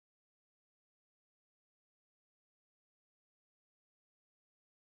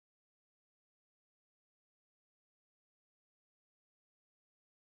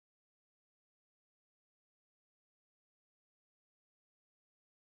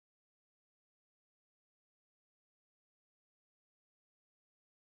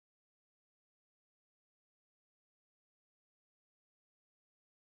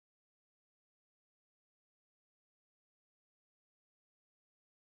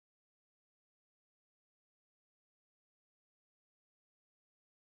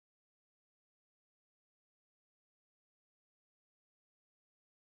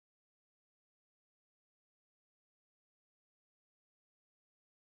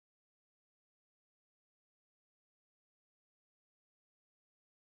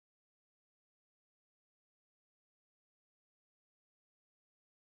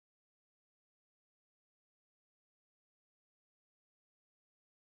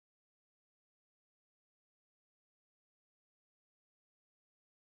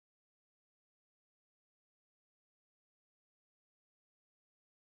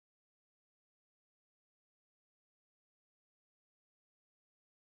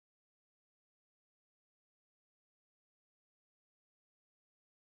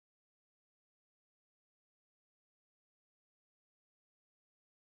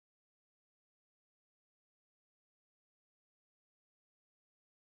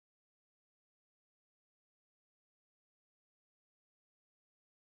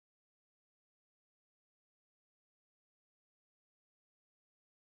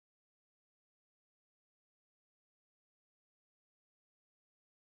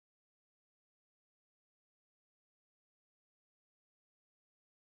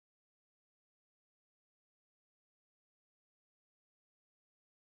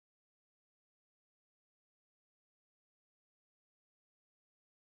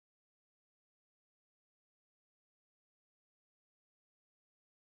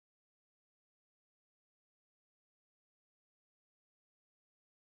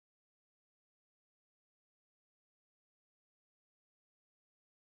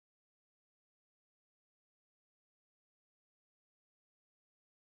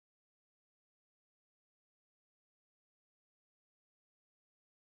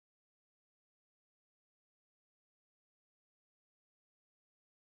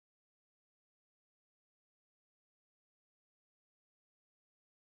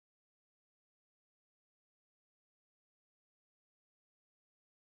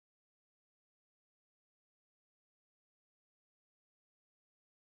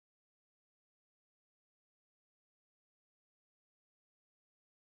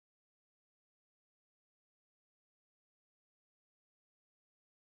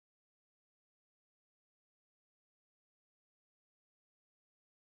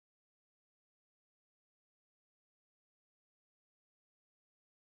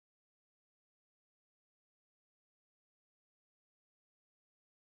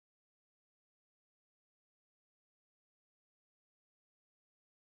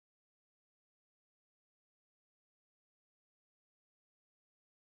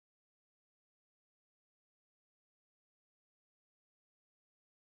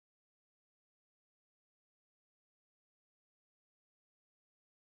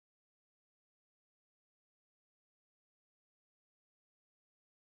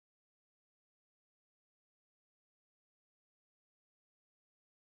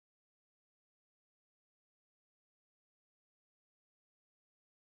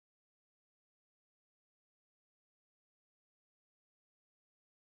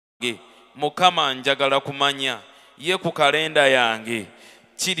Mukama njagala kumanya ye ku kalenda yange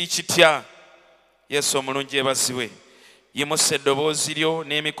kiri kitya. Yesu omulungi ebazibwe. Yimusa eddoboozi lyo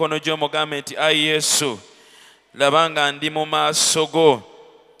n'emikono gyo mugambe nti ayi Yesu, laba nga ndi mu maaso go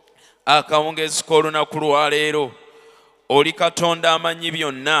akawungezi k'olunaku lwaleero. Oli Katonda amanyi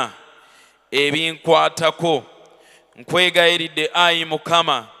byonna ebinkwatako. Nkwegayiridde ayi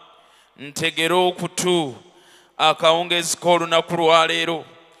Mukama, ntegera okutu akawungezi k'olunaku lwaleero,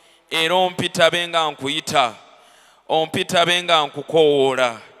 era ompitabe nga nkuyita, ompitabe nga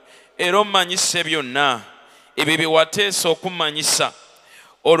nkukoowoola, era ommanyise byonna ebyo bye wateesa okummanyisa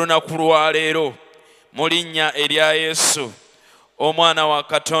olunaku lwaleero, mu linnya erya Yesu omwana wa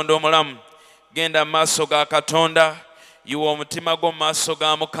Katonda omulamu. Genda mu maaso ga Katonda, yiwa omutima gwo mu maaso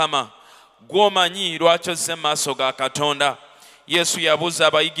ga Mukama, gw'omanyi lwaki ozze mu maaso ga Katonda. Yesu yabuuza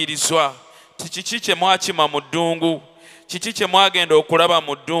abayigirizwa ti kiki kye mwakima mu ddungu, kiki kye mwagenda okulaba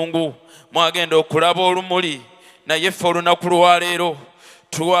mu ddungu? Mwagenda okulaba olumuli. Naye ffe olunaku lwaleero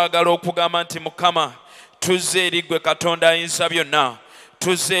twagala okugamba nti Mukama, tuzze eri ggwe Katonda ayinza byonna,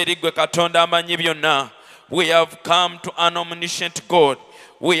 tuzze eri ggwe Katonda amanyi byonna. We have come to an omniscient God.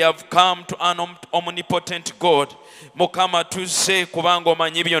 We have come to an omnipotent God. Mukama, tuzze kubanga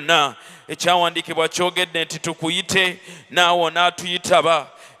omanyi byonna. Ekyawandiikibwa kyogedde nti tukuyite naawe onaatuyitaba.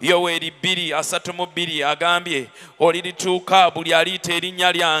 Yoweri 2:32 agambye olirituuka buli aliyita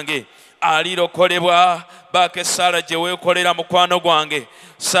erinnya lyange alirokolebwa. Bakesaala gye weekolera mukwano gwange,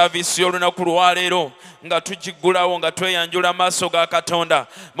 saaviisi y'olunaku lwaleero nga tugiggulawo nga tweyanjula maaso ga Katonda.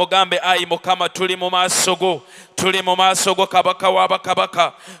 Mugambe ayi Mukama, tuli mu maaso go, tuli mu maaso go Kabaka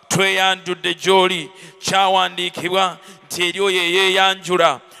w'abakabaka, tweyanjudde gy'oli. Kyawandiikibwa nti eri oyo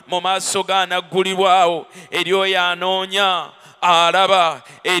eyeeyanjula mu maaso g'anaggulirwawo, eri oyo anoonya alaba,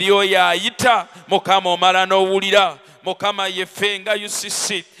 eri oyo ayita Mukama omala n'owulira. Mukama, yeffe nga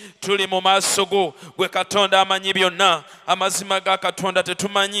Ucc tuli mu maaso go, gwe Katonda amanyi byonna. Amazima ga Katonda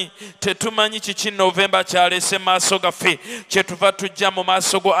tetumanyi kiki Novemba kyaleese mu maaso gaffe, kyetuva tujja mu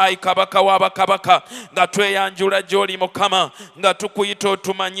maaso go ayi Kabaka w'abakabaka, nga tweyanjula gy'oli Mukama, nga tukuyita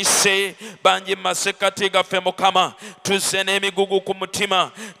otumanyise. Bangi mu masekkati gaffe Mukama, tuzze n'emigugu ku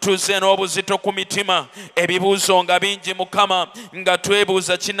mutima, tuzze n'obuzito ku mitima, ebibuuzo nga bingi Mukama, nga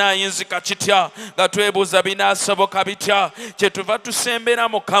twebuuza kinaayinzika kitya, nga twebuuza binaasoboka bitya. Kyetuva tusembera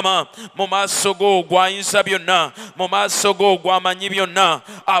Mukama mu maaso go gw'ayinza byonna, mu maaso go gw'amanyi byonna.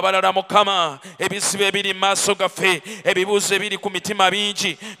 Abalala Mukama, ebizibu ebiri mu maaso gaffe, ebibuuzo ebiri ku mitima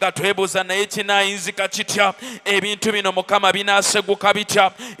bingi, nga twebuuza naye kinaayinzika kitya, ebintu bino Mukama binaaseguka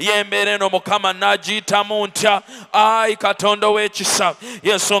bitya, y'embeera eno Mukama naagiyitamu ntya. Ayi Katonda w'ekisa,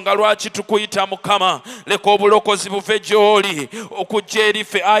 y'ensonga lwaki tukuyita Mukama. Leka obulokozi buve gy'oli okujja eri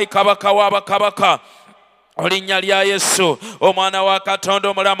ffe ayi Kabaka w'abakabaka. Olinnya lya Yesu omwana wa Katonda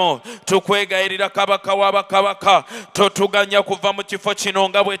omulamu, tukwegayirira Kabaka w'abakabaka, totuganya kuva mu kifo kino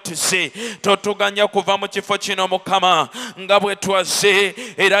nga bwe tuzze, totuganya kuva mu kifo kino Mukama nga bwe twazze.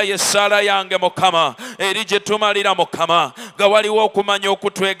 Era yessaala yange Mukama, eri gye tumalira Mukama, nga waliwo okumanya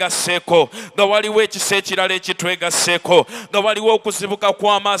okutwegasseeko, nga waliwo ekisa ekirala ekitwegasseeko, nga waliwo okuzibuka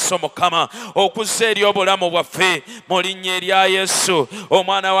kw'amaaso Mukama, okuzza eri obulamu bwaffe. Mu linnya erya Yesu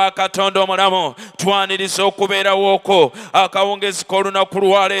omwana wa Katonda omulamu, twaniriza okubeerawo okwo akawungezi k'olunaku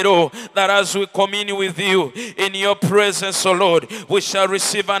lwaleero, that as we commune with you in your presence, O Lord, we shall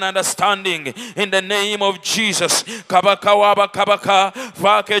receive an understanding in the name of Jesus. Kabaka w'abakabaka,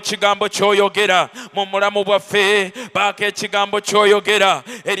 baako ekigambo ky'oyogera mu mulamu bwaffe, baako ekigambo ky'oyogera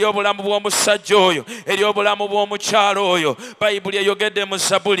eri obulamu bw'omusajja oyo, eri obulamu bw'omukyalo oyo. Bayibuli eyogedde mu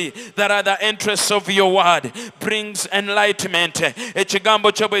Zabuli that at the entrance of your word brings enlightenment.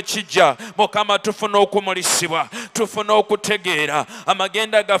 Ekigambo kyo bwe kijja Mukama, tufuna okumulisibwa, tufuna okutegeera,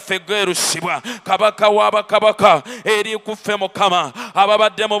 amagenda gaffe gerusibwa. Kabaka w'abakabaka, eri kuffe Mukama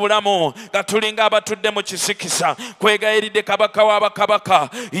ababadde mu bulamu nga tulinga abatudde mu kisikisa, kwegayiridde Kabaka w'abakabaka,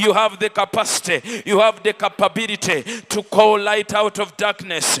 you have the capacity, you have the capability to call light out of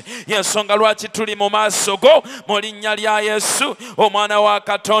darkness. Yensonga lwaki tuli mu maaso go mu linnya lya Yesu omwana wa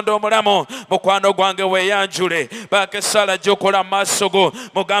Katonda omulamu. Mukwano gwange weeyanjule, bakesaala gy'okola mu maaso go,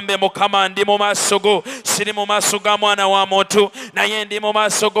 mugambe Mukama, ndi mu maaso go, siri mu maaso ga mwana wa muntu, naye ndi mu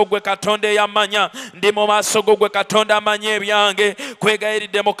maaso go gwe Katonda eyamanya, ndi mu maaso go gwe Katonda amanya ebyange.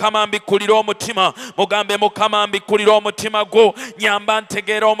 Kwegayiridde Mukama, mbikkulira omutima, mugambe Mukama, mbikkulira omutima gwo, nyamba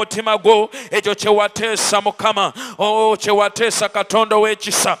ntegeera omutima gwo, ekyo kye wateesa Mukama, kye wateesa Katonda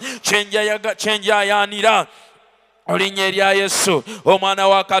w'ekisa, kyenjayaanira. Olinnya erya Yesu omwana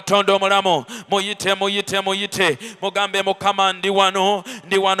wa Katonda omulamu, muyite, mugambe Mukama, ndi wano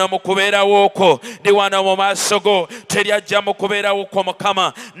mu kubeerawo okwo, ndi wano mu maaso go. teryajja mu kubeerawo kwo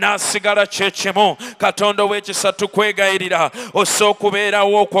Mukama n'asigala kyekimo. Katonda ow'ekisa tukwegayirira ossa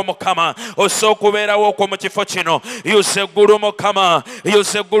okubeerawo kwo Mukama, ossa okubeerawo kwo mu kifo kino. Yusa eggulu Mukama,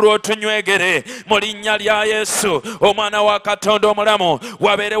 yusa eggulu otunywegere mu linnya lya Yesu omwana wa Katonda omulamu.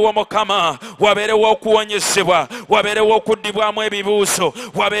 Wabeerewo Mukama, wabeerewo okuwonyezebwa, wabeerewo okuddibwamu ebibuuzo,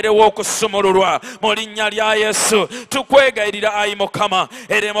 wabeerewo okusumululwa mu linnya lya Yesu. Tukwegayirira ayi Mukama,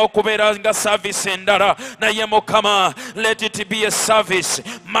 erema okubeera nga service endala, naye Mukama, let it be a service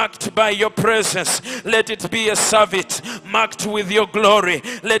marked by your presence. Let it be a service marked with your glory.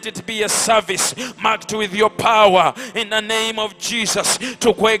 Let it be a service marked with your power in the name of Jesus.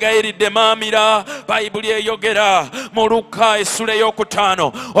 Tukwegayiridde maamira Bayibuli eyogera mu Luka essula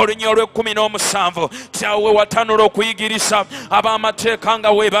ey'okutaano olunya olw'17 tyawe watanula okuyigiriza ab'amateeka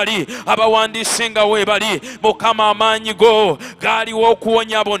nga weebali, abawandiisi nga weebali. Mukama, amaanyi go gaaliwo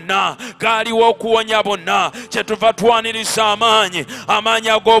okuwonya bonna, gaaliwo okuwonya bonna. Kyetuva twaniriza amaanyi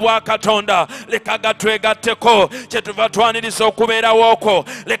ag'obwakatonda leka gatwegatteko. Kyetuva twaniriza okubeerawooko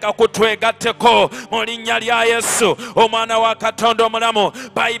leka kutwegatteko mu linnya lya Yesu omwana wa Katonda omulamu.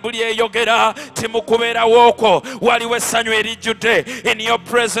 Bayibuli eyogera ti mu kubeerawooko waliwo essanyu erijjudde. In your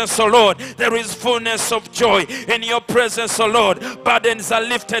presence, O Lord, there is fullness of joy. In your presence, O Lord, burdens are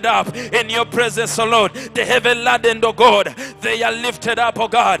lifted up. In your presence, O Lord, the heavy laden, O God, they are lifted up, O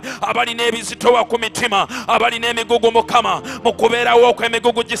God. Abalina ebizitowa ku mitima, abalina emigugu Mukama, mu kubeerawooko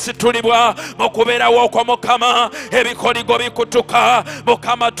emigugu gisitulibwa, mu kubeerawooko Mukama ebikoligo bikutuka.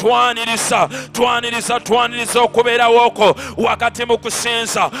 Mukama, twaniriza okubeerawooko wakati mu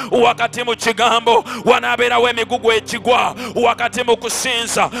kusinza, wakati mu kigambo wanaabeerawo emigugu egigwa, wakati mu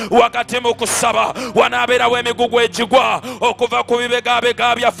kusinza, wakati mu kusaba wanaabeerawo emigugu egigwa okuva ku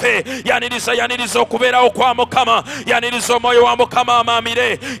bibegabega byaffe. Yaniriza okubeerawo kwa Mukama, yaniriza omwoyo wa Mukama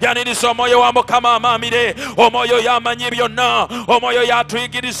amaamire, yaniriza omwoyo wa Mukama amaamire, omwoyo yamanyi byonna, omwoyo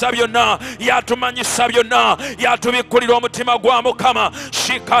yatuyigiriza byonna, yatumanyisa byonna, yatubikkulira omutima gwa Mukama.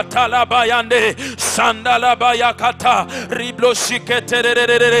 Shikatalabayande sandalabayakata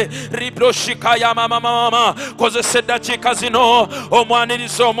riblosiketererere ribloshikaya mama. Kozesa eddakiika zino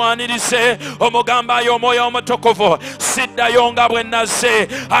omwanirize omugamba ayo omwoyo omutukuvu siddayo nga bwe nazze.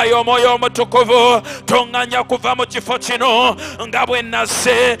 Ayo omwoyo omutukuvu toŋŋanya kuva mu kifo kino nga bwe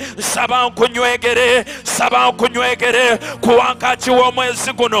nazze. Saba nkunywegere ku wankaaki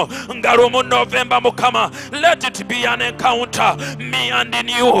w'omwezi guno nga lumu November Mukama. Let it be an encounter, me and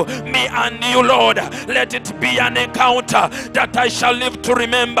you Lord. Let it be an encounter that I shall live to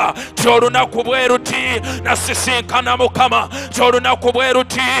remember. Kyolunaku bwe luti nasisinkana Mukama, kyolunaku bwe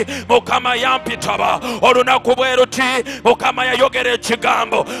luti Mukama yampitaba, olunaku bwe luti Mukama yayogera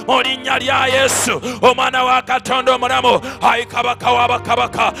ekigambo mu linnya lya Yesu omwana wa Katonda omulamu. Ayi kabaka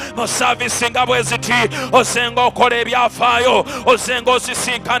w'abakabaka, mu saavisi nga bwe ziti osenga okola ebyafaayo, osenga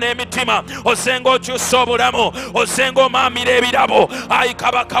osisinkana emitima, osenga okyusa obulamu, osenga omaamira ebirabo. Ayi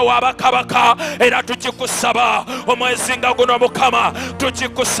kabaka w'abakabaka, era tukikusaba omwezi nga guno Mukama,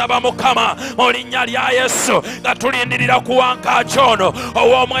 tukikusaba Mukama mu linnya lya Yesu nga tulindirira ku wankaaki ono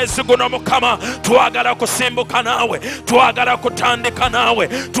ow'omwezi guno Mukama. Twagala kusimbuka naawe, twagala kutandika naawe,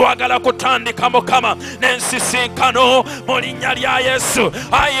 twagala kutandika Mukama n'ensisinkano mu linnya lya Yesu.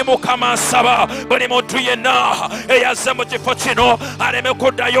 Ayi Mukama, nsaba buli muntu yenna eyazze mu kifo kino aleme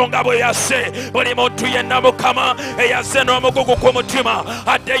kuddayo nga bwe yasse. Buli muntu yenna Mukama eyazze n'omugugu ku mutima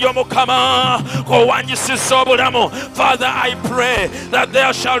addeyo Mukama k'owanyisiza obulamu. Father, I pray that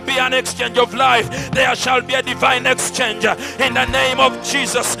there shall be an exchange of life, there shall be a divine exchange in the name of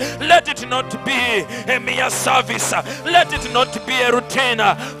Jesus. Let it not be a mere service, let it not be a routine,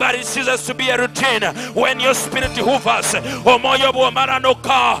 but it ceases to be a routine when your spirit hovers. Omwoyo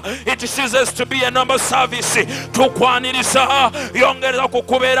bw'omalanuka, it ceases to be a normal service. Tukwaniriza yongera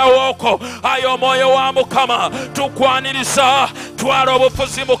kukubeerawooko. Ayo omwoyo wa Mukama, tukwaniriza twala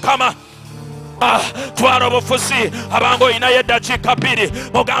obufuzi Mukama. Twala obufuzi abange olinayo eddakiika bbiri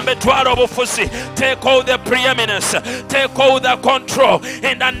mugambe twala obufuzi. Take all the preeminence, take all the control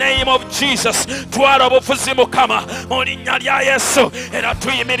in the name of Jesus. Twala obufuzi Mukama mu linnya lya Yesu. Era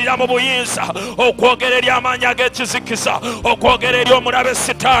tuyimirira mu buyinza okwogera eri amaanyi ag'ekizikiza, okwogera eri omulabe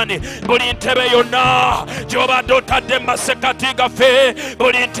Sitaani. Buli ntebe yonna gy'obadde otadde mu masekati gaffe,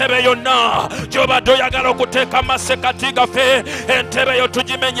 buli ntebe yonna gy'obadde oyagala okuteeka mu masekati gaffe, entebe yo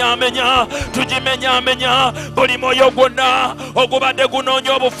tugimenyaamenya, tugimenyamenya buli moyo gwonna ogubadde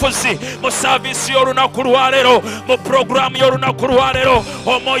gunoonya obufuzi mu saavisi y'olunaku lwaleero mu puroguramu y'olunaku lwaleero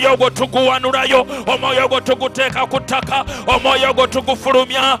omwoyo ogwo tuguwanulayo omwoyo ogwo tuguteeka ku ttaka omwoyo ogwo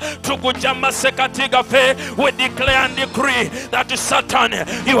tugufulumya tugujja mu masekati gaffe. We declare and decree that Satan,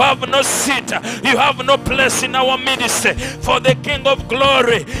 you have no seat, you have no place in our midst, for the King of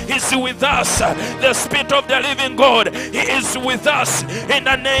glory is with us. The Spirit of the living God, he is with us in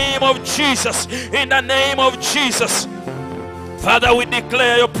the name of Jesus. In the name of Jesus. Father, we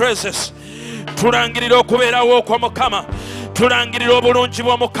declare your presence. Tulangirira okubeerawo kwa Mukama, tulangirira obulungi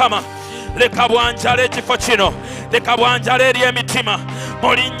bwa Mukama. Leka bwanjala ekifo kino, leka bwanjala eri emitima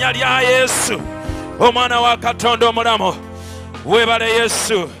mu linnya lya Yesu omwana wa Katonda omulamu. Weebale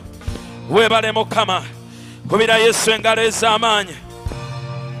Yesu, weebale Mukama, kubira Yesu engalo ez'amaanyi.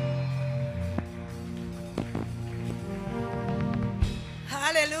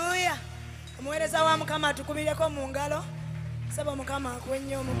 Hallelujah. Omuweereza wa Mukama tukubireko mu ngalo. Saba Mukama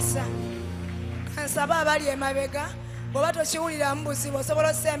akwenye omukisa. Kansaba abali emabega bw'oba tokiwulira mu buzibu osobola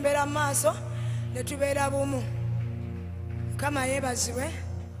osembera mu maaso ne tubeera bumu. Mukama yeebazibwe.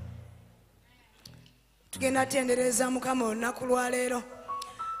 Tugenda tendereza Mukama olunaku lwaleero.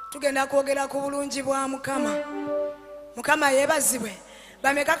 Tugenda kwogera ku bulungi bwa Mukama. Mukama yeebazibwe.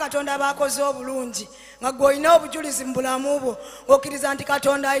 Bameka Katonda bakoze obulungi nga gwe olina obujulizi mu bulamu bwo ng'okkiriza nti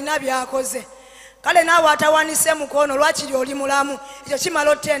Katonda alina byakoze. Kale naawe atawanise mukono lwakiri oli mulamu ekyo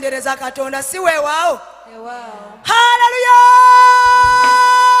kimala otendereza Katonda si weewaawo. Haleluya!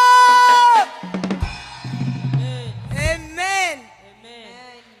 Amen.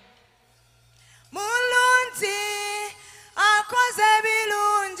 Mulungi akoze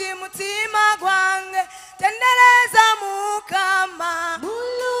birungi mutima gwange tendereza Mukama.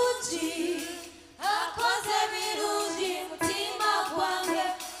 Mulungi akoze birungi mutima gwange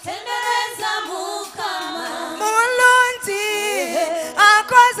tendereza Mukama. Mulungi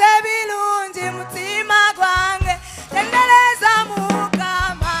akoze birungi mutima gwange tendereza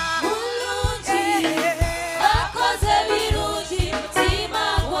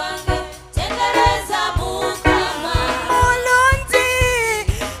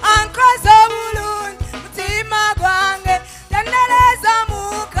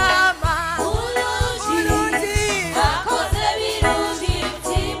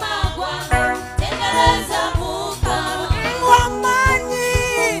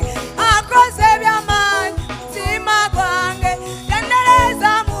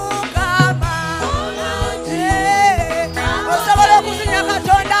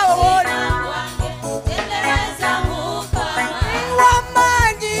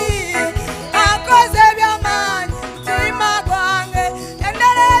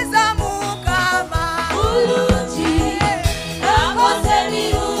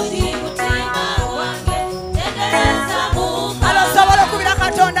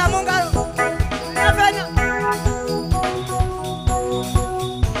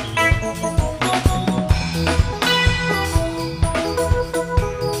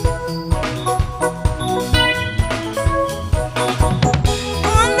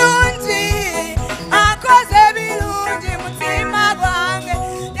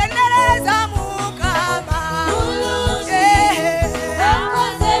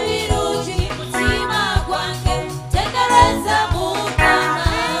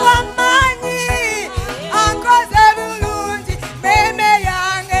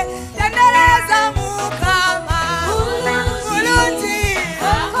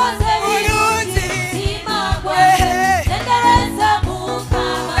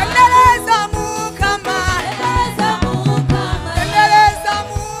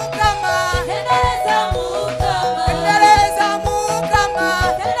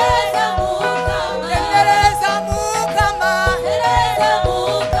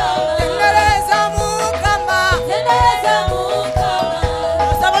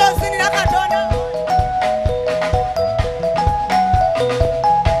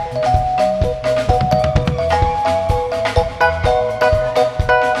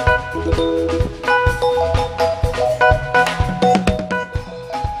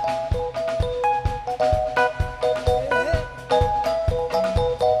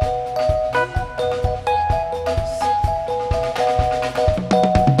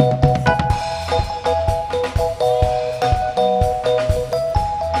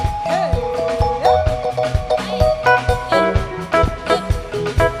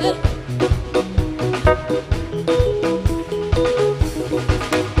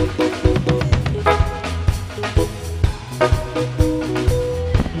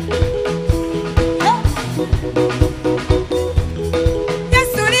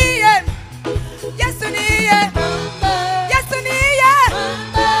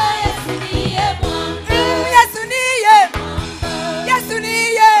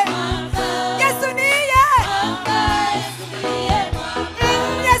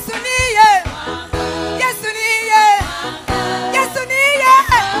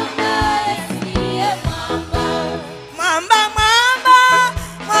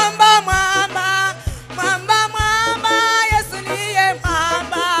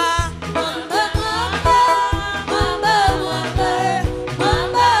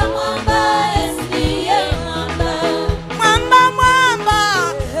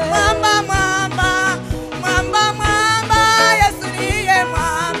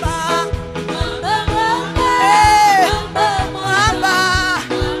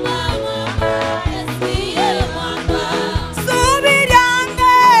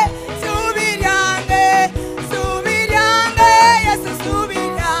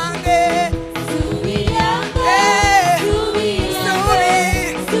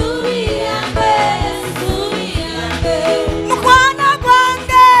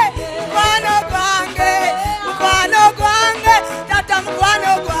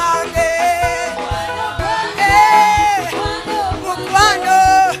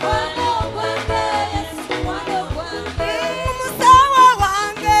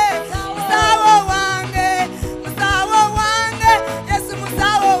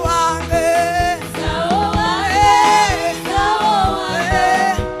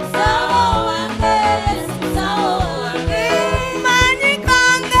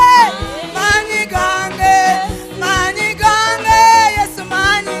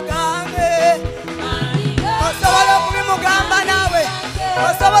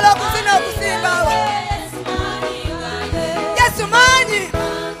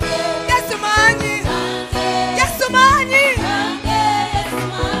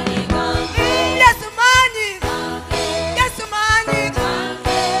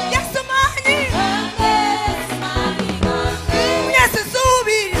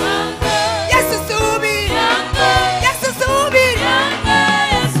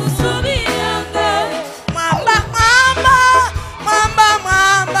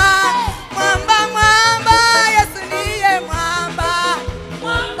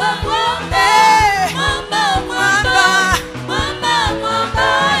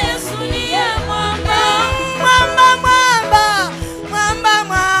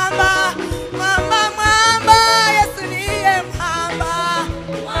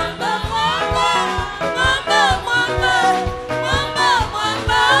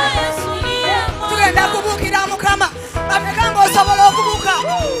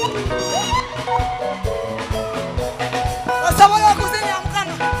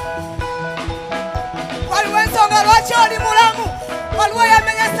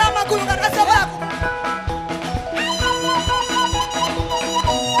waggulu nga tasobola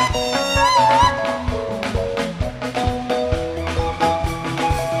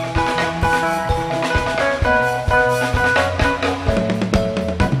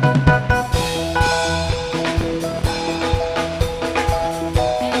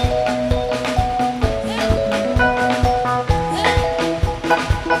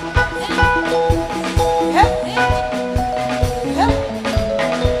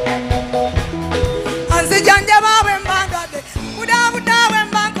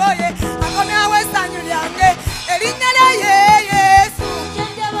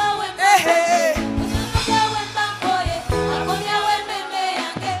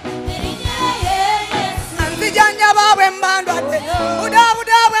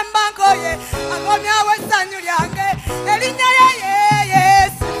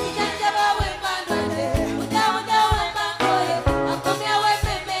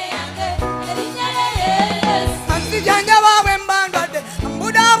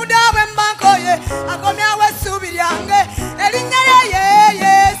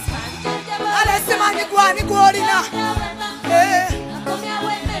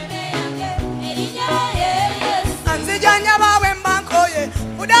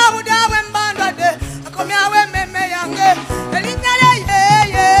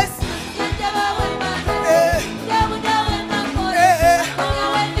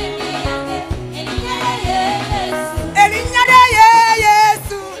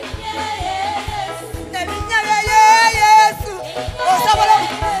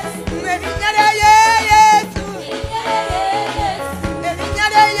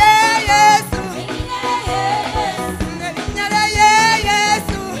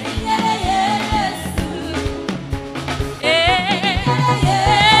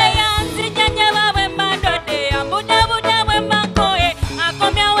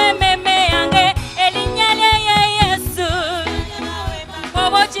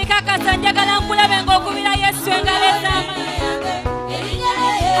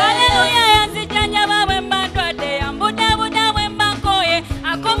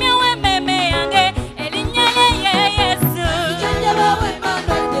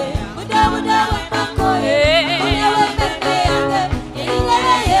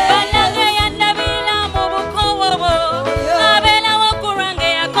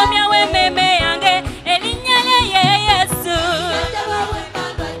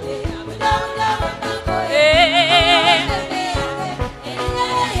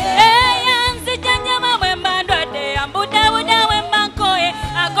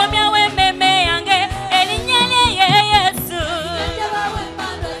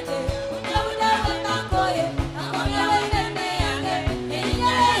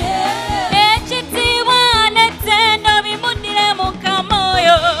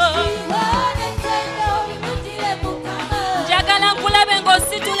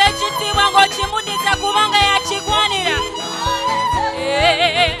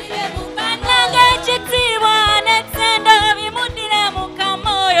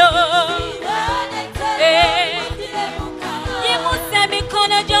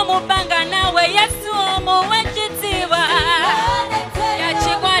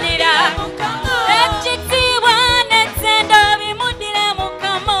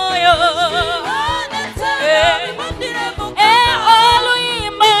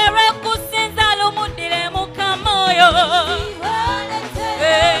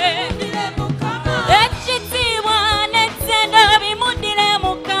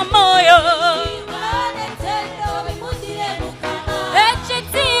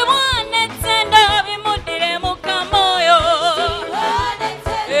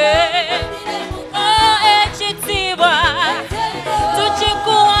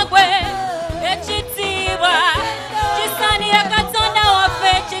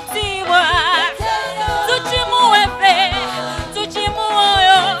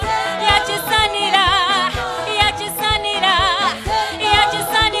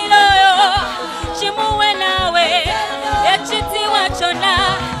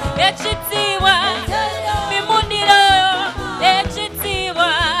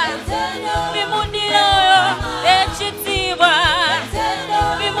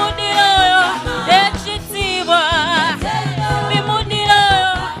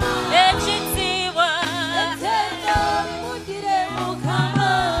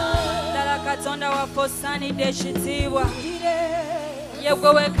kasanide chitiwa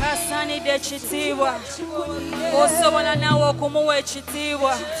yegwewe kasanide chitiwa osobola nawo okumuwa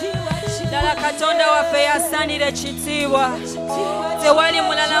ekitiibwa Dala katonda waffe yasaanira kitiibwa. Tewali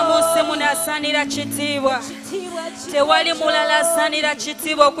mulala munsi muno asaanira kitiibwa. Tewali mulala asaanira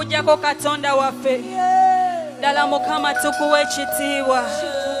kitiibwa okuggyako katonda waffe. Dala Mukama tukuwa ekitiibwa.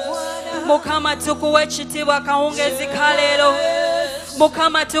 Mukama tukuwa ekitiibwa kawungezi ka leero.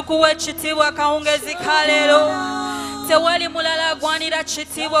 Mukama tukuwa ekitiibwa kawungezi ka leero. Tewali mulala agwanira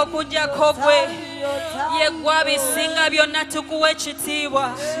kitiibwa okuggyako gwe. Ye gwe abisinga byonna tukuwa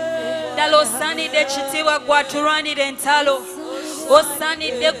ekitiibwa. Dala osaanidde ekitiibwa gwe atulwanira entalo.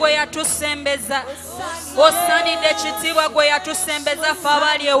 Osaanidde gwe yatusembeza. Osaanidde ekitiibwa gwe yatusembeza ffe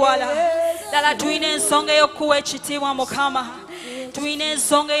abali ewala. Dala tulina ensonga ey'okuwa ekitiibwa Mukama. Tulina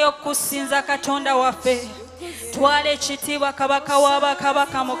ensonga ey'okusinza katonda waffe. Twala ekitiibwa kabaka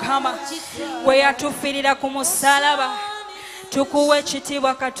w'abakabaka Mukama gwe yatufiirira ku musaalaba. Tukuwa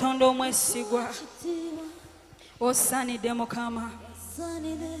ekitiibwa katonda omwesigwa. Osaanidde Mukama.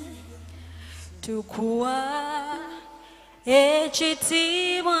 Tukuwa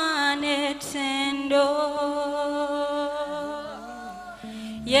ekitiibwa n'ettendo.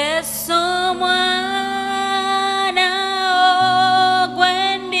 Yesu omwana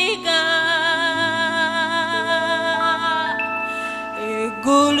ogw'endiga.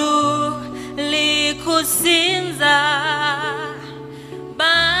 Eggulu likusinza.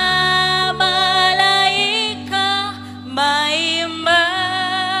 Bamalayika bayimba.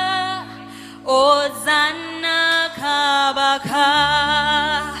 Ozanna kabaka.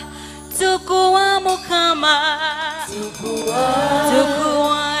 Tukuwa Mukama.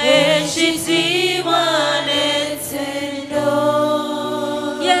 Tukuwa ekitiibwa n'ettendo.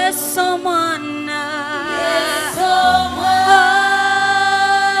 Yesu omwana.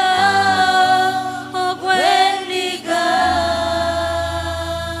 Ogw'endiga.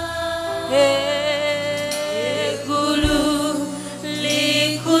 Eggulu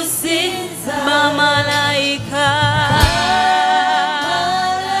likusinza. Bamalayika.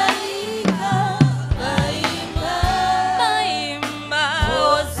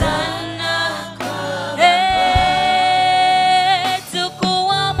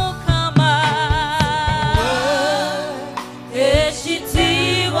 Tukuwa Mukama.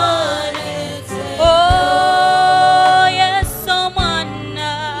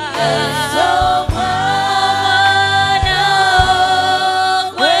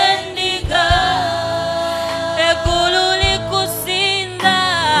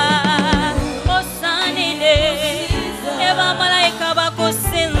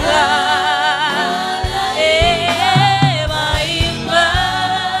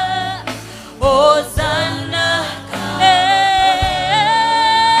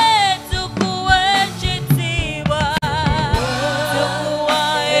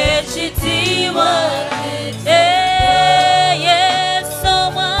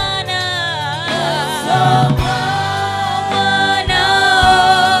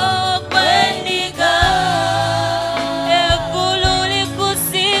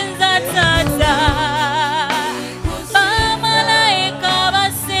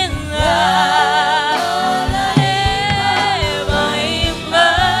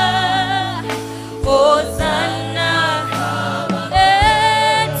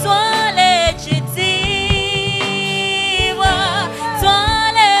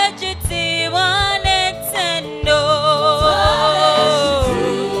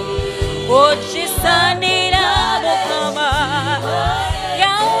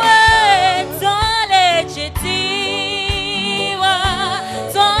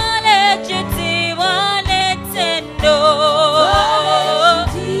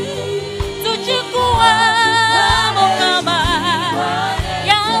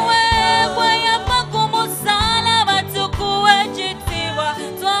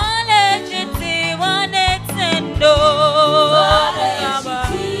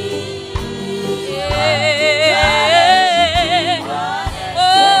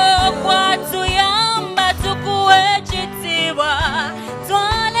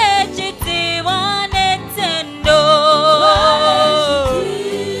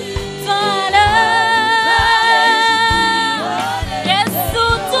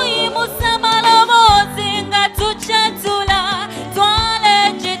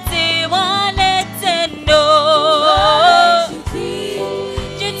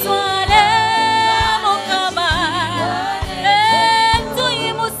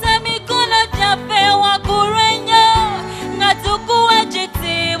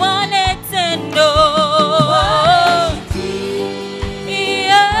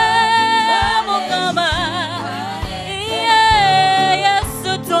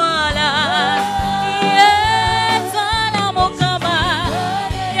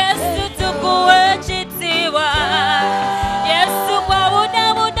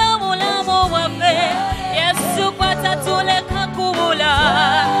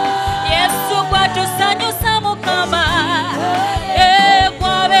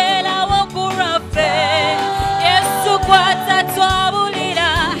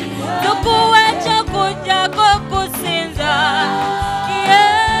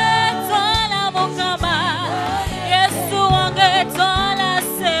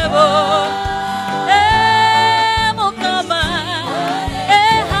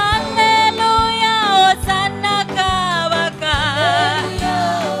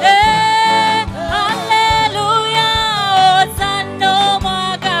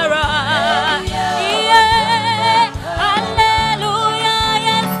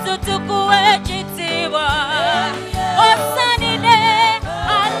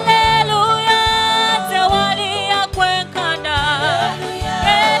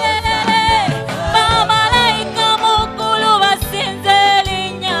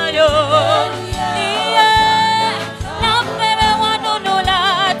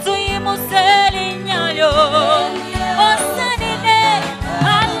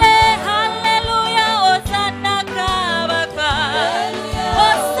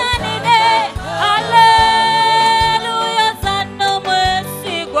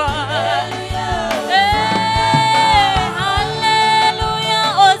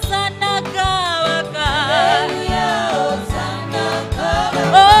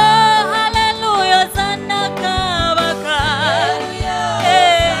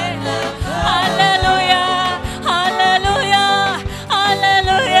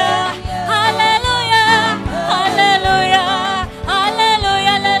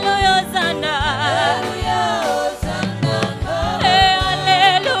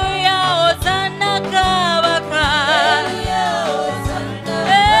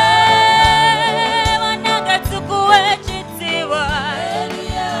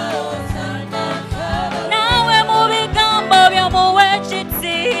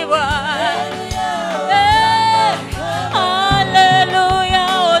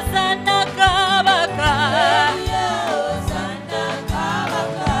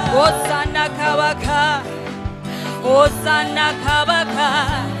 Osana kabaka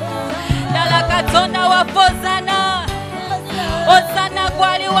Dala katonda wafozana Osana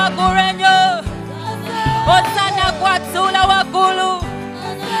kwali wagurenyo Osana kwatula wagulu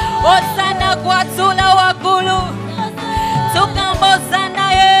Osana kwatula wagulu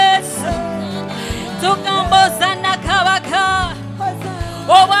Tukambozana Yesu Tukambozana kabaka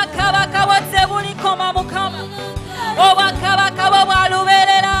Oba kabaka wote bulikoma mukama Oba kabaka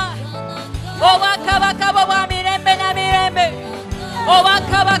waluberera Oba kabaka wa mirembe na mirembe Oba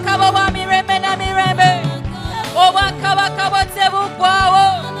kabaka wa mirembe na mirembe Oba kabaka wote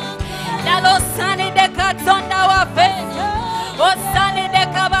bugwawo Nalosani de katonda wafe Osani de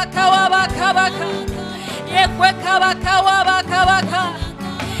kabaka wabakabaka Yekwe kabaka wabakabaka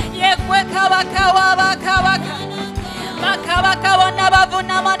Yekwe kabaka wabakabaka Bakabaka wana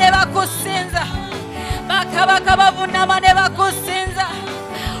bavunama ne bakusinza Bakabaka bavunama ne bakusinza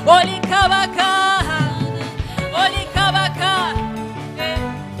Oli kabaka Oli kabaka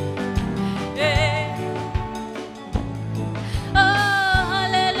Oh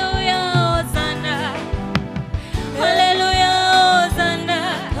hallelujah Hosanna Hallelujah Hosanna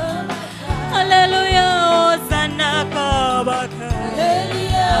Hallelujah Hosanna kabaka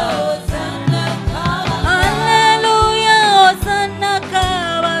Hallelujah Hosanna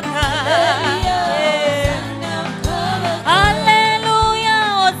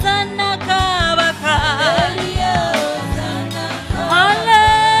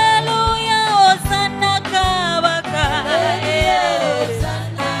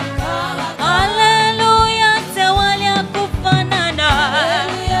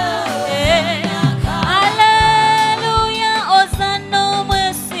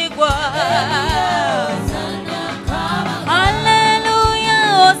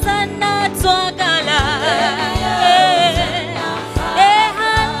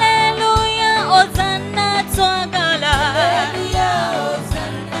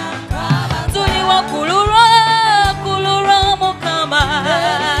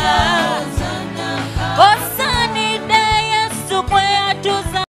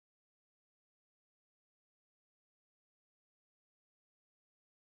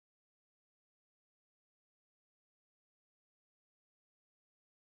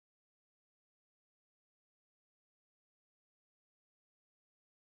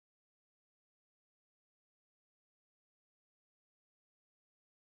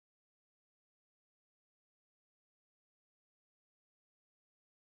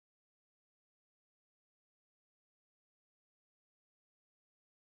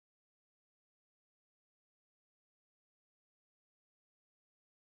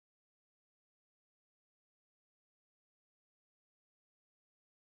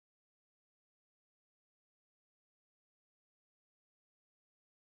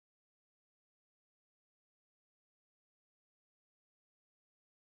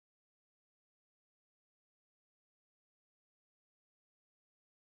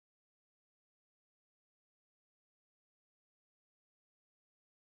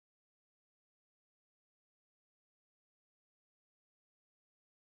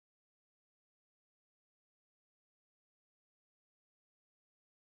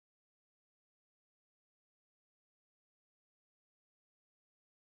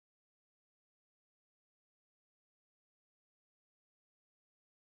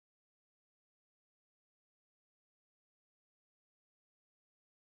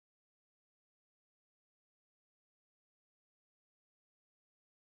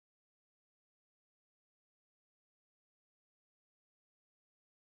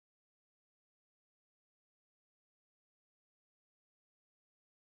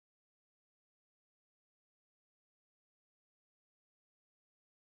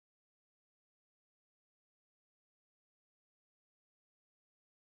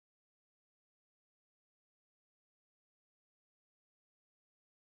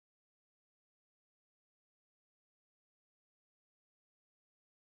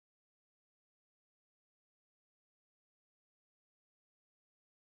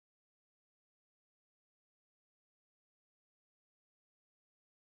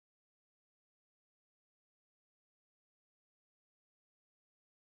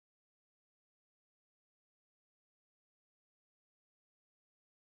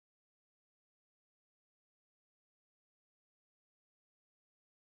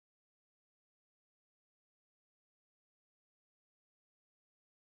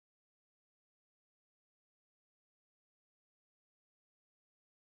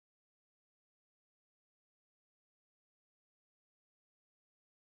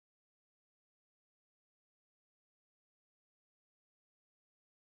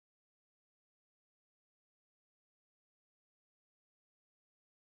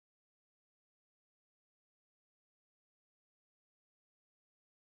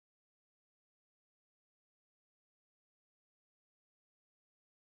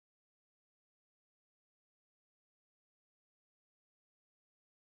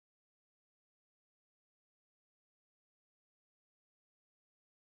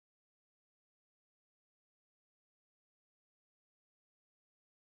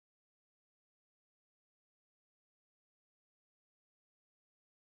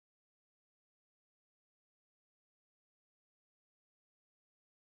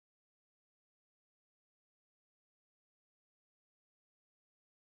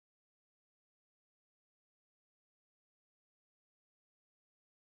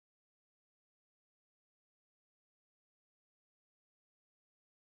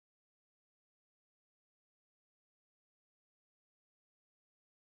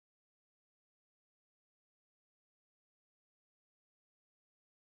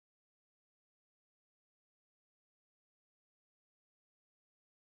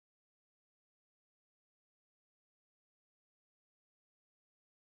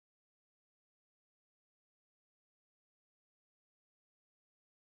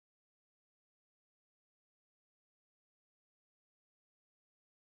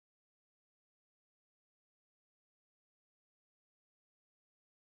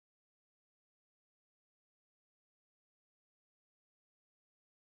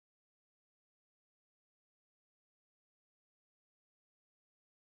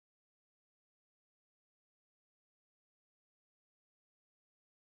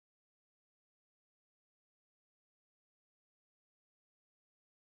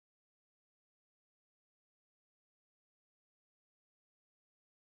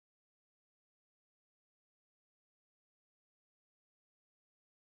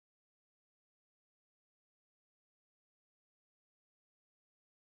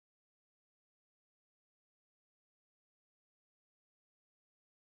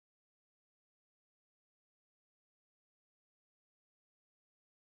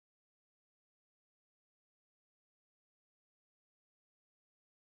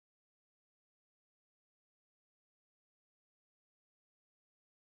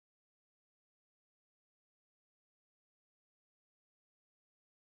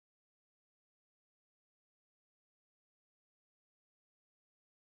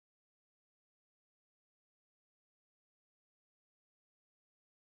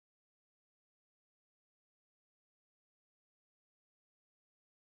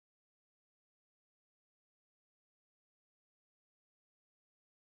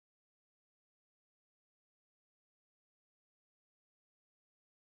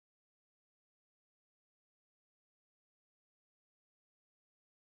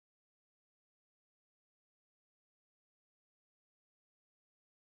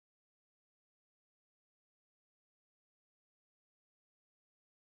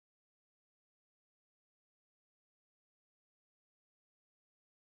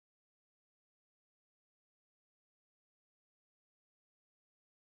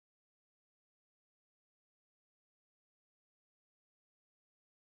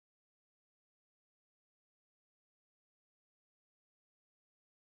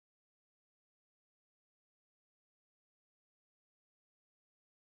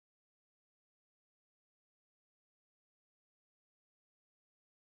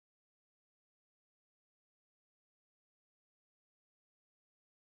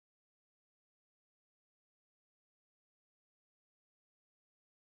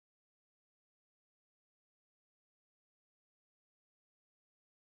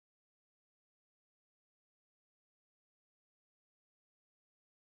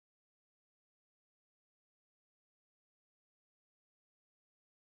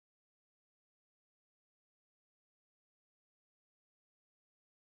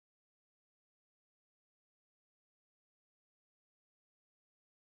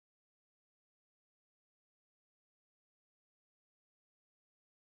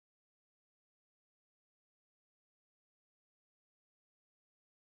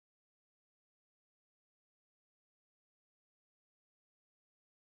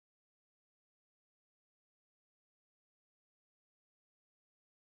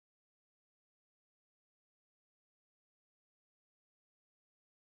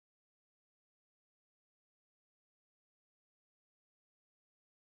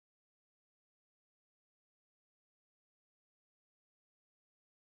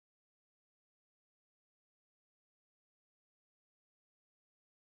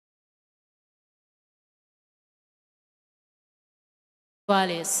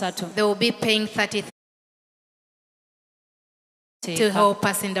They will be paying 30 to help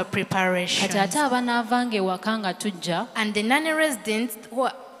us in the preparation. And the non-residents who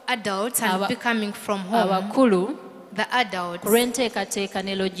are adults and be coming from home, the adults,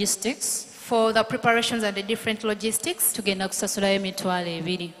 for the preparations and the different logistics, we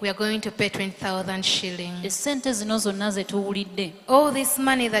are going to pay 20,000 shillings. All this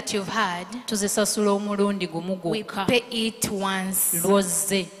money that you've had, we pay it once,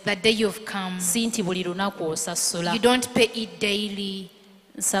 the day you've come. You don't pay it daily.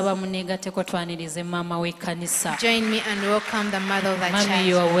 Join me and welcome the mother of the church. Mommy,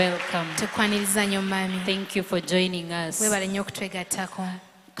 you are welcome. Thank you for joining us.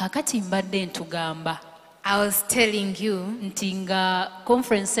 Kakati mbadde ntugamba I was telling you nti nga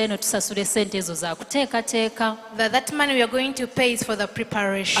conference eno tusasule sente ezo za kuteekateeka that money we are going to pay is for the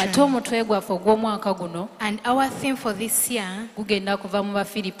preparation. Ate omutwe gwaffe ogw'omwaka guno And our theme for this year gugenda kuva mu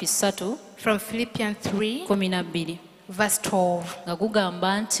Bafilipi 3 from Philippians 3 verse 12. nga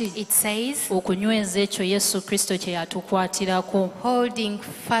gugamba nti It says, okunyweza ekyo Yesu Kristo kye yatukwatirako holding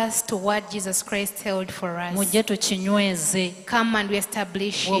fast to what Jesus Christ held for us. mujje tukinyweze Come and we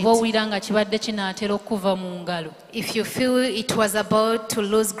establish bw'oba it. owulira nga kibadde kinaatera okuva mu ngalo If you feel it was about to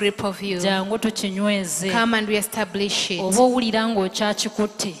lose grip of you, jangu tukinyweze come and we establish it. oba owulira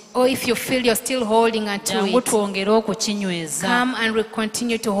ng'okyakikutte Or if you feel you're still holding onto jangu it, twongere okukinyweza come and we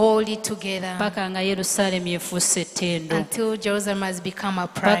continue to hold it together paka nga Yerusaalemu efuuse ettendo until Jerusalem has become a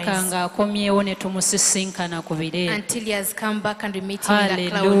paka prize. nga akomyewo ne tumusisinkana ku bire Until he has come back and we meet him in the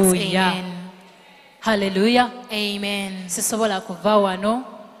clouds. Hallelujah. Amen. Hallelujah. Amen. Sisobola kuva wano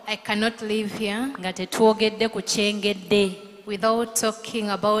I cannot live here nga tetwogedde ku kyengedde without talking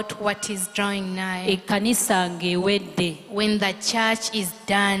about what is drawing nigh. ekkanisa ng'ewedde When the church is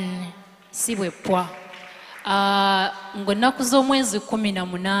done, si bwe pwa ng'ennaku z'omwezi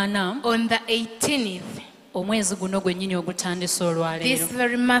 18 on the 18th, omwezi guno gwennyini ogutandise this olwaleero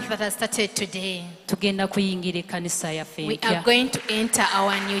very month that has started today, tugenda kuyingira ekkanisa yaffe we are empya going to enter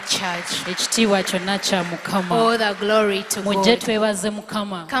our new church. ekitiibwa kyonna kya mukama All the glory to mujje God. twebaze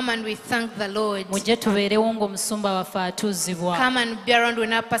mukama Come and we thank the Lord. mujje tubeerewo ng'omusumba waffe atuuzibwa Come and be around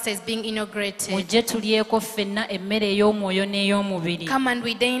when our pastor is being inaugurated. mujje tulyeko ffenna emmere ey'omwoyo n'ey'omubiri Come and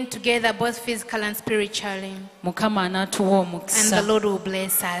we dine together both physical and spiritually. mukama anaatuwa And the omukisa Lord will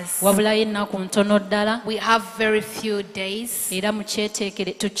bless us. wabulayo ennaku ntono ddala We have very few days. era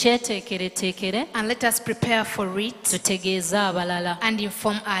tukyeteekereteekere And let us prepare for it tutegeeze abalala and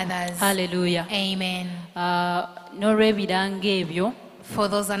inform others. haleluya Amen. n'olw'ebiranga ebyo For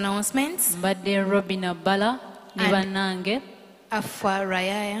those announcements, mbadde Robina Bala ne And- bannange Afwa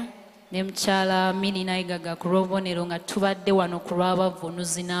Rayaya ne mukyala Mini Nayigaga ku lw'obubonero nga tubadde wano ku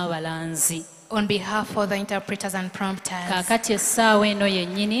lw'abavunuzi n'abalanzi on behalf of the interpreters and prompters. kaakati essaawa eno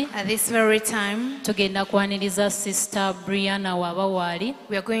yennyini At this very time, tugenda kwaniriza Sister Brianna waaba waali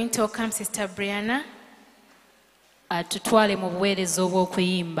we are going to welcome Sister Brianna atutwale mu buweereza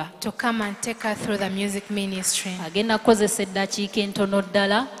obw'okuyimba to come and take her through the music ministry. agenda kukozesa eddakiika entono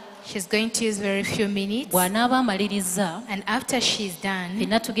ddala She's going to use very few minutes. bw'anaaba amaliriza And after she's done,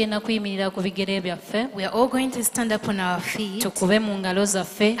 ffenna tugenda kuyimirira ku bigere byaffe we are all going to stand up on our feet tukube mu ngalo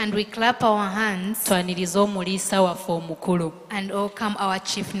zaffe and we clap our hands twanirize omuliisa waffe omukulu and welcome our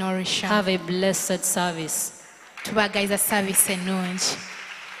chief nourisher. have a blessed service Tubagayiza service ennungi.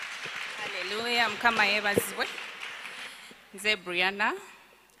 Hallelujah, mukama yeebazibwe. Nze Brianna,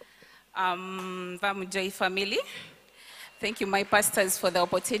 nva mu Joy family. Thank you, my pastors, for the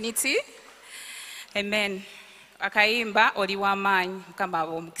opportunity. Amen. Akayimba oli w'amaanyi, mukama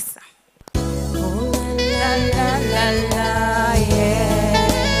abe omukisa.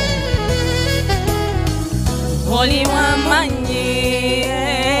 Oli w'amaanyi,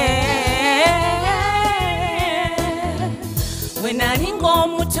 bwe nali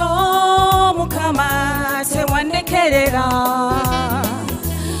ng'omuto mukama tewandekerera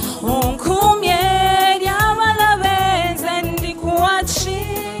onkumye eri abalabe nze ndi kuwaki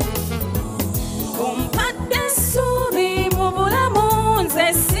ompadde essuubi mu bulamu nze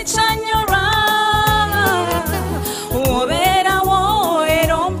sikyanyolwa obeerawo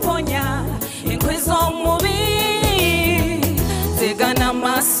era omponya enkwe z'omubi zegana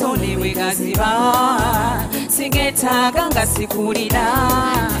maaso ne bwe gaziba sigeetaaga nga sikulira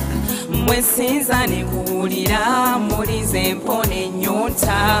mmwe sinza ne kuwulira mulize mpona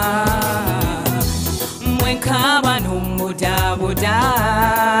ennyonta mmwe nkaaba n'omudaabuda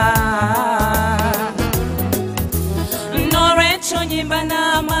n'olwekyo nyimba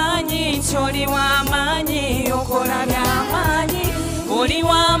n'amaanyi nti oli w'amaanyi okola by'amaanyi oli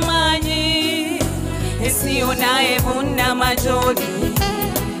w'amaanyi ensi yonna ebuna majoli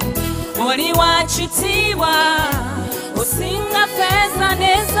oli wa kitiibwa osinga feeza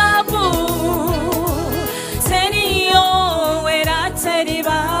ne zaabu teriyo era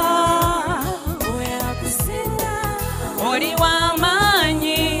teriba oli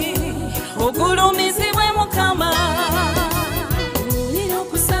w'amaanyi ogulumizibwe Mukama owulira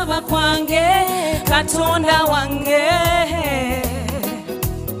okusaba kwange Katonda wange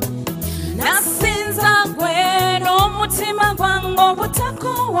nasinza gwe n'omutima gwange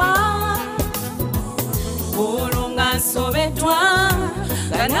obutakoowa olwo nga nsobeddwa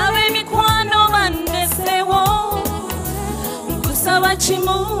nga n'ab'emikwano bandesewo nkusaba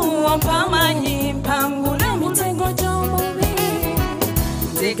kimu ompa amaanyi mpangula emitego gy'omubi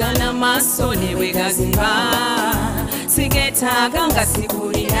ntegana maaso ne bwe gaziba sigeetaaga nga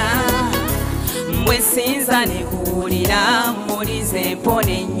sikuwulira mbwe sinza ne kuwulira mulize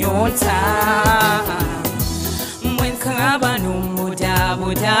mpona ennyonta mbwe nkaaba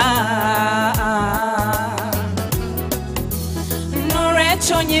n'omudaabuda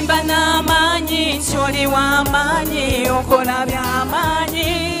n'olwekyo nyimba n'amaanyi nti oli w'amaanyi okola by'amaanyi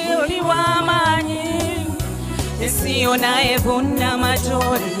oli w'amaanyi ensi yonna ebuna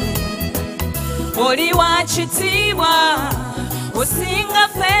majoli oli wa kitiibwa osinga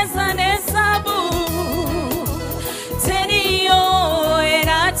feeza ne zaabu teriyo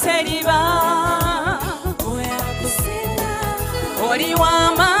era teriba oli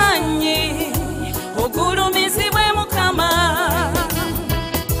w'amaanyi ogulumizibwe Mukama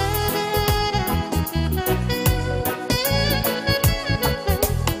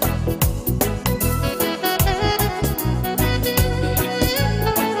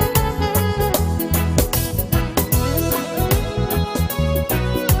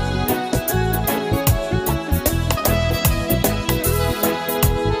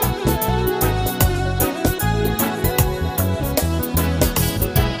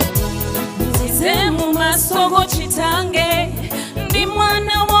sogo kitange ndi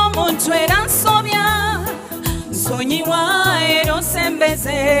mwana w'omuntu era nsobya nsonyiwa era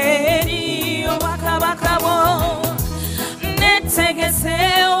osembeze eri obwakabaka bwo netegese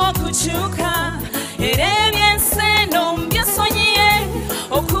okukyuka era ebyenseno mbyesonyiye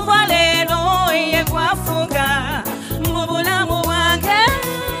okuba leero ye gwafuga mu bulamu bwange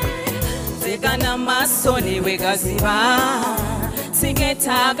ntegana maaso ne bwe gaziba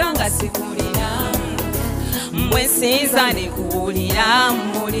sigeetaaga nga sikulira mbwe sinza ne kuwulira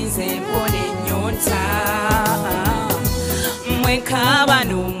mulize mpona ennyonta mmwe nkaaba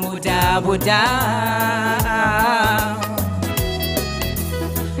n'omudaabuda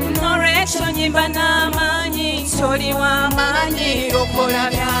n'olwekyo nyimba n'amaanyi nti oli w'amaanyi okola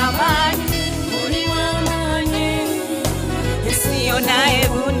by'amaanyi oli w'amaanyi ensi yonna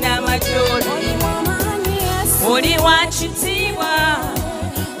ebuna majoli oli wa kitiibwa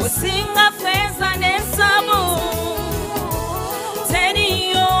osinga feeza ne zaabu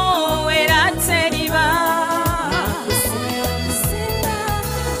teriyo era teriba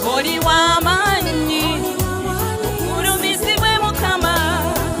oli w'amaanyi ogulumizibwe Mukama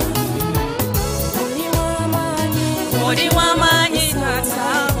oli w'amaanyi Taata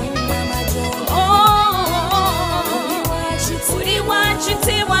oli wa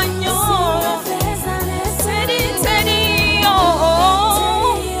kitiibwa nnyo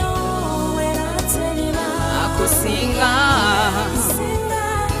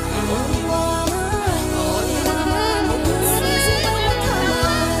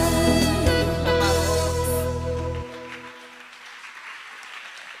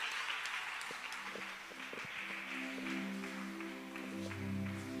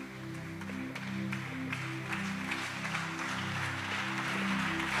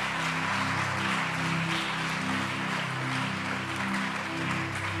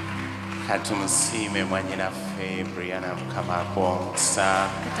Katumusiime mwanyinaffe Brianna Mukama akwonsa.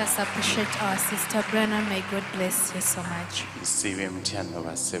 Let us appreciate our sister Brianna. May God bless you so much. Musiibe mutyanno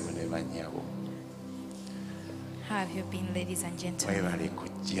bassebo ne bannyabo. How have you been, ladies and gentlemen? Mwebale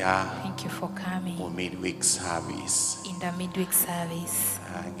kujja Thank you for coming mu midweek service. in the midweek service.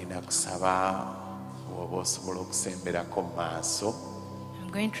 Ngenda kusaba oba osobola okusemberako mu maaso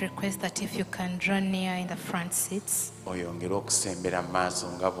I'm going to request that if you can draw near in the front seats, oyongere okusembera mu maaso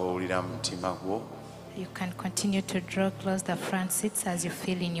nga bw'owulira mu mutima gwo. you can continue to draw close the front seats as you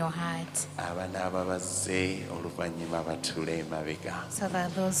feel in your heart, Abanaaba bazze oluvannyuma batuule emabega. so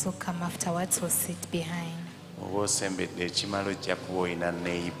that those who come afterwards will sit behind. Oba osembedde ekimala ojja kuba olina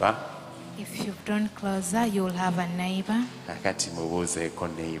neighbor. If you've drawn closer, you will have a neighbor. Kakati mubuuzeeko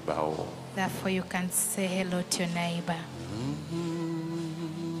neighbor wo. Therefore, you can say hello to your neighbor.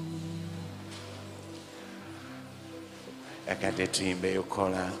 kakade tuyimbe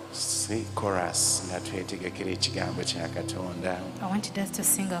chorus nga twetegekera ekigambo kya Katonda. I wanted us to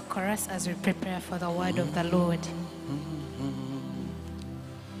sing a chorus as we prepare for the word of the Lord.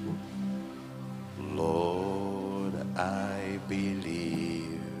 Lord, I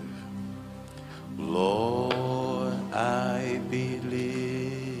believe. Lord, I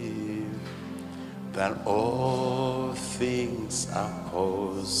believe that all things are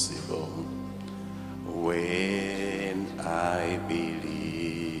possible when I believe.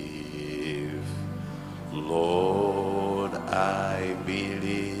 Lord, I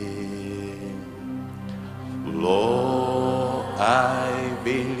believe. Lord, I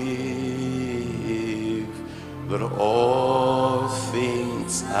believe that all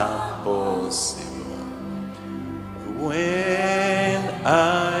things are possible when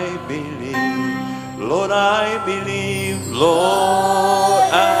I believe. Lord, I believe.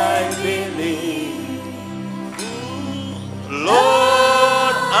 Lord, I believe.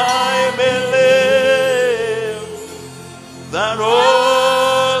 Lord, I believe that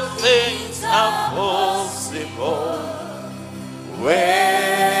all things are possible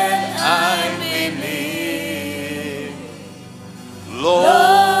when I believe.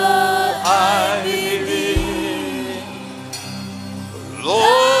 Lord, I believe.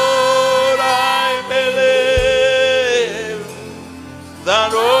 Lord, I believe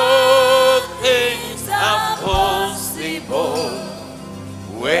that all things are possible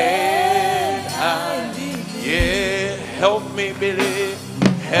when I believe. Yeah, help me believe.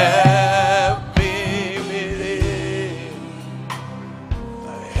 Help me believe.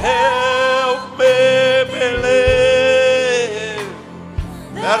 Help me believe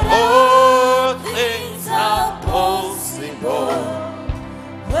that all things are possible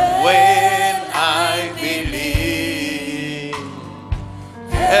when I believe.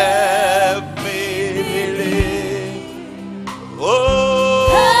 Help me believe. Oh,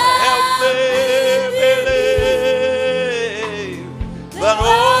 help me believe that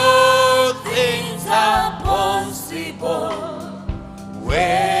all things are possible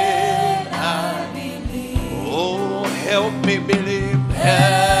when I believe. Oh, help me believe.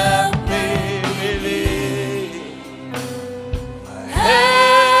 Help me believe.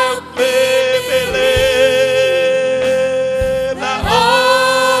 Help me believe that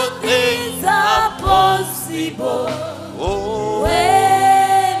all things are possible. Oh,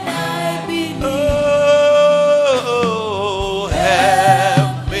 when I believe. Oh,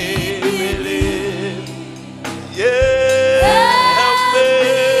 help me believe. Yeah, help me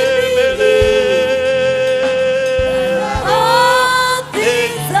believe that all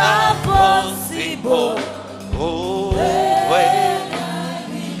things are possible. Oh, when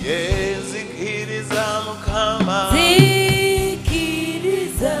yes, it is Mukama.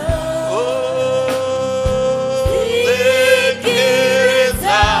 Zikiriza. Oh,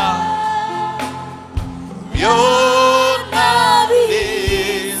 Zikiriza. Vyona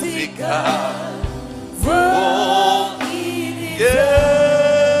vizika. Oh, yeah.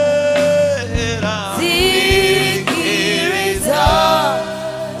 Zikiriza.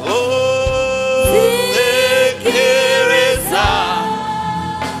 Oh, Zikiriza.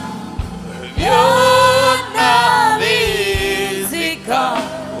 Vyona vizika.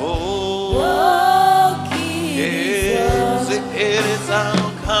 Oh, yes, it is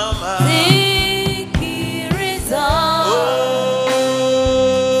Mukama. Zikiriza. Oh,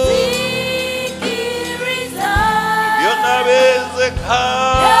 Zikiriza. Vyona vizika.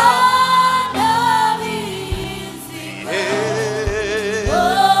 Yeah.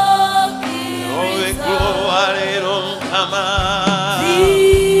 Oh, glory to Mukama.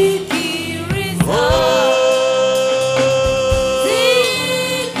 Oh, yeah.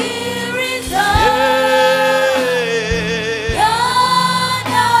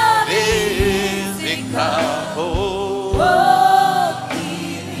 Vizika. Oh,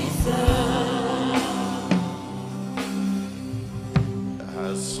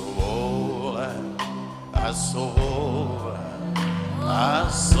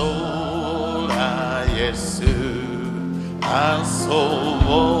 asola, Yesu,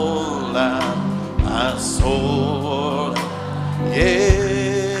 asola,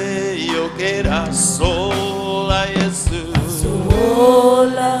 yeah, you get asola, Yesu,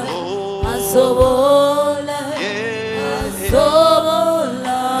 Asobola, asobola, yeah,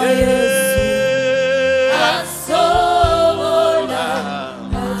 asobola, Yesu. Asobola,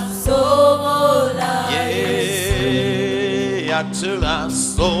 asobola, yeah, atula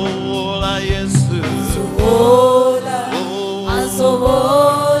sola, Yesu, asobola,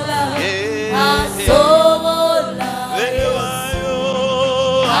 asobola, yeah, asobola, asola,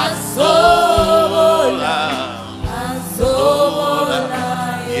 asobola, asobola.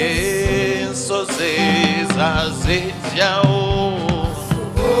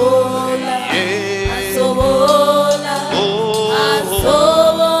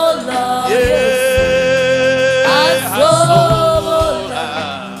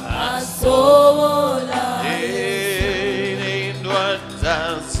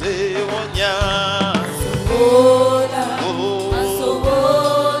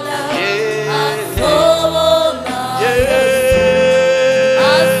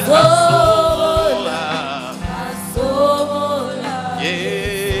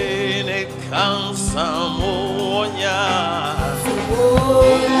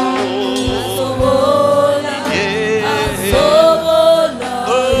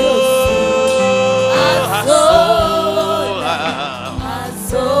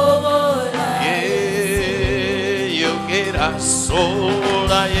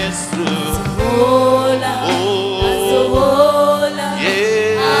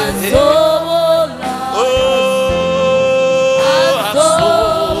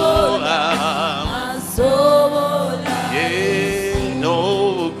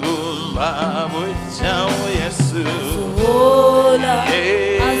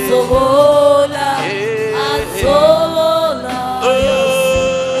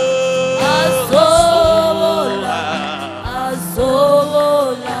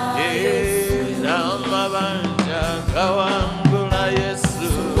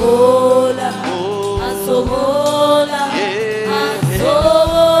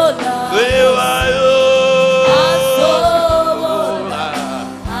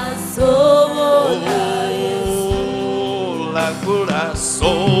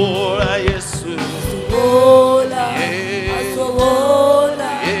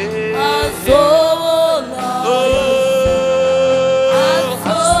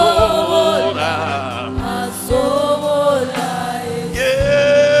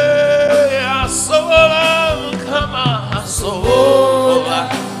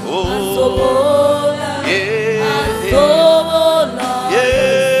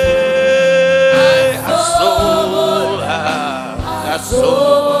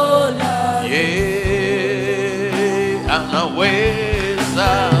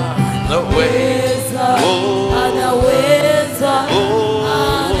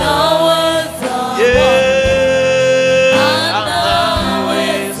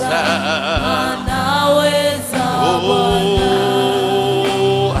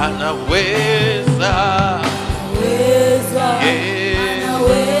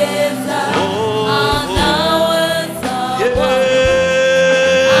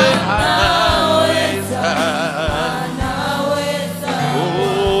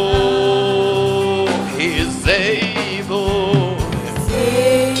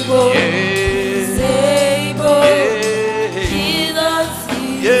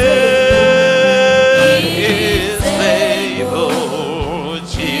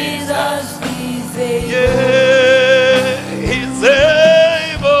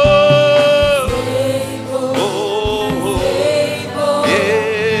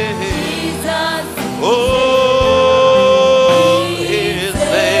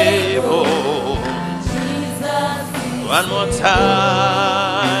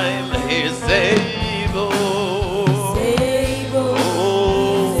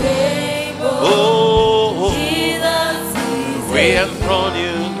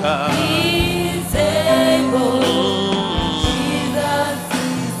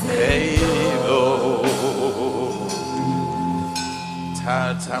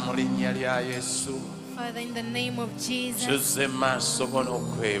 Father, in the name of Jesus,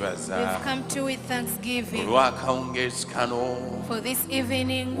 we've come to with thanksgiving for this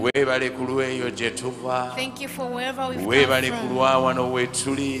evening. Thank you for wherever we've come from.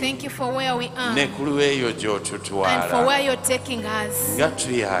 Thank you for where we are and for where you're taking us.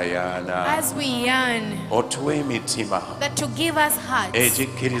 As we yearn that to give us hearts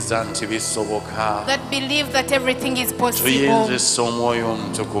that believe that everything is possible.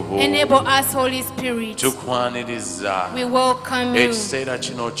 Enable us, Holy Spirit. We welcome you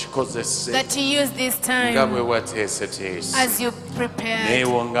that you use this time as you prepared.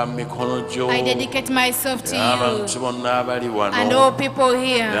 I dedicate myself to you and all people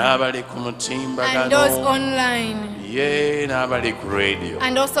here and those online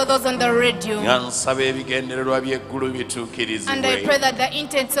and also those on the radio. And I pray that the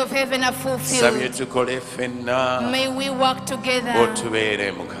intents of heaven are fulfilled. May we work together.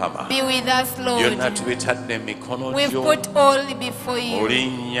 Be with us, Lord. We've put all before you.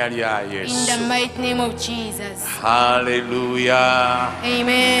 In the mighty name of Jesus. Hallelujah.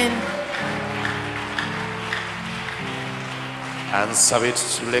 Amen. ansabe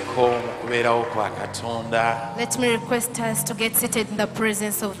tutuleko mu kubeerawo kwa Katonda. Let me request us to get seated in the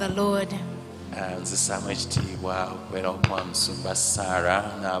presence of the Lord. Nzisaamu ekitiibwa okubeerawo kwa Musumba Sarah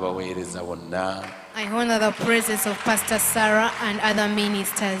n'abaweereza bonna. I honor the presence of Pastor Sarah and other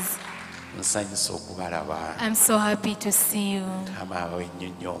ministers. Nsanyusa okubalaba. I'm so happy to see you. Mukama abawe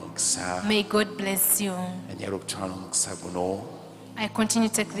ennyo omukisa. May God bless you. Enjala okutwala omukisa guno. I continue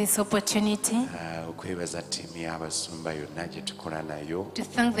to take this opportunity okwebaza ttiimu y'abasumba yonna gye tukola nayo. to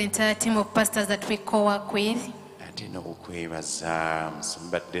thank the entire team of pastors that we co-work with. Ate n'okwebaza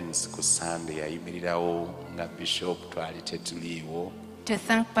Musumba Dennis ku Sunday yayimirirawo nga Bishop twali tetuliiwo. To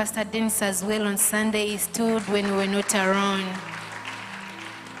thank Pastor Dennis as well on Sunday. He stood when we were not around.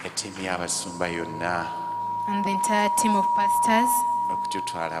 Ettiimu y'abasumba yonna And the entire team of pastors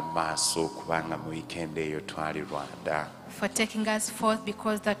okututwala mu maaso kubanga mu weekend eyo twali Rwanda. for taking us forth,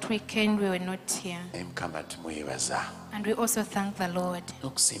 because that weekend we were not here. Mukama tumwebaza. And we also thank the Lord.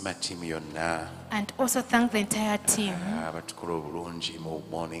 N'okusiima ttiimu yonna And also thank the entire team abatukola obulungi mu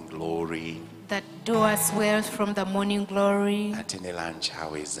Morning Glory. that do us well from the morning glory Ate ne lunch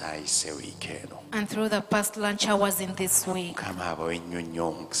hour ezaayise wiiki eno. and through the past lunch hours in this week. Mukama abawe ennyo nnyo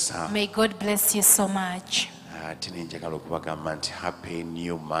omukisa. May God bless you so much. Ate ne njagala okubagamba nti happy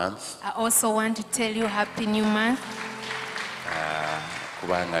new month. I also want to tell you happy new month,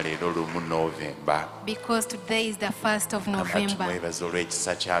 Kubanga leero lumu November. because today is the 1st of November. Tumwebaza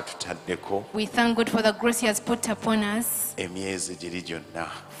olw'ekisa kyatutaddeko We thank God for the grace He has put upon us emyezi giri gyonna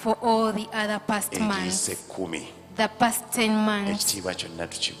for all the other past egiyise months, 10. the past 10 months. Ekitiibwa kyonna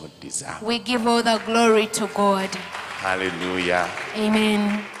tukimuddiza. We give all the glory to God. Hallelujah.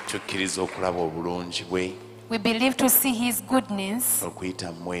 Amen. Tukkiriza okulaba obulungi bwe We believe to see His goodness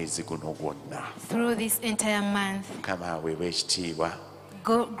okuyita mu mwezi guno gwonna. through this entire month. Mukama aweebwa ekitiibwa.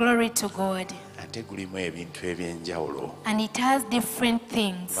 Glory to God. Ate gulimu ebintu eby'enjawulo. And it has different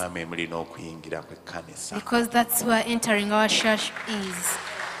things, Mwe mulina okuyingira mu ekkanisa. because that's where entering our church is.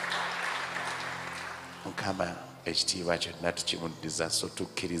 Mukama ekitiibwa kyonna tukimuddiza, so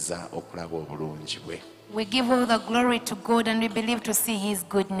tukkiriza okulaba obulungi bwe. We give all the glory to God, and we believe to see His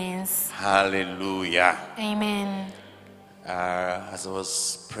goodness. Hallelujah. Amen. As I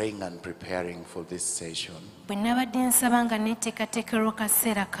was praying and preparing for this session, Bwe nabadde nsaba nga neteekateekera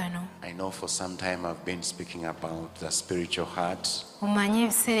akaseera kano, I know for some time I've been speaking about the spiritual heart, omanye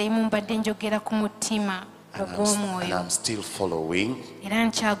ebiseera ebimu mbadde njogera ku mutima and ogw'omwoyo, I'm still following. era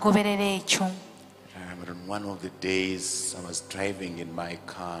nkyagoberera ekyo. But on one of the days I was driving in my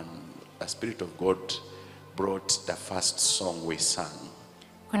car, and the Spirit of God brought the first song we sang.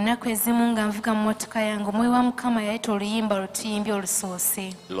 Ku nnaku ezimu nga nvuga mu mmotoka yange, omwoyo wa Mukama yaleeta oluyimba lutuyimbye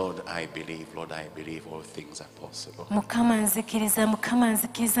olusoose. Lord, I believe all things are possible. Mukama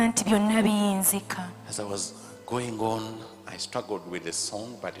nzikiriza nti byonna biyinzika. As I was going on, I struggled with the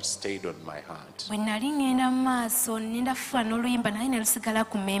song, but it stayed on my heart. Bwe nali ŋŋenda mu maaso nenda fuula n'oluyimba naye ne lusigala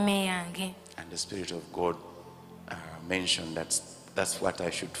ku mmeeme yange. And the Spirit of God mentioned that's what I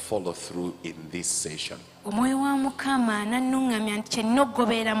should follow through in this session. Omwoyo wa Mukama nannuŋŋamya nti kye nnina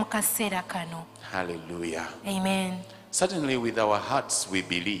okugoberera mu kaseera kano. Hallelujah. Amen. Certainly with our hearts we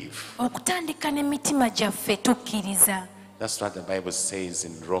believe. Okutandika n'emitima gyaffe tukkiriza. That's what the Bible says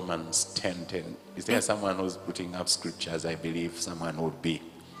in Romans 10:10. Is there someone who's putting up scriptures? I believe someone would be.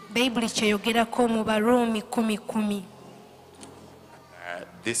 Bayibuli kyeyogerako mu Baruumi 10:10.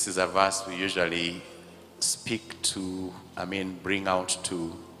 This is a verse we usually bring out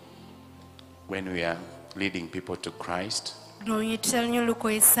to when we are leading people to Christ. Luno tutera nnyo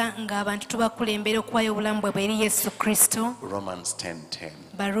lukozesa ng'abantu tubakulembera okuwayo obulamu bwabwe eri Yesu Kristo. Romans 10:10.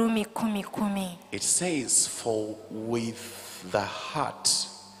 Baruumi 10:10. It says, "For with the heart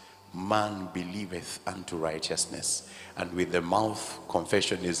man believeth unto righteousness, and with the mouth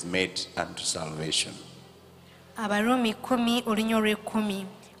confession is made unto salvation." Abaruumi 10 olunya olw'ekkumi.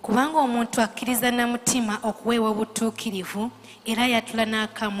 Kubanga omuntu akkiriza na mutima okuweebwa obutuukirivu, era yatula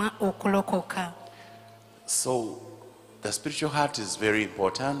n'akamwa okulokoka. So the spiritual heart is very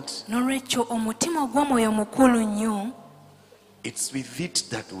important. N'olwekyo omutima ogw'omwoyo mukulu nnyo. It's with it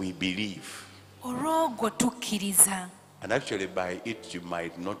that we believe. Olw'ogwo tukkiriza. And actually by it you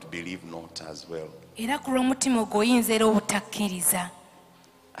might not believe not as well. Era ku lw'omutima ogwo oyinza era obutakkiriza.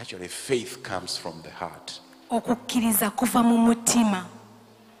 Actually faith comes from the heart. Okukkiriza kuva mu mutima.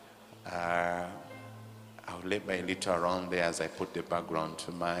 I'll lay my little around there as I put the background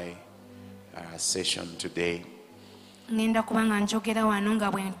to my session today. Ngenda kubanga njogera wano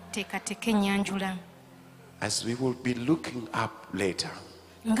nga bwe nteekateeka ennyanjula. As we will be looking up later,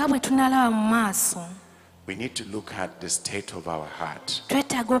 Nga bwe tunalaba mu maaso, we need to look at the state of our heart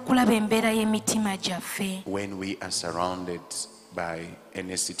twetaaga okulaba embeera y'emitima gyaffe when we are surrounded by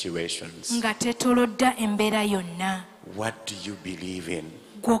any situations. nga tetolodda embeera yonna. What do you believe in?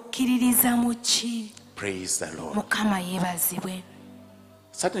 Gw'okkiririza mu ki? Praise the Lord. Mukama yeebazibwe.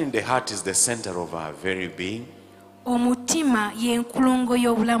 Certainly the heart is the center of our very being. Omutima y'enkulungo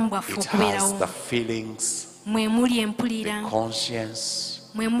y'obulamu bwaffe It has okubeerawo. the feelings, Mwe muli the empulira, conscience,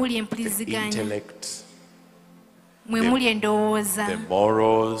 mwe muli the empuliziganya, intellect, mwe muli endowooza, the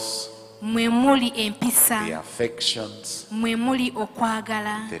morals, mwe muli the empisa, affections, mwe muli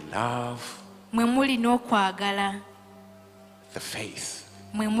okwagala, the love, mwe muli n'okwagala, the faith.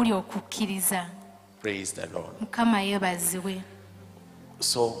 mwe muli okukkiriza. Praise the Lord. Mukama yeebazibwe.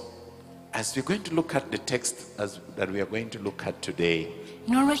 So, as we're going to look at the text that we are going to look at today,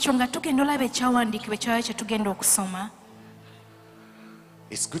 N'olwekyo nga tugenda olaba ekyawandiikibwa ekyawala kye tugenda okusoma,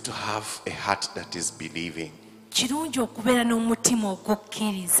 it's good to have a heart that is believing, kirungi okubeera n'omutima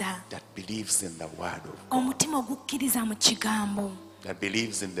ogukkiriza, that believes in the word of, omutima ogukkiriza mu kigambo, that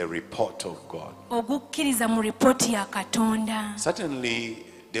believes in the report of God. ogukkiriza mu lipooti ya Katonda. Certainly,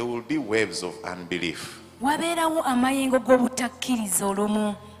 there will be waves of unbelief. Wabeerawo amayengo g'obutakkiriza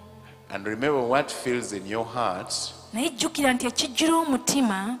olumu, And remember, what fills in your heart naye jjukira nti ekijjula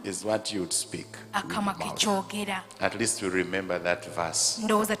omutima is what you would speak with akamwa your ke mouth. kyogera. At least we remember that verse.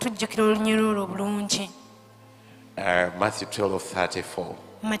 Ndowooza tujjukira olunyolo olwo bulungi. Matthew 12:34.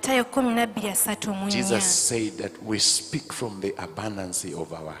 Matayo 12:34. Jesus said that we speak from the abundance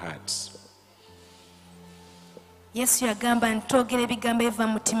of our hearts. Yesu yagamba nti twogera ebigambo ebiva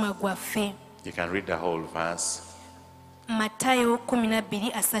mu mutima gwaffe. You can read the whole verse. Matayo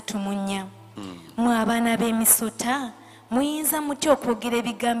 12:34. Mwe abaana b'emisota muyinza mutya okwogera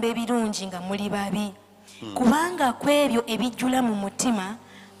ebigambo ebirungi nga muli babi, kubanga ku ebyo ebijjula mu mutima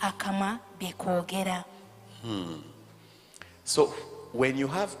akamwa bye koogera. So when you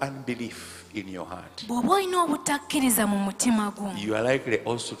have unbelief in your heart, Bw'oba olina obutakkiriza mu mutima gwo, you are likely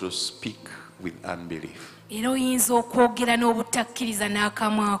also to speak with unbelief. era oyinza okwogera n'obutakkiriza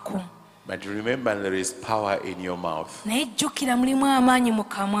n'akamwa ko. But remember, there is power in your mouth, Naye jjukira mulimu amaanyi mu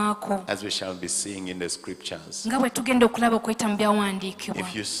kamwa ko, as we shall be seeing in the scriptures. nga bwe tugenda okulaba okuyita mu byawandiikibwa.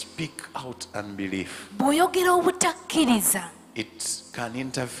 If you speak out unbelief, Bw'oyogera obutakkiriza, it can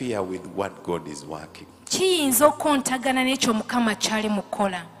interfere with what God is working. kiyinza okkontagana n'ekyo Mukama ky'ali mu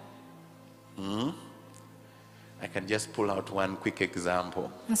kukola. I can just pull out one quick example.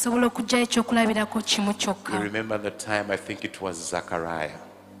 Nsobola okuggyayo ekyokulabirako kimu You kyokka. remember the time, I think it was Zechariah.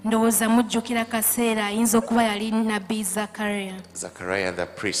 Ndowooza mujjukira kaseera ayinza okuba yali nnabbi Zakariya. Zechariah the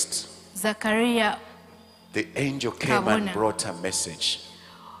priest. Zakariya The angel came and Kabona. brought a message.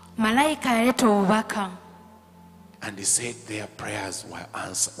 malayika yaleeta obubaka And he said their prayers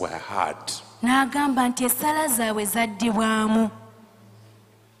were heard. n'agamba nti essala zaabwe zaddibwamu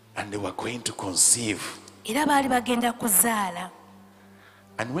And they were going to conceive. era baali bagenda kuzaala.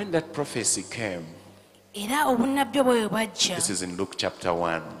 And when that prophecy came, Era obunnabbi obwo bwe bwajja, this is in Luke chapter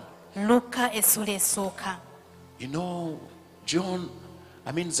 1. Luka essula esooka. You know,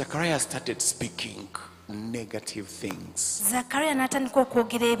 Zechariah started speaking negative things. Zakariya n'atandika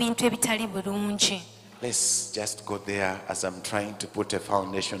okwogera ebintu ebitali bulungi. Let's just go there as I'm trying to put a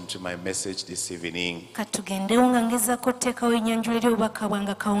foundation to my message this evening. Katugendewo nga ngezaako okuteekawo ennyanjula eri obubaka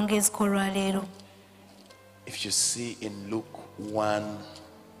bwange akawungeezi k'olwaleero. If you see in Luke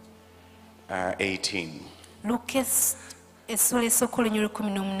 1:18, Luka essula esooka olunyolo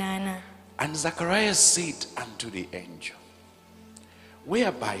 18. and Zechariah said unto the angel,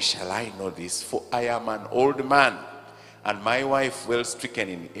 whereby shall I know this? For I am an old man, and my wife well stricken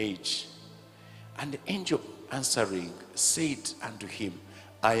in age. And the angel answering said unto him,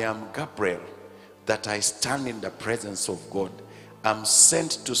 I am Gabriel, that I stand in the presence of God. am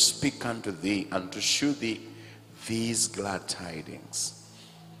sent to speak unto thee and to shew thee these glad tidings.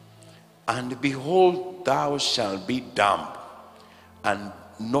 And behold, thou shalt be dumb and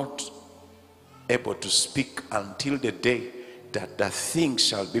not able to speak until the day that the thing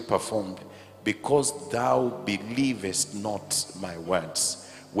shall be performed, because thou believest not my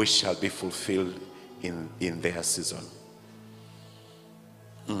words, which shall be fulfilled in their season.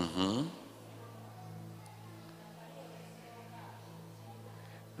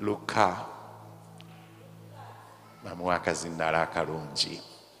 Luka bamuwa zinala akalungi.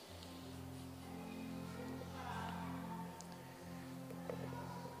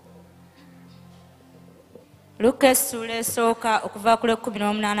 Luka essula esooka okuva ku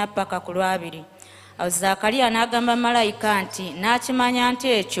 18 paka ku 2. Awo Zakaliya n'agamba malayika nti n'akimanya nti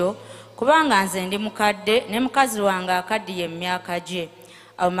ekyo kubanga nze ndi mukadde ne mukazi wange akaddiye mu myaka gye.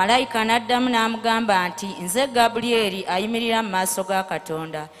 Awo malayika n'addamu n'amugamba nti nze Gabulyeri ayimirira mu maaso ga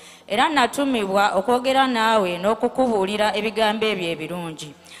Katonda era natumibwa okwogera naawe n'okukubuulira ebigambo ebyo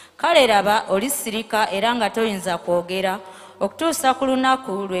ebirungi. Kale laba olisirika era nga toyinza kwogera okutuusa ku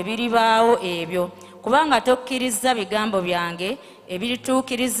lunaku lwe biribaawo ebyo, kubanga tokkirizza bigambo byange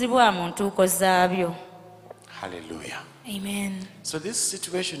ebirituukirizibwa mu ntuuko zaabyo. Hallelujah. Amen. So this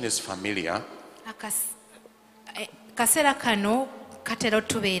situation is familiar. Kaseera kano katera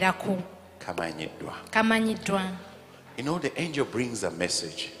tubeerako. Kamanyiddwa. You know, the angel brings a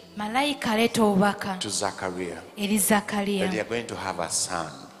message Malayika aleeta obubaka to Zachariah eri Zakaliya. that they are going to have a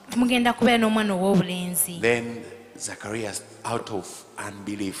son. Tumugenda kubeera n'omwana ow'obulenzi. Then Zachariah, out of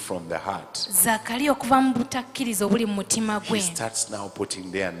unbelief from the heart, Zakaliya okuva mu butakkiriza obuli mu mutima he gwe starts now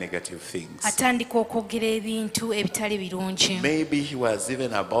putting there negative things. atandika okwogera ebintu ebitali birungi. Maybe he was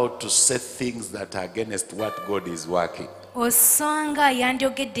even about to say things that are against what God is working. Osanga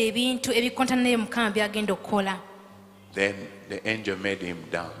yandyogedde ebintu ebikontana naye Mukama byagenda okukola. Then the angel made him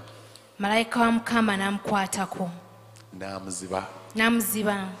down. Malayika wa Mukama n'amukwatako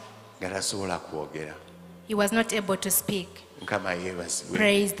n'amuziba. nga tasobola kwogera. He was not able to speak. Mukama yeebazibwe.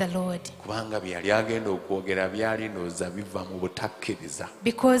 Praise the Lord. Kubanga byali agenda okwogera byali ndowooza biva mu butakkiriza.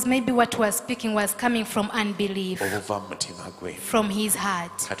 Because maybe what was speaking was coming from unbelief, obuva mu mutima gwe. from his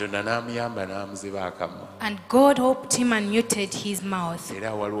heart. Katonda n'amuyamba n'amuziba akamwa. And God helped him and muted his mouth.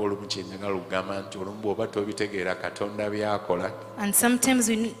 Era waliwo olumu kye njagala okugamba nti olumu bw'oba tobitegeera Katonda by'akola. And sometimes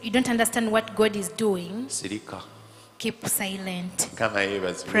when you don't understand what God is doing, sirika. keep silent. Mukama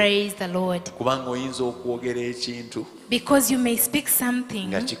yeebazibwe. Praise the Lord. Kubanga oyinza okwogera ekintu Because you may speak something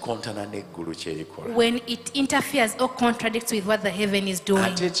nga kikontana n'eggulu kye likola. when it interferes or contradicts with what the heaven is doing.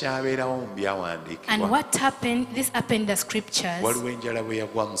 Ate ekyabeerawo mu byawandiikibwa. And what happened, this happened in the scriptures. Waliwo enjala bwe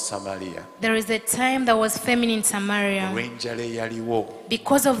yagwa mu Samaliya. There is a time there was famine in Samaria. Olw'enjala eyaliwo.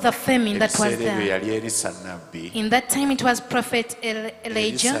 Because of the famine that was Ebiseera ebyo there. yali Erisa nnabbi. In that time it was prophet Erisa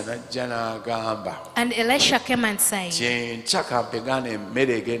Elijah. n'ajja n'agamba. And Elisha came and said, Kyenkya kampegaana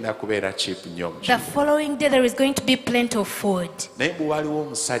emmere egenda kubeera cheap nnyo mu the kibuga. following day there is going to be plenty of food. Naye bwe waliwo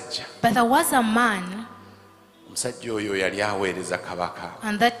omusajja. But there was a man, Omusajja oyo yali aweereza kabaka.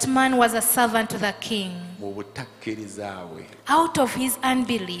 and that man was a servant to the king. Mu butakkiriza bwe. Out of his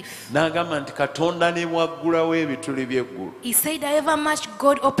unbelief, N'agamba nti Katonda ne bwaggulawo ebituli by'eggulu. he said, however much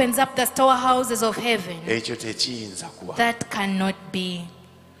God opens up the storehouses of heaven, Ekyo tekiyinza kuba. that cannot be.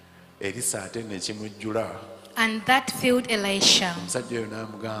 Erisa ate ne kimujjula. And that filled Elisha. Omusajja oyo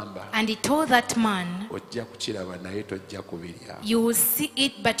n'amugamba. And he told that man, Ojja kukiraba naye tojja kubirya. you will see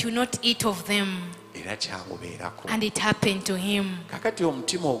it, but you will not eat of them. Era kyamubeerako. And it happened to him. Kakati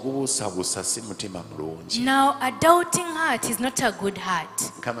omutima ogubuusabuusa si mutima mulungi. Now, a doubting heart is not a good heart.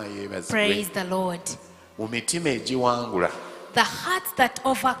 Mukama yeebazibwe. Praise the Lord. Mu mitima egiwangula. The hearts that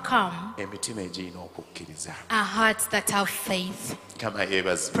overcome Emitima egirina okukkiriza. are hearts that have faith. Mukama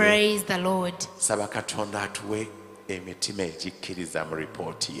yeebazibwe. Praise the Lord. Saba Katonda atuwe emitima egikkiriza mu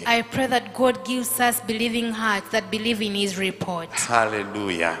ripooti ye. I pray that God gives us believing hearts that believe in his report.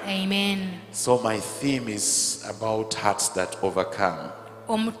 Hallelujah. Amen. So my theme is about hearts that overcome.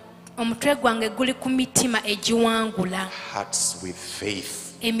 Omutwe gwange guli ku mitima egiwangula. Hearts with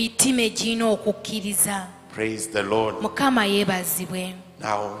faith. Emitima egirina okukkiriza. Praise the Lord. Mukama yeebazibwe.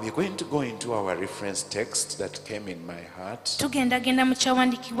 Now we're going to go into our reference text that came in my heart. Tugendagenda mu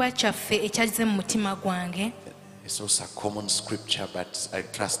kyawandiikibwa kyaffe ekyazize mu mutima gwange. It's also a common scripture, but I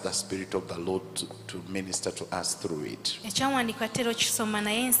trust the Spirit of the Lord to minister to us through it. Ekyawandiikibwa tera okisoma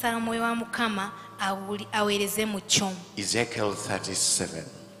naye nsaba Mwoyo wa Mukama aweereze mu kyo. Ezekiel 37.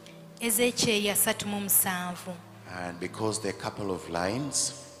 Ezekyeri 37. And because there are a couple of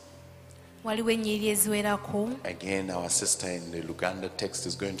lines, Waliwo ennyiriri eziwerako. again our sister in the Luganda text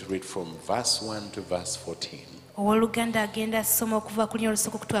is going to read from verse 1 to verse 14. Owooluganda agenda soma okuva ku lunyolo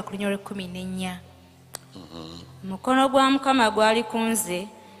olusooka okutuuka ku lunyolo 14. Mukono gwa Mukama gwali ku nze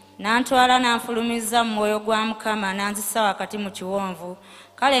n'antwala n'anfulumiza mu mwoyo gwa Mukama n'anzisa wakati mu kiwonvu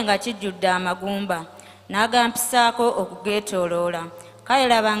kale nga kijjudde amagumba n'agampisaako okugeetooloola kale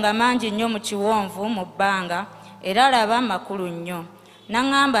laba nga mangi nnyo mu kiwonvu mu bbanga era laba makulu nnyo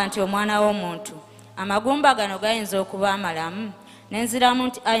n'aŋŋamba nti omwana w'omuntu amagumba gano gayinza okuba amalamu ne nziramu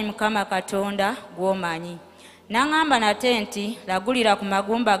nti ayi Mukama Katonda gw'omanyi n'aŋŋamba nate nti lagulira ku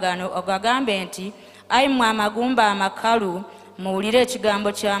magumba gano ogagambe nti ayi mmwe amagumba amakalu muwulire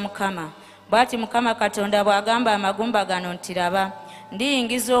ekigambo kya Mukama bw'ati Mukama Katonda bw'agamba amagumba gano nti laba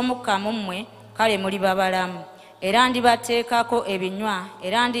ndiyingiza omukka mu mmwe kale muliba balamu era ndibateekako ebinywa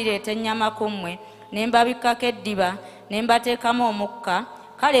era ndireeta ennyama ku mmwe ne mbabikkako eddiba ne mbateekamu omukka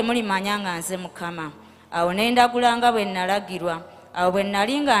kale mulimanya nga nze Mukama awo ne ndagula nga bwe nalagirwa awo bwe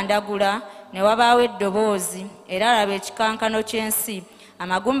nnali nga ndagula ne wabaawo eddoboozi era alaba ekikankano ky'ensi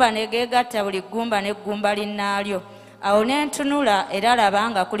amagumba ne geegatta buli ggumba n'eggumba linnaalyo. Awo ne ntunula era alaba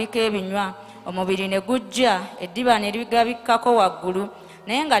nga kuliko ebinywa omubiri ne gujja eddiba ne ligabikkako waggulu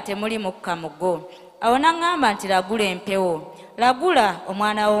naye nga temuli mukka mugo. Awo n'aŋŋamba nti lagula empewo, lagula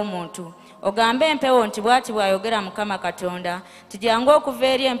omwana w'omuntu, ogambe empewo nti bw'ati bw'ayogera Mukama Katonda nti jangu okuva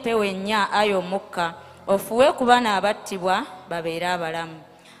eri empewo ennya ayo omukka ofuwe ku bano abattibwa babeere abalamu.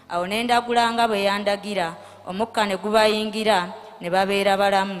 Awo ne ndagula nga bwe yandagira, omukka ne gubayingira ne babeera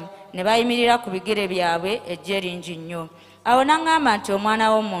balamu ne bayimirira ku bigere byabwe eggye lingi nnyo. Awo n'aŋŋamba nti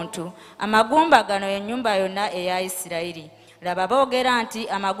omwana w'omuntu, amagumba gano y'ennyumba yonna eya Isirayiri. Laba boogera nti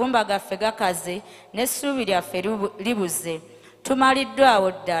amagumba gaffe gakaze n'essuubi lyaffe libuze,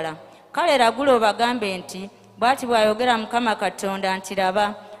 tumaliddwawo ddala. Kale lagula obagambe nti bw'ati bw'ayogera Mukama Katonda nti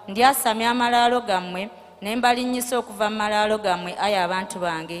laba ndyasamya amalaalo gammwe ne mbalinnyisa okuva mu malaalo gammwe ayi abantu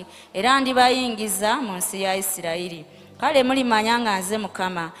bange era ndibayingiza mu nsi ya Isirayiri. Kale mulimanya nga nze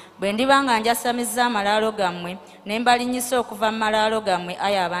Mukama bwe ndiba nga njasamizza amalaalo gammwe ne mbalinnyisa okuva mu malaalo gammwe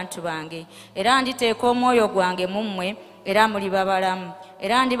ayi abantu bange era nditeeka omwoyo gwange mu mmwe era muliba balamu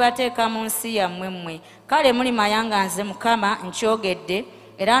era ndibateeka mu nsi yammwe mmwe. Kale mulimanya nga nze Mukama nkyogedde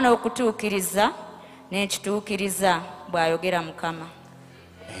era n'okutuukiriza n'ekituukiriza bw'ayogera Mukama.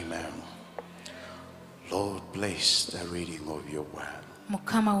 Amen. Lord, bless the reading of your word.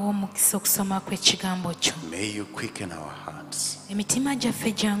 Mukama w'omukisa okusoma kw'ekigambo kyo. May you quicken our hearts Emitima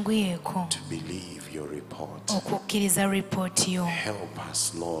gyaffe gyanguyeeko to believe your report. okukkiriza ripooti yo. Help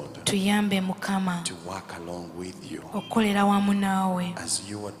us, Lord, Tuyambe Mukama to work along with you okukolera wamu naawe as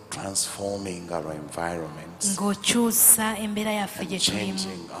you are transforming our environments ng'okyusa embeera yaffe gye and tulimu,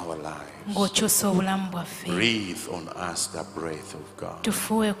 changing our lives. ng'okyusa obulamu bwaffe. Breathe on us the breath of God.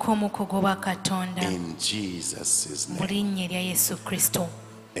 Tufuweeko omukogo gwa Katonda In Jesus' mu name. linnya erya Yesu Kristo.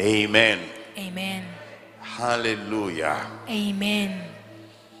 Amen. Amen. Hallelujah. Amen.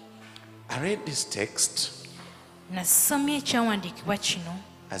 I read this text Nasomye ekyawandiikibwa kino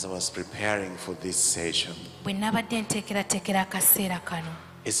as I was preparing for this session. bwe nabadde nteekerateekera akaseera kano.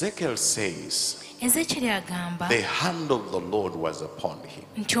 Ezekiel says, Ezekyeri agamba the hand of the Lord was upon him,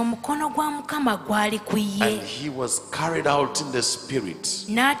 nti omukono gwa Mukama gwali ku and ye, he was carried out in the spirit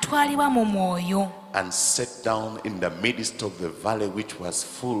n'atwalibwa mu mwoyo, and set down in the midst of the valley which was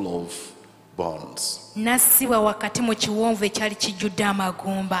full of bones. n'assibwa wakati mu kiwonvu ekyali kijjudde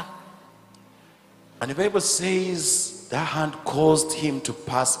amagumba. And the Bible says that hand caused him to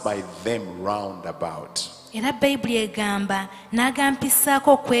pass by them round about. Era Bayibuli egamba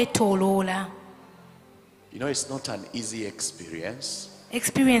n'agampisaako okwetooloola. You know, it's not an easy experience.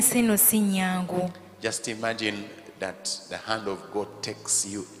 Experience eno si nnyangu. Just imagine that the hand of God takes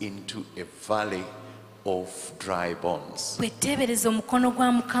you into a valley of dry bones. Bw'etteebereza omukono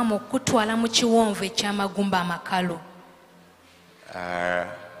gwa Mukama okutwala mu kiwonvu eky'amagumba amakalu.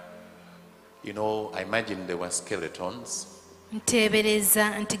 You know, I imagine there were skeletons,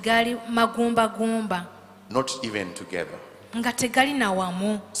 Nteebereza nti gaali magumba not even together, nga tegali na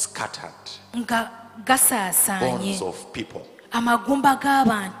wamu, scattered. nga gasaasaanye, Bones of people. amagumba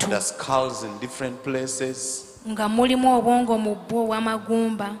g'abantu The skulls in different places. nga mulimu obwongo mu bwo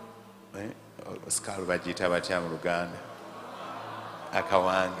w'amagumba. Skull bagiyita batya mu Luganda?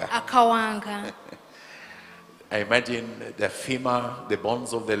 Akawanga. Akawanga. I imagine the femur, the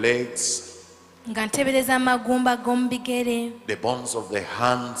bones of the legs, Nga nteebereza amagumba g'omu bigere, the bones of the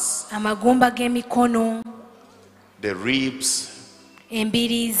hands, amagumba g'emikono, the ribs,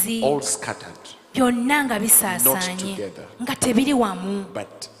 embiriizi, all scattered, byonna nga not bisaasaanye, together, nga tebiri wamu,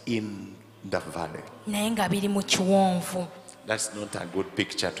 but in the valley. naye nga biri mu kiwonvu. That's not a good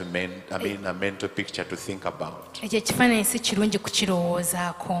picture to a mental picture to think about. Ekyo ekifaananyi si kirungi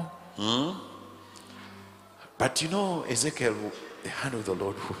kukirowoozaako. But you know, Ezekiel, the hand of the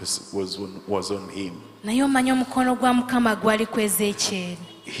Lord was on him. Naye omanyi omukono gwa Mukama gwali ku Ezekyeri.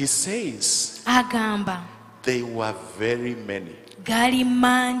 He says Agamba they were very many gaali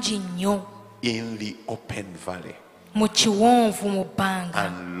mangi nnyo in the open valley. mu kiwonvu mu bbanga,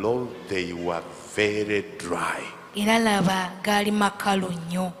 And Lord, they were very dry. era laba gaali makalu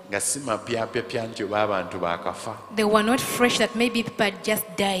nnyo. Nga si mapyapyapya nti oba abantu baakafa. They were not fresh that maybe people had just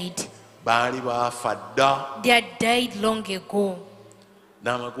died. Baali baafa dda. They had died long ago.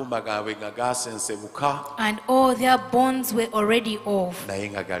 N'amagumba gaabwe nga gaasensebuka. And all their bones were already off,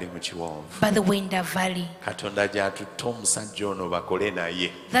 Naye nga gali mu kiwonvu. but they were in the valley. Katonda gy'atutta omusajja ono bakole naye.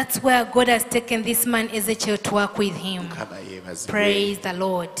 That's where God has taken this man Ezekiel to work with him. Mukama yeebazibwe. Praise the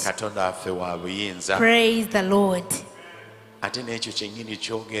Lord. Katonda waffe wa buyinza. Praise the Lord. ate n'ekyo kyennyini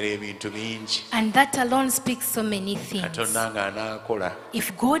kyogera ebintu bingi. And that alone speaks so many things. Katonda ng'anaakola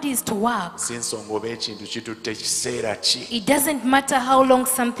If God is to work, si nsonga oba ekintu kitutte kiseera ki it doesn't matter how long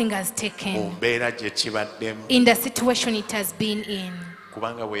something has mu taken, mbeera gye kibaddemu, in the situation it has been in.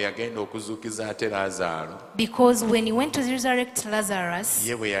 kubanga bwe yagenda okuzuukiza ate Laazaalo, Because when he went to resurrect Lazarus,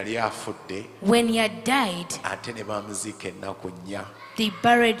 ye bwe yali afudde, when he had died, ate ne bamuziika ennaku 4. they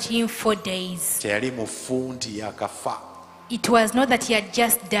buried him 4 days. Teyali mufu nti yakafa, It was not that he had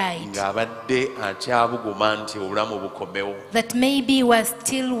just died, ng'abadde akyabuguma nti obulamu bukomewo. that maybe he was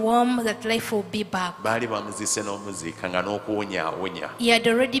still warm, that life will be back. Baali bamuziise n'omuziika nga n'okuwunyawunya. He had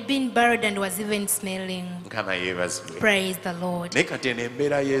already been buried and was even smelling. Mukama yeebazibwe. Praise the Lord. Naye kati eno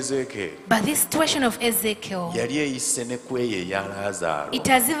embeera y'Ezeekeri But this situation of Ezekiel, yali eyise ne ku eyo eya Laazaalo,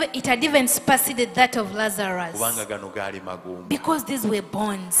 it had even superseded that of Lazarus, kubanga gano gaali magumba because these were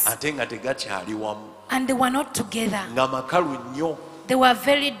bones ate nga tegakyali wamu, and they were not together. nga makalu nnyo. They were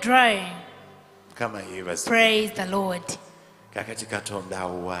very dry. Mukama yeebazibwe. Praise the Lord. Kakati Katonda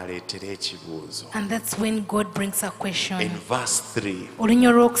awo waleetera ekibuuzo. And that's when God brings a In question. verse 3, Olunnyo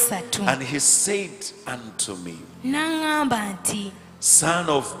olwokusatu. and he said unto me, N'aŋŋamba nti, Son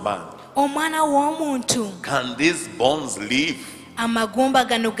of man, omwana w'omuntu, can these bones live? amagumba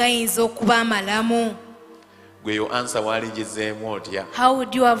gano gayinza okuba amalamu? Gwe yo answer waaligizeemu otya? How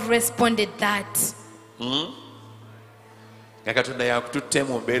would you have responded that? Nga Katonda yakututte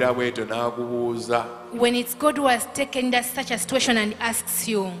mu mbeera bw'etyo n'akubuuza, When it's God who has taken that such a situation and asks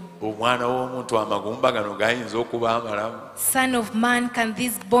you, omwana w'omuntu amagumba gano gayinza okuba amalamu? Son of man, can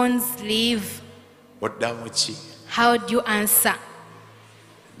these bones live? Oddamu ki? How do you answer?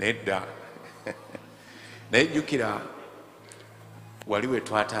 Nedda. Naye jjukira wali we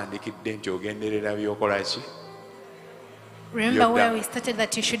twatandikidde nti ogenderera by'okola ki? Remember where we started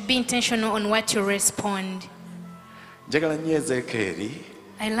that you should be intentional on what you respond. Njagala nnyo Ezeekeri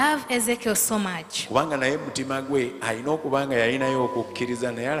I love Ezekiel so much kubanga naye mutima gwe alina okuba nga yalinayo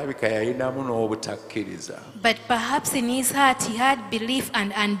okukkiriza naye alabika yalinamu n'obutakkiriza. but perhaps in his heart he had belief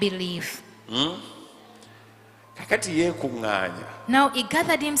and unbelief. Kakati yeekuŋŋaanya Now he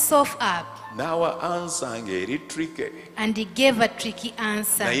gathered himself up n'awa ansa ng'eri trike, and he gave a tricky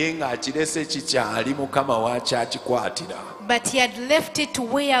answer, naye ng'akirese kikyali Mukama w'akyakikwatira. but he had left it to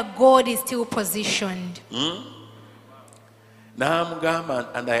where God is still positioned. N'amugamba,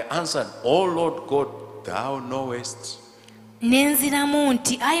 and I answered, O Lord God, thou knowest. Nenziramu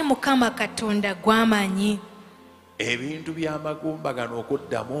nti, ayi Mukama Katonda gw'amanyi. Ebintu by'amagumba gano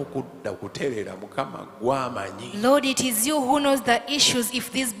okuddamu okutereera Mukama gw'amanyi. Lord, it is you who knows the issues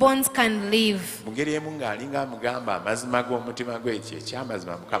if these bones can live. Mu ngeri emu ng'alinga amugamba amazima g'omutima gwe ekyo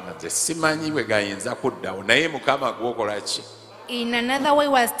ekyamazima Mukama nze simanyi bwe gayinza kuddawo naye Mukama gw'okola ki? In another way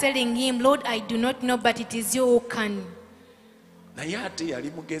was telling him, Lord, I do not know, but it is you who can. Naye ate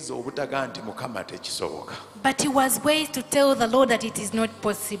yali mugezi obutaga nti Mukama tekisoboka. But he was wise to tell the Lord that it is not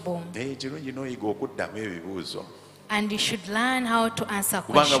possible. Naye kirungi n'oyiga okuddamu ebibuuzo. And you should learn how to answer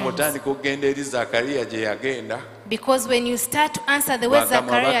Kubanga questions. bw'otandika okugenda eri Zakariya gye yagenda, Because when you start to answer the way bw'agamba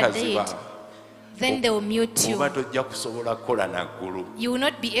Zachariah abakazi did, ba, then they will mute you. oba tojja kusobola kukola naggulu. You will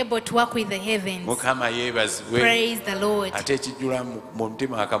not be able to work with the heavens. Mukama yeebazibwe. Praise the Lord. Ate ekijjula mu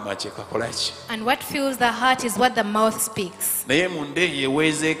mutima akamwa kye kakola ki? And what fills the heart is what the mouth speaks. Naye mu ndeeyi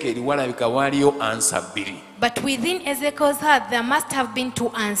ew'Ezeekeri walabika waaliyo ansa bbiri. But within Ezekiel's heart, there must have been two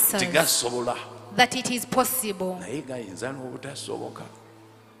answers. Tigasobola. That it is possible. Naye gayinza n'obutasoboka.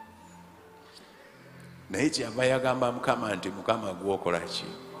 Naye kyava yagamba Mukama nti Mukama gw'okola ki?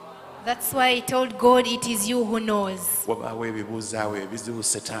 That's why he told God, it is you who knows. Wabaawo ebibuuzo awo ebizibu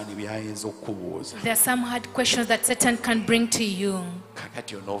Setaani by'ayinza okukubuuza. There are some hard questions that Satan can bring to you.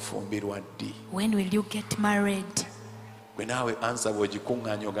 Kakati onoofumbirwa ddi? When will you get married? Gwe naawe ansa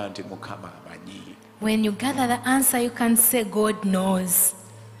bw'ogikuŋŋaanya oga nti Mukama amanyi. When you gather the answer, you can say, God knows.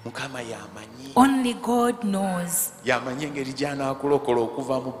 Mukama y'amanyi. Only God knows. Y'amanyi engeri gy'anaakulokola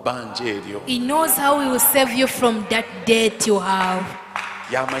okuva mu bbanja eryo. He knows how he will save you from that debt you have.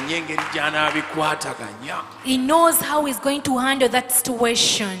 Y'amanyi engeri gy'anaabikwataganya. He knows how he's going to handle that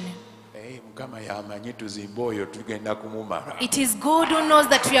situation. Mukama y'amanyi tuzimbe oyo tugenda kumumala. It is God who knows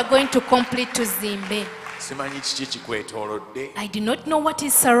that we are going to complete Tuzimbe. Simanyi kiki kikwetoolodde. I do not know what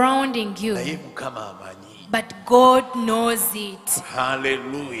is surrounding you, Naye Mukama amanyi. but God knows it.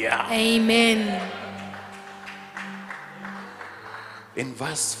 Hallelujah. Amen. In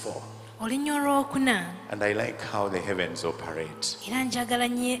verse 4, Olunnyo olwokuna, and I like how the heavens operate. era njagala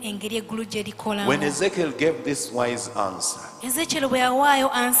nnyo engeri eggulu gye likolamu. When Ezekiel gave this wise answer, Ezekiel bwe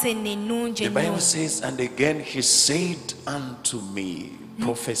yawaayo ansa eno ennungi the Bible ennyo. says, and again he said unto me,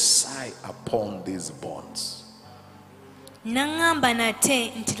 prophesy upon these bones. N'aŋŋamba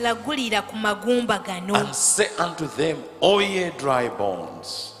nate nti lagulira ku magumba gano and say unto them, O ye dry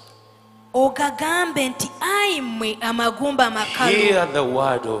bones, ogagambe nti ayi mmwe amagumba amakalu hear the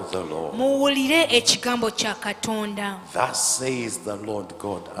word of the Lord. muwulire ekigambo kya Katonda. Thus says the Lord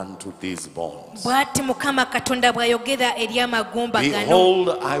God unto these bones. Bw'ati Mukama Katonda bw'ayogera eri amagumba gano Behold,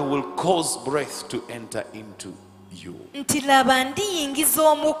 I will cause breath to enter into you, nti laba ndiyingiza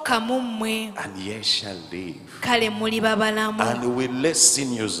omukka mu mmwe and ye shall live, kale muliba balamu and will lay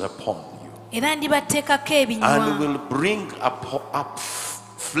sinews upon you, era ndibateekako and ebinywa will bring up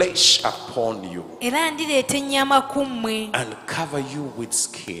flesh upon you, era ndireeta ennyama ku mmwe and cover you with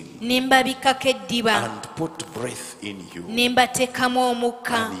skin, ne mbabikako eddiba and put breath in you, ne mbateekamu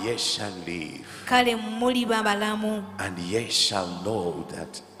omukka and ye shall live, kale muliba balamu and ye shall know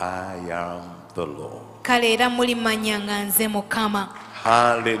that I am the Lord. kale era mulimanya nga nze Mukama.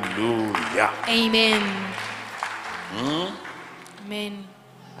 Hallelujah. Amen. Amen.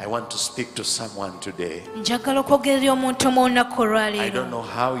 I want to speak to someone today. Njagala okwogerera omuntu omu olunaku I olwaleero. don't know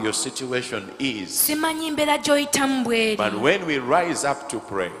how your situation is, Simanyi mbeera gy'oyitamu bw'eri, but when we rise up to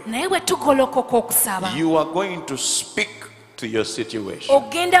pray, naye bwe tugolokoka okusaba you are going to speak to your situation.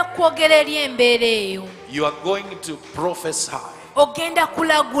 ogenda kwogera eri embeera eyo, You are going to prophesy. ogenda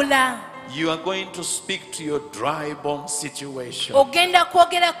kulagula, You are going to speak to your dry bone situation. ogenda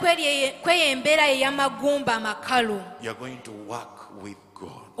kwogera kweyo embeera ey'amagumba amakalu, You are going to work with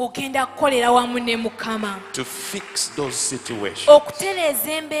God ogenda kukolera wamu ne Mukama to fix those situations.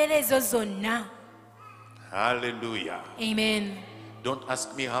 okutereeza embeera ezo zonna. Hallelujah. Amen. Don't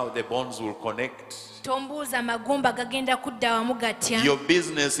ask me how the bones will connect. Tombuuza amagumba gagenda kudda wamu gatya. Your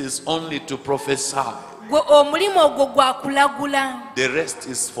business is only to prophesy. Gwe omulimu ogwo gwa kulagula, The rest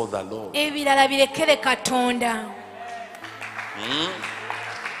is for the Lord. ebirala birekere Katonda.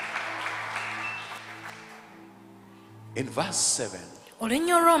 In verse 7,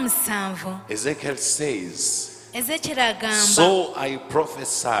 Olunya olw'omusanvu Ezekiel says, Ezekyeri agamba, So I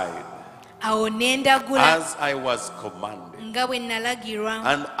prophesied awo ne ndagula as I was commanded. nga bwe nalagirwa.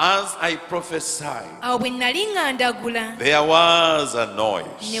 And as I prophesied, Awo bwe nali nga ndagula there was a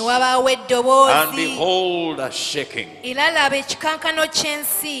noise. ne wabaawo And eddoboozi, behold, a shaking. era laba ekikankano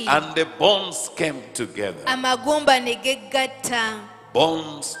ky'ensi, And the bones came together, amagumba ne geggatta,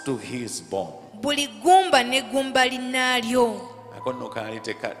 bones to his bone. buli gumba ne gumba linnaalyo. Ako nno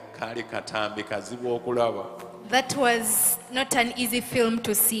kaali katambi kazibu okulaba. That was not an easy film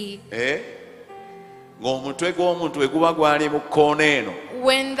to see. Ng'omutwe gw'omuntu bwe guba gwali mu kkoona eno,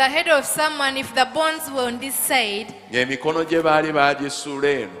 When the head of someone, if the bones were on this side ng'emikono gye baali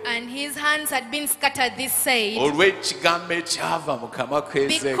baagisuula eno, and his hands had been scattered this side, olw'ekigambo ekyava mu kamwa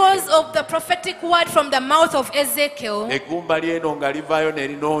because k'Ezekiel, of the prophetic word from the mouth of Ezekiel, eggumba ly'eno nga livaayo ne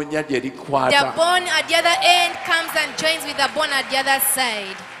linoonya gye the likwata. bone at the other end comes and joins with the bone at the other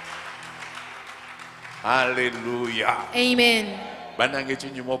side. Hallelujah. Amen. Bannange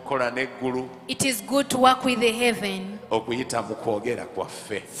kinyuma okukola n'eggulu It is good to work with the heaven okuyita mu kwogera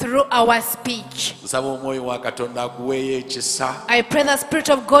kwaffe. through our speech. Nsaba omwoyo wa Katonda aguweeyo ekisa. I pray the Spirit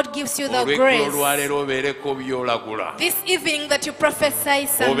of God gives you the Olw'eggulo grace olwaleero obeereko by'olagula, this evening that you prophesy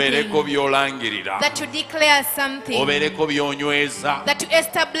obeereko something, by'olangirira, that you declare something, obeereko by'onyweza. that you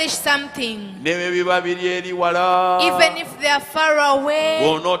establish something, Ne bwe biba biri eri wala, even if they are far away.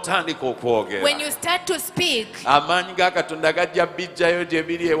 bw'onootandika okwogera, When you start to speak, amaanyi ga Katonda gajja bijjayo gye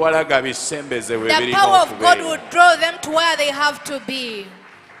biri ewala gabisembeze we the birina power of God will okubeera. draw them to where they have to be.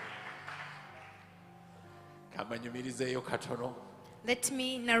 Kamanyumirizeeyo katono. Let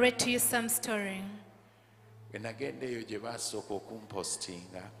me narrate to you some story. Bwe nagenda eyo gye baasooka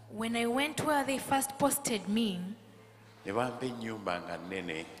okumpostinga, When I went where they first posted me, ne bampa ennyumba nga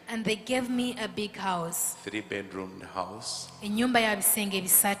nnene, and they gave me a big house, 3-bedroom house. ennyumba ya bisenge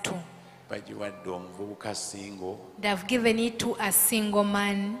bisatu. Bagiwadde omuvubuka singo, They have given it to a single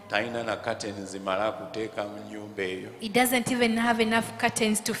man. talina na curtains zimala kuteeka mu nnyumba eyo. He doesn't even have enough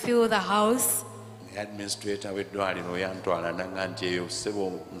curtains to fill the house. Ne administrator w'eddwaliro yantwala nanga nti eyo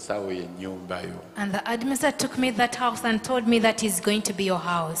ssebo nsawo y'ennyumba yo. And the administrator took me that house and told me that is going to be your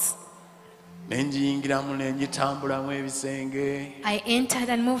house. Ne ngiyingiramu ne ngitambulamu ebisenge. I entered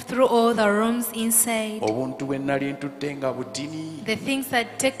and moved through all the rooms inside. Obuntu bwe nnali ntutte nga butini. The things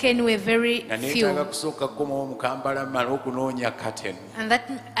that taken were very Nga neetaaga few. kusooka kukomawo mu Kampala mmala okunoonya curtain. And that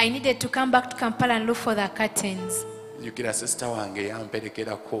I needed to come back to Kampala and look for the curtains. Jjukira sisita wange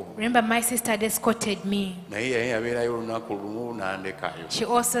yamperekerako. Remember, my sister had escorted me. Naye yali yabeerayo olunaku lumu n'andekayo. She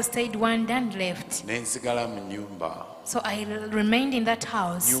also stayed one day and left. Ne nsigala mu nnyumba. So I remained in that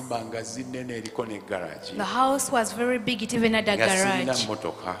house. Nnyumba nga zinnene eriko ne garage. The house was very big, it even had a Nga sirina garage.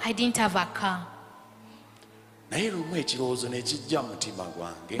 mmotoka. I didn't have a car. naye lumu ekirowoozo ne kijja mu mutima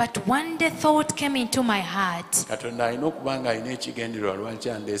gwange But one day thought came into my heart katonda alina okuba ng'alina ekigendererwa lwaki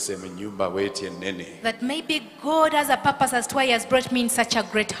andeese mu nnyumba bw'eti ennene that maybe God has a purpose as to why He has brought me in such a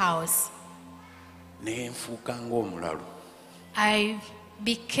great house. ne nfuuka ng'omulalu. I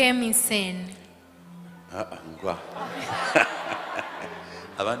became insane. Ngwa.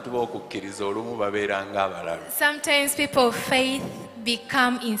 Abantu b'okukkiriza olumu babeera ng'abalalu. Sometimes people of faith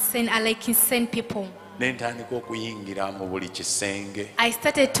become insane, are like insane people. Ne ntandika okuyingira mu buli kisenge. I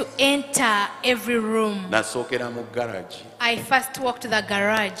started to enter every room. Nasookera mu garage. I first walked to the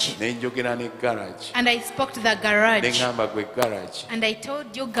garage. Ne njogera ne garage. And I spoke to the Ne garage. ngamba gwe garage. And I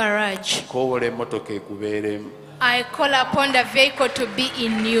told you, garage, Koowola emmotoka ekubeeremu. I call upon the vehicle to be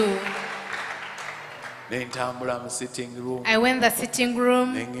in you. Ne ntambula mu sitting room. I went the sitting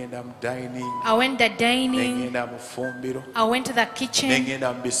room. Ne ngenda mu dining. I went the Ne dining. ngenda mu ffumbiro. I went to the Ne kitchen.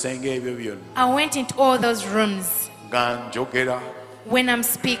 ngenda mu bisenge ebyo byonna. I went into all those rooms. Nga njogera. When I'm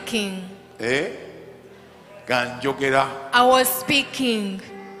speaking, Nga njogera. I was speaking.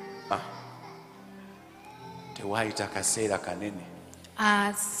 Tewaayita kaseera kanene.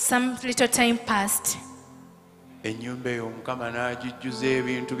 Some little time passed, Ennyumba eyo Mukama n'agijjuza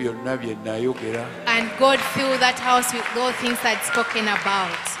ebintu byonna bye nayogera. and God filled that house with all things I'd spoken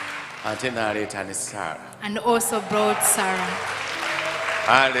about, Ate n'aleeta ne Saara. and also brought Sarah.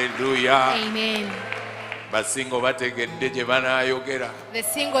 Haleluya. Amen. Basingo bategedde gye banaayogera. The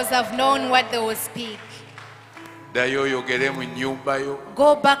singles have known what they will speak. Ddayo oyogere mu nnyumba yo.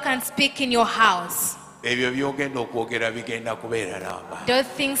 Go back and speak in your house. Ebyo by'ogenda okwogera bigenda kubeera n'amaanyi. Those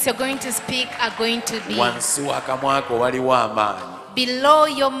things you're going to speak are going to be. Wansi w'akamwa ko waliwo amaanyi. Below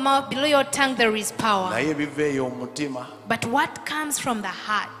your mouth, below your tongue, there is power. Naye biva eyo mu mutima. But what comes from the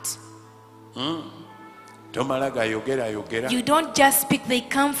heart? Tomala gayogera yogera. You don't just speak, they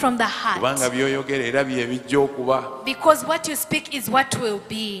come from the Kubanga heart. by'oyogera era bye bijja okuba. Because what you speak is what will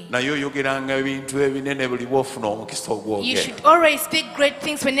be. Naye oyogeranga ebintu ebinene buli bw'ofuna omukisa You ogwogera. should always speak great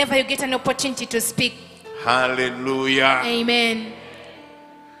things whenever you get an opportunity to speak. Hallelujah. Amen.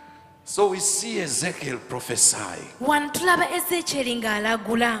 So we see Ezekiel prophesy. Wano tulaba Ezekiel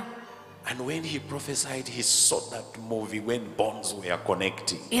ng'alagula. And when he prophesied, he saw that movie when bones were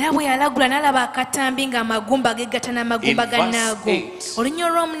connecting. Era bwe yalagula n'alaba akatambi ng'amagumba gegatta n'amagumba In verse gannaago. 8, Olunya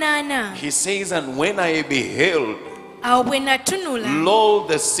olw'omunaana. He says, and when I beheld, Awo bwe natunula, lo,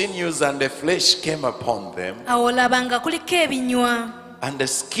 the sinews and the flesh came upon them, awo laba nga kuliko ebinywa. and the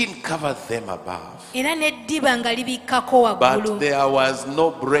skin covered them above. Era n'eddiba nga libikkako But waggulu. there was no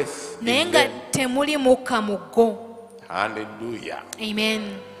breath Naye in nga them. temuli mukka mu go. Hallelujah.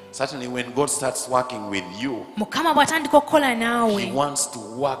 Amen. Certainly when God starts working with you, Mukama bw'atandika okukola naawe, He wants to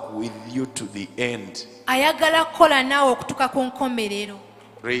work with you to the end. ayagala kukola naawe okutuuka ku nkomerero.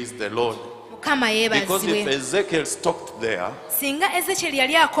 Praise the Lord. Mukama Because if yeebazibwe. Ezekiel stopped there, Singa Ezekiel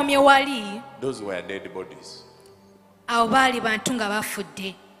yali akomye wali, those were dead bodies. awo baali bantu nga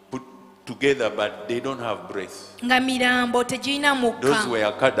bafudde. Put together, but they don't have breath. Nga mirambo tegirina Those mukka.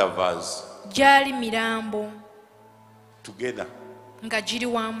 were cadavers Gyali mirambo together, nga giri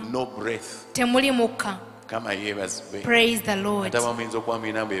wamu. no breath. Temuli mukka. Kama yebazibwe. Praise the Lord. Ate muyinza okuba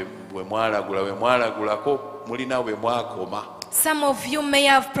mulina bwe mwalagulako mulina bwe mwakoma. Some of you may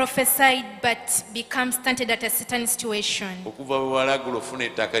have prophesied but become stunted at a certain situation. Okuva bwe walagula ofuna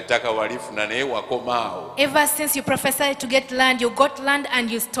ettaka walifuna naye wakomaawo. Ever since you prophesied to get land, you got land and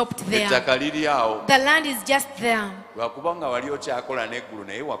you stopped there. Ettaka liri awo. The land is just there. Lwakuba nga wali okyakola n'eggulu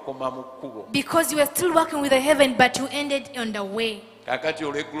naye wakoma mu kkubo. Because you were still working with the heaven, but you ended on the way. Kakati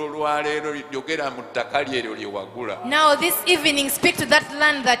olw'eggulo lwaleero lyogera mu ttaka lyeryo lye wagula. Now this evening, speak to that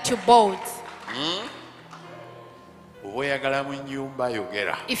land that you bought. Oba oyagala mu nnyumba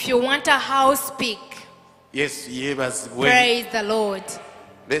yogera. If you want a house, speak. Yesu yeebazibwe. Praise the Lord.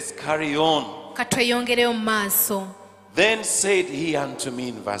 Let's carry on. Katweyongereyo mu maaso. Then said he unto me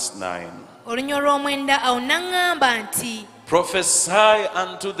in verse 9, Olunya olw'omwenda awo n'aŋŋamba nti, prophesy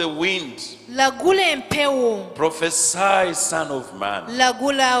unto the wind, lagula empewo, prophesy, son of man,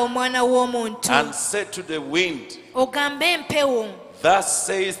 lagula omwana w'omuntu, and say to the wind, ogambe empewo, thus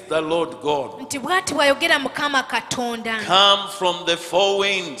says the Lord God, nti bw'ati bw'ayogera Mukama Katonda, come from the four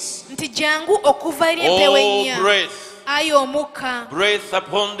winds, nti jangu okuva eri empewo oh ennya, breath, ayi omukka, breath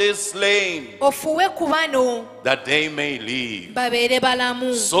upon this slain, ofuwe ku bano, that they may live. babeere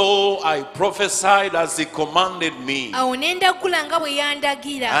balamu. So I prophesied as he commanded me, Awo ne ndagula nga bwe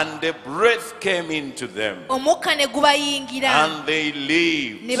yandagira, and the breath came into them, omukka ne gubayingira, and they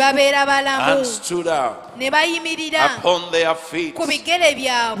lived, ne babeera balamu, and stood up ne bayimirira upon their feet, ku bigere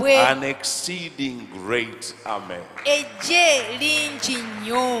byabwe. an exceeding great amen. Ejje lingi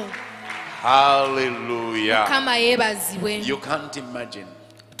nnyo. Hallelujah. Mukama yeebazibwe. You can't imagine.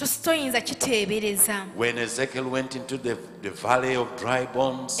 Toyinza kiteebereza. When Ezekiel went into the valley of dry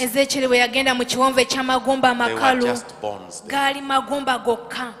bones, Ezekiel bwe yagenda mu kiwonvu eky'amagumba they were amakalu, just bones there. gaali magumba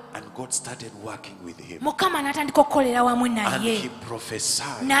gokka. And God started working with him. Mukama n'atandika okukolera wamu And naye. he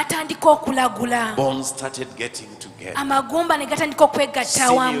prophesied. N'atandika okulagula. Bones started getting together. Amagumba ne gatandika okwegatta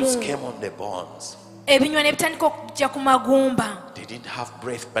Sinews wamu. came on the bones. Ebinywa ne bitandika okujja ku magumba. They didn't have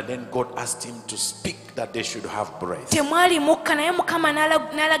breath, but then God asked him to speak that they should have breath. Temwali mukka naye Mukama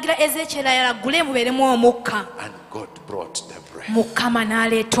n'alagira Ezekiel ayalagule mubeeremu omukka. And God brought the breath. Mukama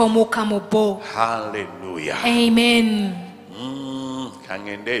n'aleeta omukka mu bo. Hallelujah. Amen.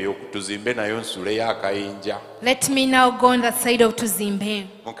 Kangendeyo kutuzimbe nayo nsule y'akayinja. Let me now go on the side of Tuzimbe.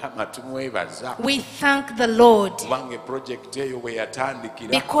 Mukama tumwebaza. We thank the Lord Kubanga project eyo bwe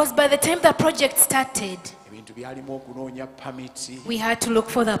yatandikira. because by the time the project started, Ebintu byalimu okunoonya pamiti. we had to look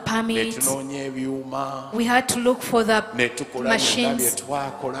for the Ne permit. tunoonya ebyuma. We had to look for the Ne tukola byonna bye machines.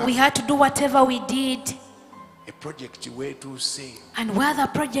 twakola. We had to do whatever we did. A project weetuuse. And where the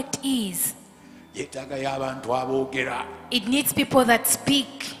project is, Yeetaagayo abantu aboogera. it needs people that speak.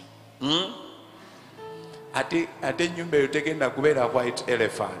 Ate ennyumba eyo tegenda kubeera white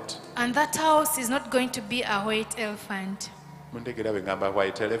elephant. And that house is not going to be a white elephant. Muntegera bwe ngamba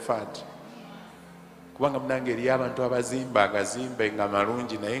white elephant. Kubanga munange eriyo abantu abazimba agazimbe nga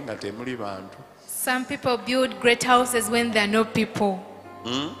malungi naye nga temuli bantu. Some people build great houses when there are no people.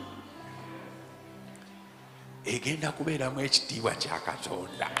 Egenda kubeeramu ekitiibwa kya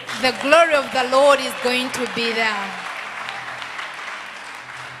Katonda. The glory of the Lord is going to be there.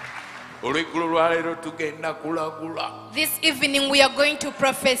 Olw'eggulo lwaleero tugenda kulagula. This evening we are going to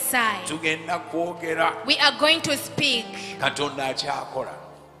prophesy. Tugenda kwogera. We are going to speak. Katonda akyakola.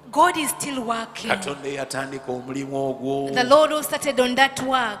 God is still working. Katonda eyatandika omulimu ogwo. The Lord who started on that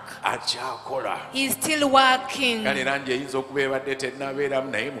work, Akyakola. He is still working. Kale langi eyinza okuba ebadde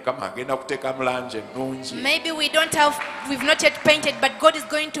tennabeeramu naye Mukama agenda kuteekamu langi ennungi. Maybe we've not yet painted, but God is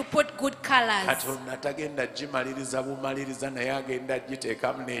going to put good colors. Katonda tagenda gimaliriza bumaliriza naye agenda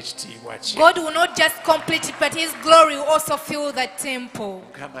giteekamu n'ekitiibwa kye. God will not just complete it, but His glory will also fill the temple.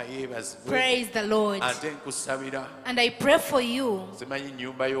 Mukama yeebazibwe. Praise the Lord. Ate nkusabira. And I pray for you. Simanyi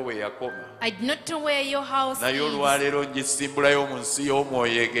nnyumba yo bwe yakoma. I do not know where your house Naye is. olwaleero ngisimbulayo mu nsi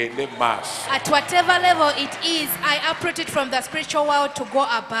y'omwoyo egende mu maaso. At whatever level it is, I uproot it from the spiritual world to go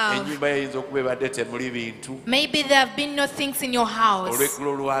above. Ennyumba yayinza okuba ebadde temuli bintu. Maybe there have been no things in your house.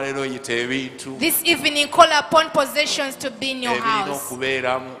 Olw'eggulo olwaleero yita ebintu. This evening, call upon possessions to be in your Ebirina house.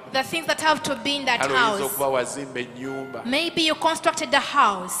 okubeeramu. The things that have to be in that Kale oyinza house. okuba wazimba ennyumba. Maybe you constructed a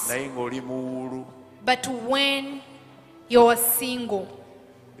house, Naye ng'oli muwulu. but when you're single,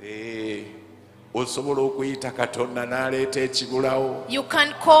 Osobola okuyita Katonda n'aleeta ekibulawo. you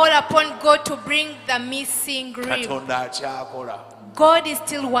can call upon God to bring the missing rib. Katonda akyakola. God is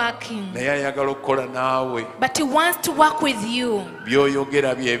still working, Naye ayagala okukola naawe. but He wants to work with you.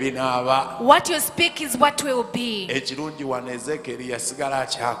 By'oyogera bye binaaba. What you speak is what will be. Ekirungi wano Ezekiel yasigala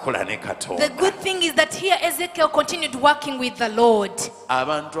akyakola ne Katonda. The good thing is that here Ezekiel continued working with the Lord.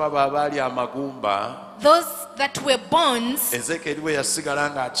 Abantu abo abaali amagumba, Those that were bones, Ezekiel bwe yasigala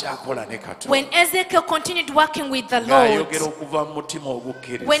ng'akyakola ne Katonda. when Ezekiel continued working with the Ng'ayogera Lord, okuva mu mutima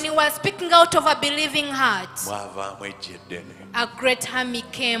ogukkiriza. when he was speaking out of a believing heart, Mwavaamu eggye eddene. a great army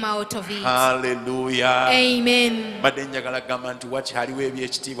came out of it. Hallelujah. Amen. Badde njagala kugamba nti wakyaliwo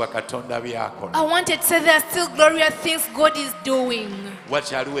ebyekitiibwa Katonda byakola. I wanted to say there are still glorious things God is doing.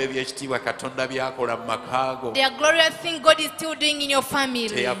 Wakyaliwo ebyekitiibwa Katonda byakola mu makaago. There are glorious things God is still doing in your family.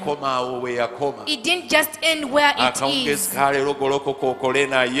 Teyakoma awo we yakoma. It didn't just end where it Akawungezi is. kaleero golokoka okole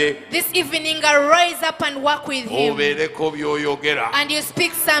naye. This evening, arise up and work with Him. Obeereko by'oyogera. And you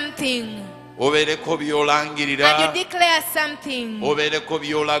speak something. Obeereko by'olangirira. And you declare something. Obeereko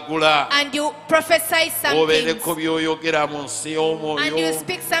by'olagula. And you prophesy something. Obeereko by'oyogera mu nsi And you y'omwoyo.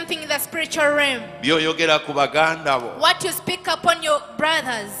 speak something in the spiritual realm. By'oyogera ku baganda bo. What you speak upon your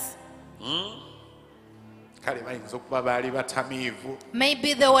brothers. Kale bayinza okuba baali batamiivu.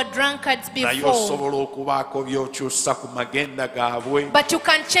 Maybe they were drunkards Naye before. osobola okubaako by'okyusa ku magenda gaabwe. But you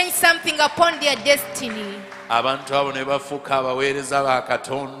can change something upon their destiny. Abantu abo ne bafuuka abaweereza ba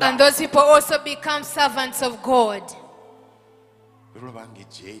Katonda. And those people also become servants of God. Olwobanga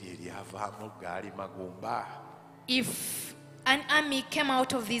eggye eryo eryavaamu gaali magumba. If an army came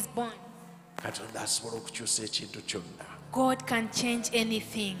out of this bond, Katonda asobola okukyusa ekintu kyonna. God can change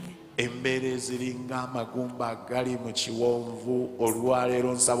anything. embeera eziringa amagumba gali mu kiwonvu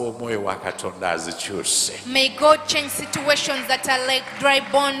olwaleero nsaba omwoyo wa katonda azikyuse. May God change situations that are like dry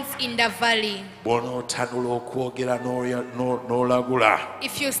bones in the valley. Bw'onootanula okwogera n'olagula.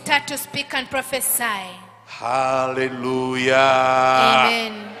 If you start to speak and prophesy. Hallelujah.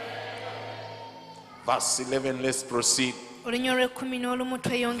 Amen. Verse 11, let's proceed. Then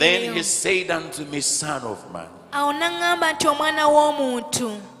Then he said unto me, Son of man, awo n'aŋŋamba nti omwana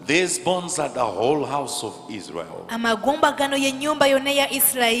w'omuntu, these bones are the whole house of Israel. amagumba gano y'ennyumba yonna ya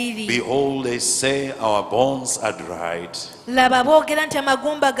Isirayiri. Behold, they say our bones are dried, Laba boogera nti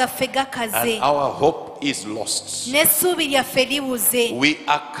amagumba gaffe gakaze, and our hope is lost. n'essuubi lyaffe libuze. We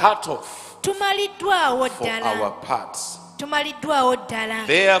are cut off Tumaliddwawo for our ddala, parts. tumaliddwawo ddala.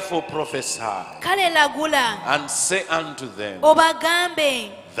 Therefore prophesy, Kale lagula and say unto them,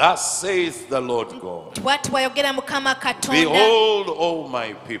 obagambe, Thus saith the Lord God, bw'ati bw'ayogera Mukama Katonda, Behold, O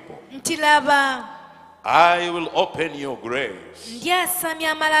my people, nti laba I will open your graves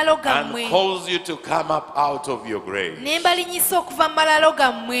ndyasamya amalalo and gammwe, cause you to come up out of your graves ne mbalinyisa okuva mu malalo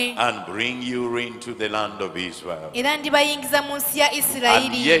gammwe, and bring you into the land of Israel. era ndibayingiza mu nsi ya And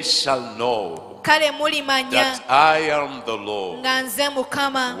Isirayiri. ye shall know Kale mulimanya that I am the Lord nga nze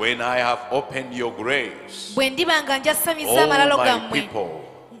Mukama, when I have opened your graves, bwe ndiba nga njasamizza all amalalo my gammwe, people,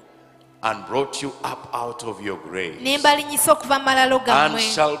 and brought you up out of your graves, ne mbalinyisa okuva mu malalo and gammwe,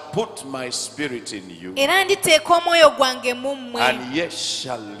 shall put my spirit in you, era nditeeka omwoyo gwange mu mmwe, and ye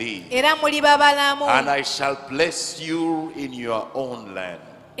shall live, era muliba balamu, and I shall bless you in your own land.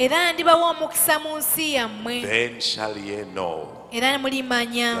 era ndibawa omukisa mu nsi yammwe, Then shall ye know era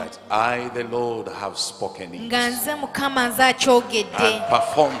mulimanya that I, the Lord, have spoken it nga nze Mukama nze akyogedde, and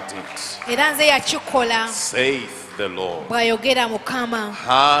performed it, era nze yakikola, saith the Lord. bw'ayogera Mukama.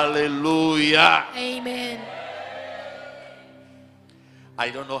 Hallelujah. Amen. I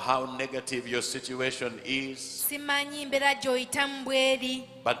don't know how negative your situation is, Simanyi mbeera gy'oyitamu bweri,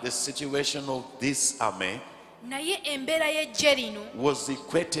 but the situation of this army naye embeera y'eggye lino was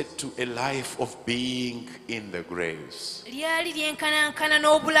equated to a life of being in the graves. lyali lyenkanankana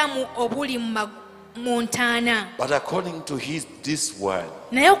n'obulamu obuli mu ntaana. But according to this word,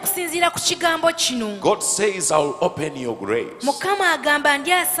 Naye okusinziira ku kigambo kino, God says, I'll open your graves Mukama agamba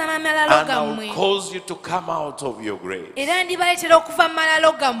ndyasama amalalo and gammwe, I'll cause you to come out of your graves era ndibaleetera okuva mu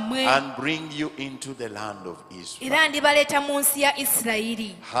malalo gammwe, and bring you into the land of Israel. era ndibaleeta mu nsi ya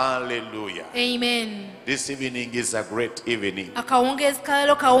Isirayiri. Hallelujah. Amen. This evening is a great evening. Akawungeezi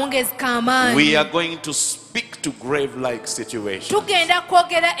kalero kawungeezi k'amaanyi. We are going to speak to grave-like situations, Tugenda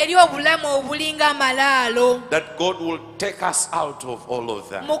kwogera eri obulamu obulinga amalaalo. that God will take us out of all of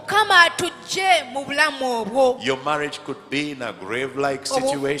that. Mukama atugye mu bulamu obwo. Your marriage could be in a grave-like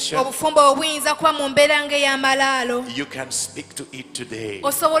situation. Obufumbo obuyinza kuba mu mbeera ng'ey'amalaalo. You can speak to it today.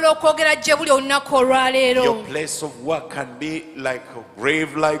 Osobola okwogera gye buli olunaku olwaleero. Your place of work can be like a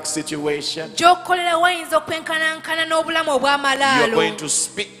grave-like situation. Gy'okolera wayinza okwenkanankana n'obulamu You are obw'amalaalo. going to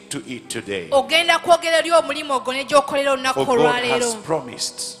speak to it today. Ogenda kwogera eri omulimu ogwo ne gy'okolera olunaku For God has olwaleero.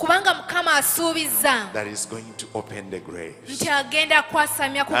 promised Kubanga Mukama asuubizza that He's going to open the graves. nti agenda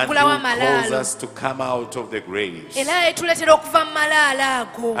kwasamya And He kuggulawo will cause amalaalo. us to come out of the graves Era yetuleetera okuva mu malaalo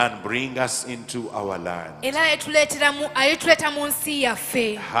ago. and bring us into our land. Era alituleeta mu nsi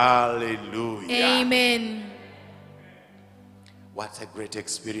yaffe. Hallelujah. Amen. What a great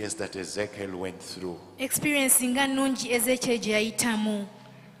experience that Ezekiel went through. Experience nga nnungi Ezekiel gye yayitamu.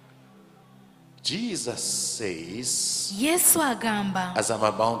 Jesus says, Yesu agamba, as I'm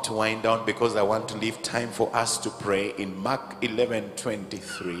about to wind down because I want to leave time for us to pray, in Mark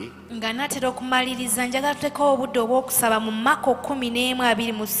 11:23, nga natera okumaliriza njagala tuteekawo obudde obw'okusaba mu Mako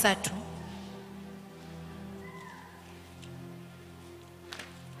 11:23.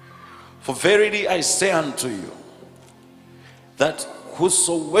 For verily I say unto you, that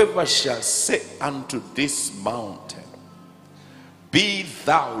whosoever shall say unto this mountain, Be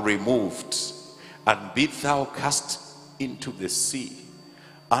thou removed, and be thou cast into the sea,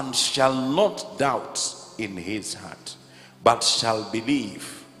 and shall not doubt in his heart, but shall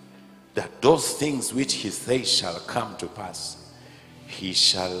believe that those things which he says shall come to pass, he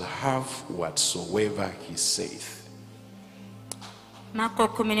shall have whatsoever he saith. Mako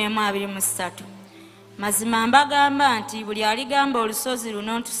 11:23. Mazima mbagamba nti buli aligamba olusozi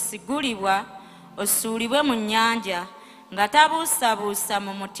luno ntusigulibwa osuulibwe mu nnyanja nga tabuusabuusa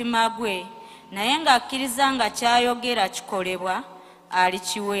mu mutima gwe, naye ng'akkiriza nga ky'ayogera kikolebwa,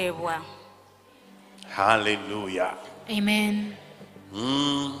 alikiweebwa. Hallelujah. Amen.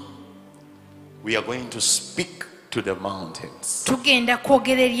 We are going to speak to the mountains. Tugenda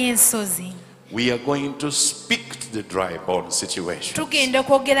kwogera eri ensozi. We are going to speak the dry bone situation. tugenda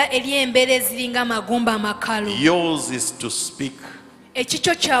kwogera eri embeera eziringa amagumba amakalu. Yours is to speak.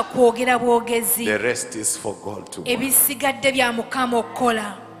 Ekikyo kya kwogera bwogezi. The rest is for God to work. Ebisigadde bya Mukama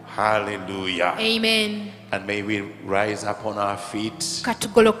okukola. Hallelujah. Amen. And may we rise up on our feet.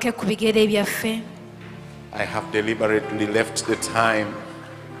 Katugoloke ku bigere byaffe. I have deliberately left the time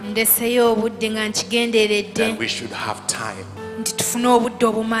Ndeseyo obudde nga nkigenderedde that we should have time nti tufune obudde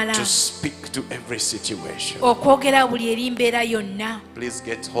obumala to speak to every situation. okwogera buli eri mbeera yonna. Please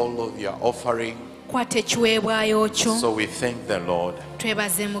get hold of your offering. Kwata ekiweebwayo kyo. So we thank the Lord.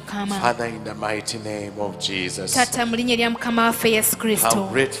 Twebaze Mukama. Father, in the mighty name of Jesus, Taata mu linnya lya Mukama waffe Yesu how Kristo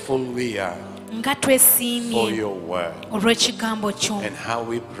grateful we are nga for twesiimye your word olw'ekigambo kyo and how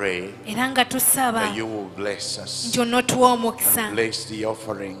we pray era nga tusaba that you will bless us nti onootuwa omukisa and bless the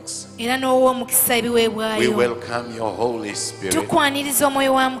offerings. era n'owa omukisa We ebiweebwayo. welcome your Holy Spirit Tukwaniriza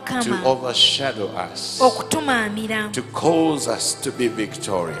omwoyo wa to Mukama overshadow us, okutumaamira to cause us to be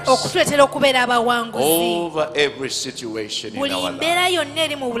victorious okutuleetera okubeera abawanguzi over every situation in buli our mbeera life. yonna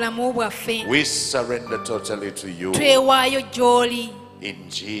eri mu bulamu bwaffe. We surrender totally to you Twewaayo gy'oli in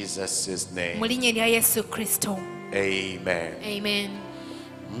Jesus' mu name. linnya lya Yesu Kristo. Amen. Amen.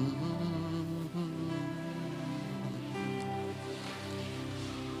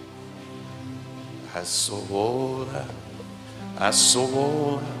 Asobola,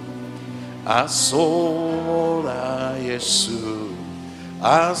 asobola, asobola, Yesu.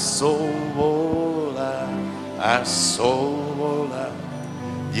 Asobola, asobola,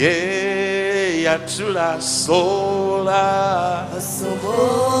 yeah, yatula sola,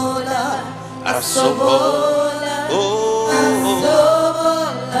 Asobola, asobola, oh,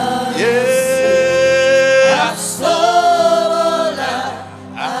 asobola, yeah, asobola,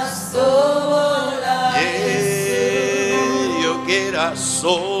 asobola, yeah, you get a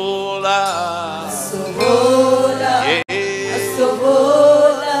sola, asobola, yeah,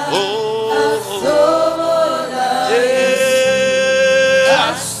 asobola, oh, asobola,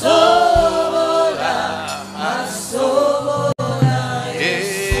 yeah, asobola, asobola,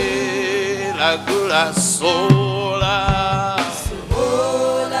 yeah, la gula sola,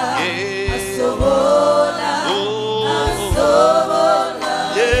 asobola, yeah, asobola, oh, asobola,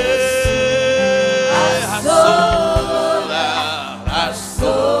 yeah, asobola,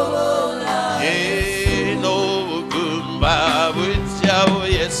 asola, yeah, no gumba bujao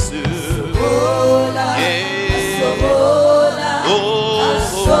Yesu, yeah, asobola, oh,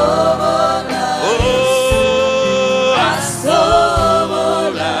 asobola, oh,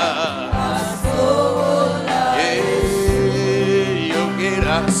 asola, yeah, you get a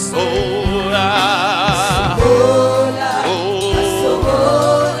sola, oh, yeah,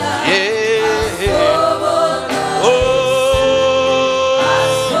 oh,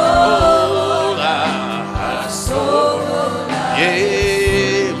 sola,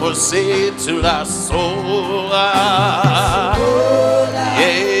 yeah, Mose to la sola,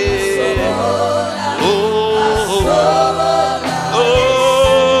 yeah, oh, sola,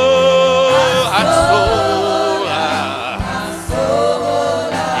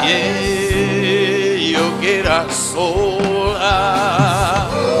 yeah, you get a sola,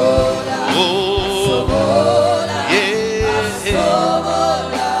 oh, yeah,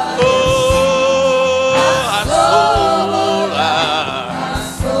 oh, sola,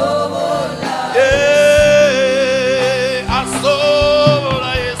 yeah,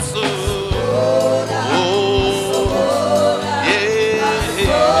 sola, Yesu, oh, yeah,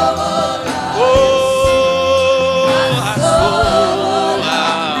 oh, sola,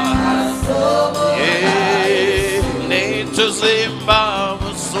 yeah, nature zimba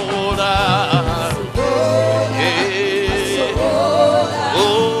sola, yeah, oh,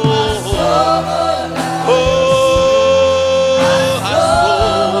 sola,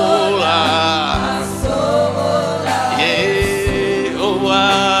 yeah, oh,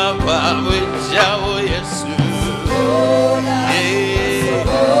 Baba, Jao, Yesu, yeah,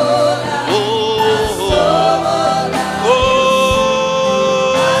 oh, sola,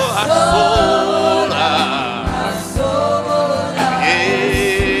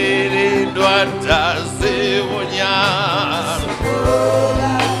 yeah, Eduarda Zewonya,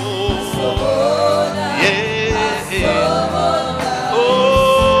 yeah,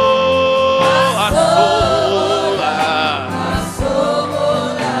 oh, sola,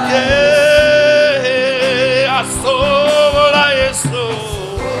 yeah, sola, Yesu,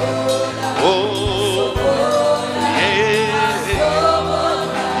 oh, yeah,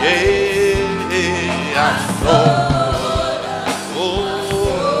 yeah, sola, oh,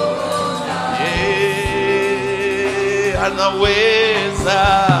 yeah, anaweza,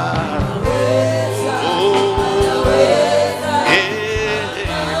 oh,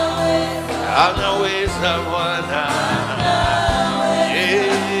 anaweza Bwana.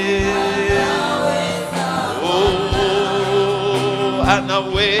 Oh,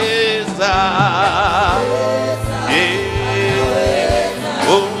 anaweza.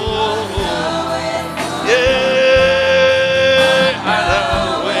 Oh,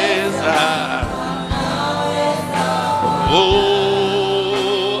 anaweza.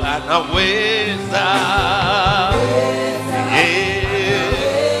 Oh, anaweza.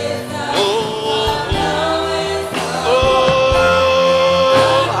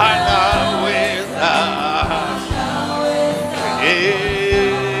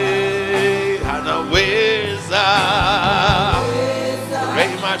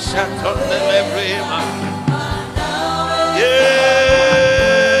 Shaton de lebrema, yeah,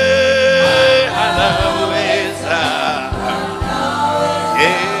 anaweza,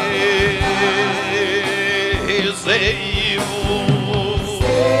 yeah, he's able,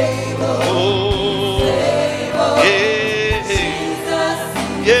 oh, yeah,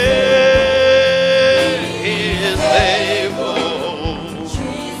 yeah, he's able,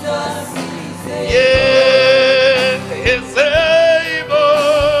 yeah, he's able.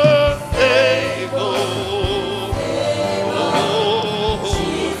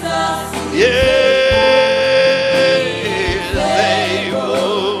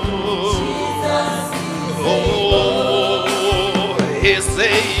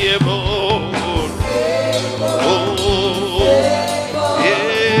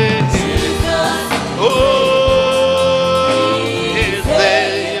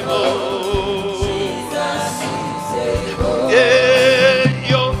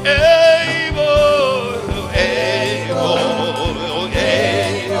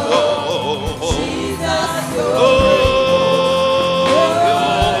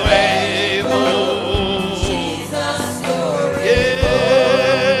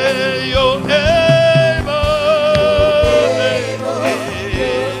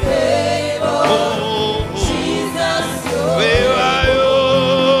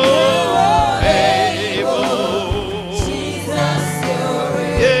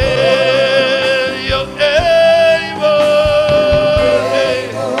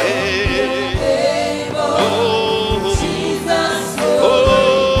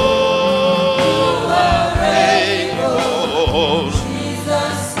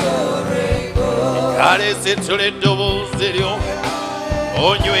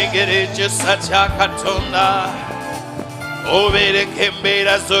 Sacha katonda obereke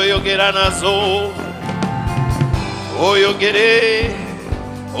embeera z'oyogera nazo oyogere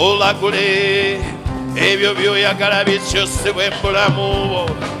olagule ebyo by'oyagala bikyusibwe mu bulamu bwo.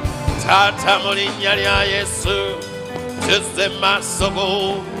 Taata mu linnya lya Yesu tuzze mu maaso go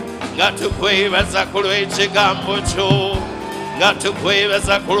nga tukwebaza ku lw'ekigambo kyo, nga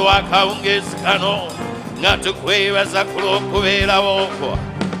tukwebaza ku lw'akawungeezi kano, nga tukwebaza ku lw'okubeerawo kwo.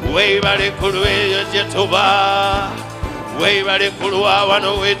 Weebale ku lw'eyo gye tuba, weebale ku lwa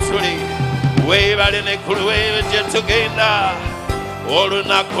wano we tuli, weebale ne ku lw'eyo gye tugenda.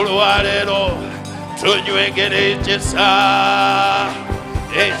 Olunaku lwa leero tunywegera ekisa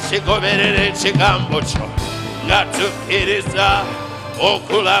ekigoberera ekigambo kyo, nga tukkiriza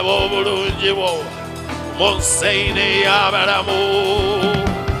okulaba obulungi bwo mu nseine ey'abalamu,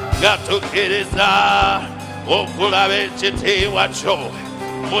 nga tukkiriza okulaba ekitiibwa kyo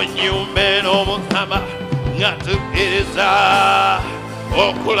mu nnyumba eno Mukama, nga tukkiriza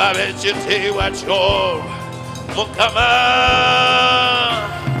okulaba ekitiibwa kyo Mukama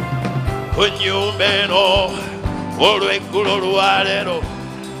ku nnyumba eno olw'eggulo lwa leero.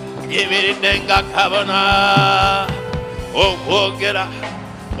 Yimiridde nga kabona okwogera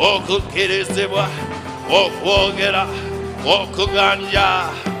okukkirizibwa, okwogera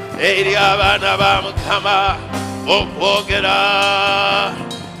okuganja eri abaana ba Mukama, okwogera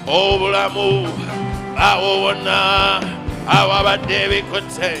obulamu awo wonna awabadde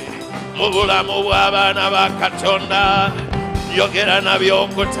ebikutte mu bulamu bw'abaana ba Katonda. Njogera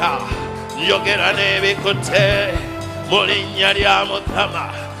nabyokuta, njogera n'ebikutte mu linnya lya Mukama.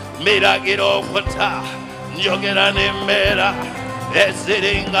 Miragira okuta, njogera n'embeera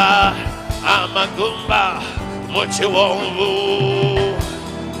eziringa amagumba mu kiwonvu.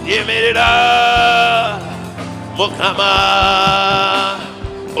 Yimirira Mukama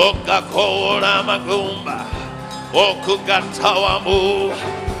okakoola amagumba, okugatta wamu,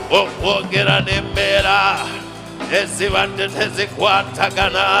 okwogera n'embeera ezibadde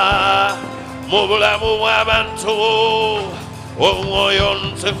tezikwatagana mu bulamu bw'abantu. Omwoyo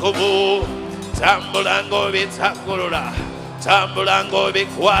Omutukuvu tambula ng'obitaggulula, tambula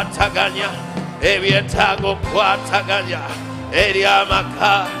ng'obikwataganya, ebyetaaga okukwataganya eri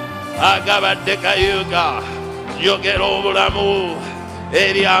amaka agabadde kayuga njogera obulamu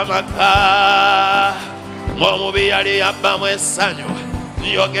eri amaka ng'omubi yali yabbamu essanyu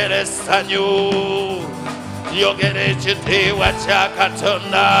njogera essanyu njogera ekitiibwa kya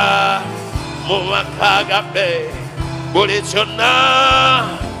Katonda mu maka gaffe buli kyonna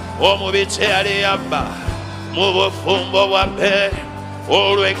omubi kye yali yabba mu bufumbo bwaffe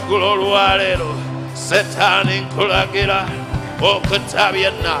olw'eggulo olwaleero Setaani nkulagira okutta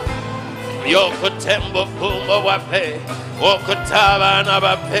byonna by'okutte mu bufumbo bwaffe okutta abaana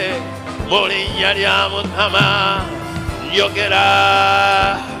baffe mu linnya lya Mukama njogera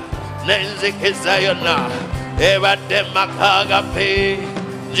n'enzikiza yonna ebadde mu maka gaffe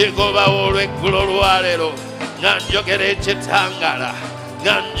ngigobawo olw'eggulo olwaleero nga njogera ekitangaala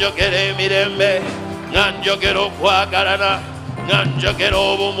nga njogera emirembe nga njogera okwagalana nga njogera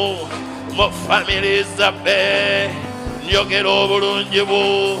obumu mu famiri zaffe njogera obulungi bwo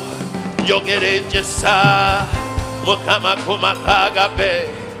njogera ekisa Mukama ku maka gaffe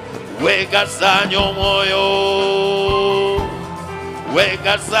weegazaanya omwoyo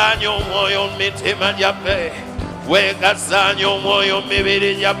weegazaanya omwoyo mu mitima gyaffe weegazaanya omwoyo mu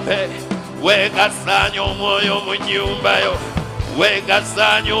mibiri gyaffe weegazaanya omwoyo mu nnyumba yo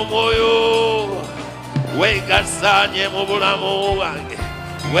weegazaanya omwoyo weegazaanye mu bulamu bwange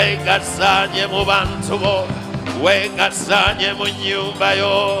weegazaanye mu bantu bo weegazaanye mu nnyumba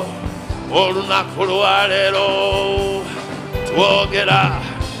yo olunaku lwaleero twogera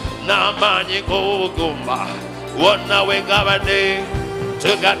n'amaanyi g'obugumba wonna we gabadde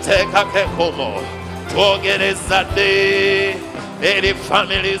tugateekako ekkomo twogera ezzadde eri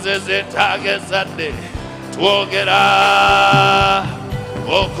famiri ze zeetaaga ezzadde twogera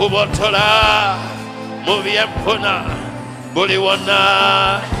okubotola mu byenfuna buli wonna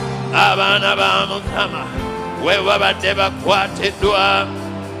abaana ba Mukama we babadde bakwatiddwa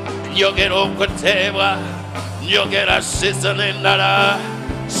njogera okuteebwa njogera sizoni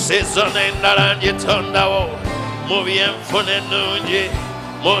endala ngitondawo mu byenfuna ennungi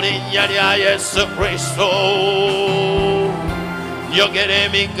mu linnya lya Yesu Kristo njogera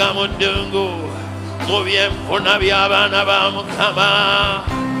emigga mu ddungu mu byenfuna by'abaana ba Mukama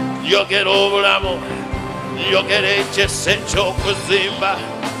njogera obulamu njogera ekisa eky'okuzimba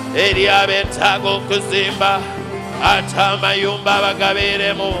eri abeetaaga okuzimba ate amayumba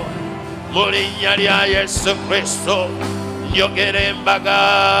bagabeeremu mu linnya lya Yesu Kristo njogera embaga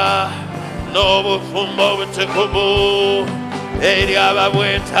n'obufumbo obutukuvu eri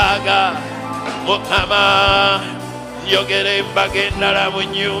ababwetaaga Mukama njogera embaga endala mu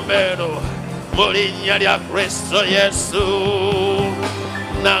nnyumba eno mu linnya lya Kristo Yesu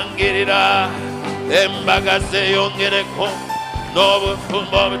nangirira embaga zeeyongereko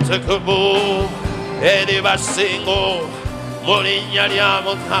n'obufumbo obutukuvu eri basingo mu linnya lya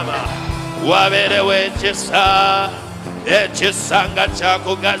Mukama wabeerewo ekisa nga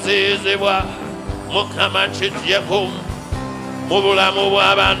kyakugaziizibwa Mukama kijjeku mu bulamu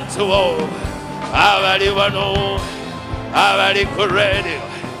bw'abantu bo abali wano abali ku radio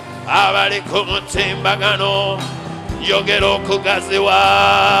abali ku mutimbagano njogera okugaziwa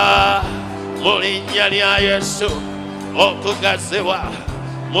mu linnya lya Yesu okugaziwa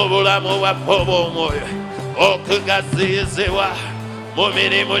mu bulamu bwaffe obw'omwoyo okugaziizibwa mu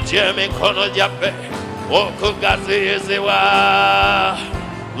mirimu gy'emikono gyaffe okugaziizibwa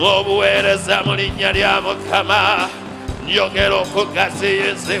ng'obuweereza mu linnya lya Mukama njogera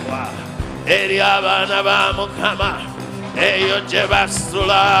okugaziizibwa eri abaana ba Mukama eyo gye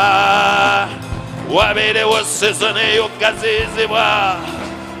basula wabeerewo sizoni ey'okugaziizibwa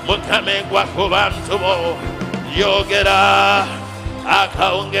Mukama egwa ku bantu bo njogera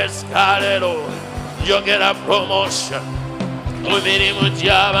akawungezi ka leero njogera promotion mu mirimu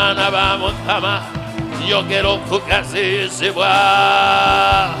gy'abaana ba Mukama njogera okugaziizibwa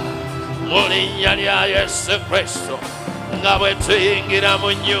mu linnya lya Yesu Kristo nga bwe tuyingira mu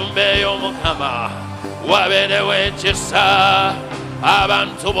nnyumba ey'Omukama wabeerewo ekisa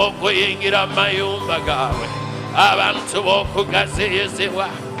abantu b'okuyingira mu mayumba gaabwe abantu b'okugaziizibwa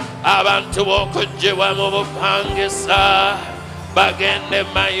abantu b'okuggyibwa mu bupangisa bagende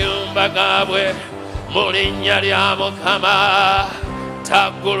mu mayumba gaabwe mu linnya lya Mukama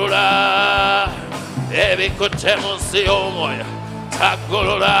taggulula ebikutte mu nsi y'omwoyo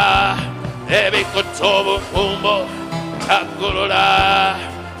taggulula ebikutte obufumbo taggulula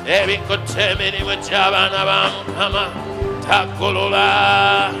ebikutte emirimu gy'abaana ba Mukama taggulula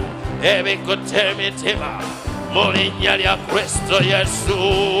ebikutte emitima mu linnya lya Kristo Yesu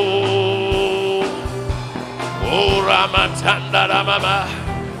uramatandala mama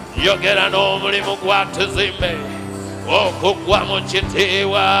njogera n'omulimu gw'atuzimbe okugwa mu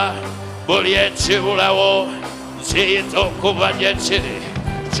kitiibwa buli ekibulawo kiyita okuba gye kiri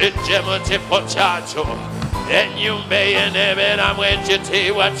kijje mu kifo kyakyo ennyumba eyeneebeeramu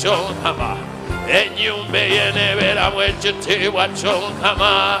ekitiibwa ky'omukama ennyumba eyeneebeeramu ekitiibwa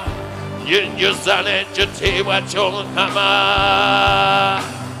ky'omukama njinjuza n'ekitiibwa ky'omukama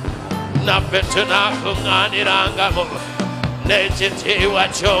naffe tunaakuŋŋaanirangamu n'ekitiibwa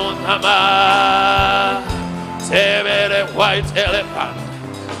ky'omukama tebeere white elephant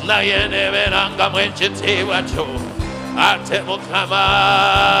naye neebeerangamu ekitiibwa kyo ate mukama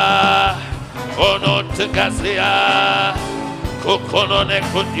onootugaziya ku kkono ne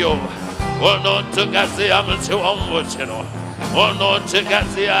ku ddyo onootugaziya mu kiwonvu kino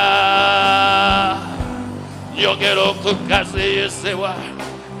onootugaziya njogera okugaziyizibwa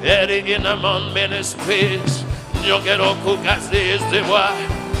eri Inamon Ministries njogera okugaziyizibwa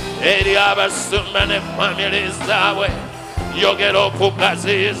eri abasumba ne family zaabwe njogera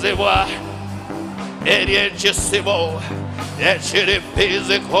okugaziyizibwa eri ekisibo ekiri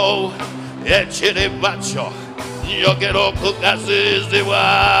physical ekiri bacho njogera okugaziyizibwa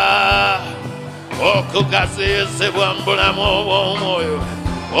okugaziyizibwa mu bulamu obw'omwoyo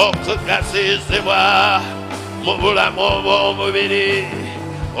okugaziyizibwa mu bulamu obw'omubiri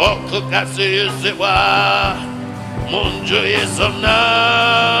okugaziyizibwa mu njuyi zonna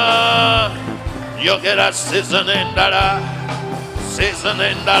njogera season endala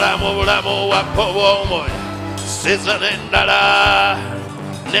mu bulamu bwakko obw'omwoyo season endala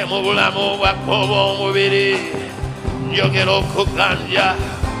ne mu bulamu bwakko obw'omubiri njogera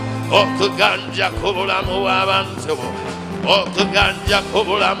okuganja ku bulamu bw'abantu okuganja ku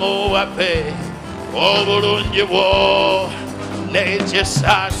bulamu bwaffe obulungi bwo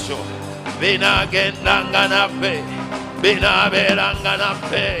n'ekisaaso binaagendanga naffe binaabeeranga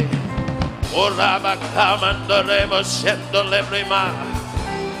naffe orabakamandoremoshendolebrima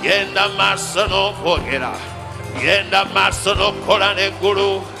genda maaso n'okwogera genda maaso n'okukola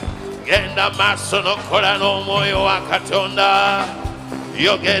n'eggulu genda maaso n'okukola n'omwoyo wa Katonda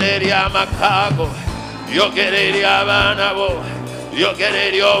yogera eri amakaago yogera eri abaana bo yogera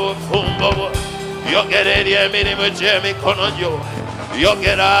eri obufumbo bwo yogera eri emirimu gy'emikono gyo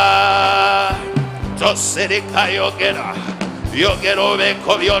yogera tosirika yogera yogera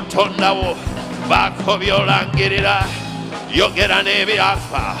obeeko by'otondawo baako by'olangirira yogera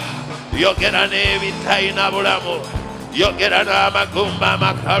n'ebyafa yogera n'ebitalina bulamu yogera n'amagumba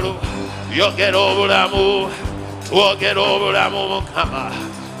amakalu yogera obulamu twogera obulamu mukama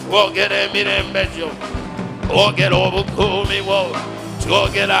twogera emirembe gyo twogera obukuumi bwo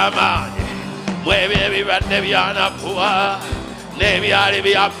twogera amaanyi mu ebyo ebibadde byanakuwa n'ebyali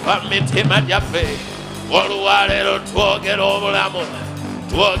byafa mu mitima gyaffe olwaleero twogera obulamu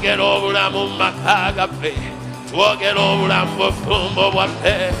mu maka gaffe twogera obulamu bufumbo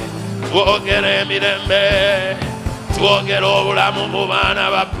bwaffe twogera emirembe twogera obulamu mu baana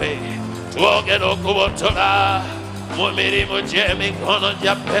baffe twogera okubotola mu mirimu gy'emikono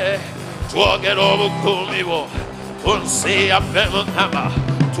gyaffe twogera obukuumi bwo ku nsi yaffe mukama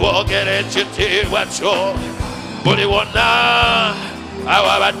twogera ekitiibwa kyo buli wonna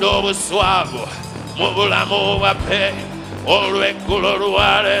awabadde obuswavu mu bulamu bwaffe olw'eggulo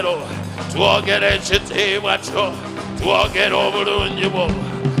olwaleero twogera ekitiibwa kyo twogera obulungi bwo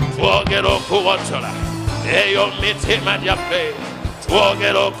twogera okuwotola eyo mitima gyaffe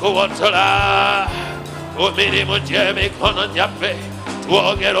twogera okuwotola ku mirimu gy'emikono gyaffe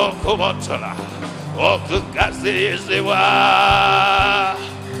twogera okuwotola okugaziyizibwa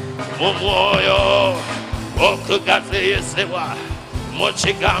mu mwoyo okugaziyizibwa mu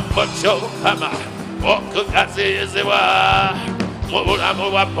kigambo ky'omukama okugaziyizibwa mu bulamu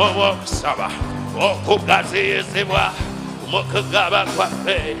bwaffe obw'okusaba okugaziyizibwa mu kugaba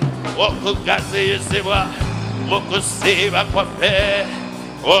kwaffe okugaziyizibwa mu kusiiba kwaffe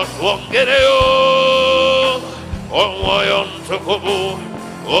otwongereyo omwoyo omutukuvu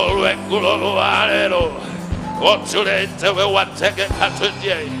olw'eggulo olwaleero otuleetewe wategeka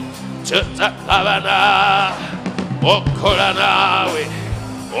tujje tutakabana okukola naawe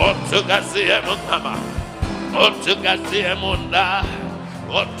otugaziye mukama otugaziye munda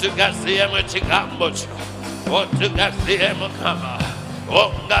otugaziye mu kigambo kyo otugaziye mukama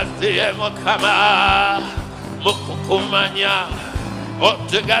ongaziye mukama mu kukumanya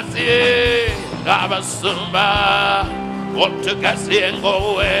otugaziye ng'abasumba otugaziye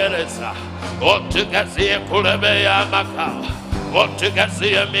ng'obuweereza otugaziye kulebeya amaka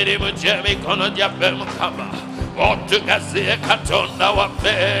otugaziye emirimu gy'emikono gyaffe mukama otugaziye Katonda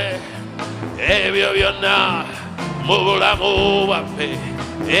waffe ebyo byonna mu bulamu bwaffe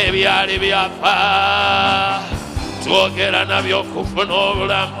ebyali byafa twogera nabyo kufuna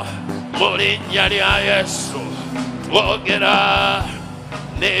obulamu mu linnya lya Yesu. Twogera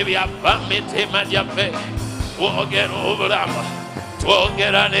n'ebyapa mu mitima gyaffe, twogera obulamu,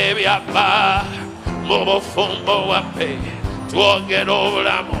 twogera n'ebyapa mu bufumbo bwaffe, twogera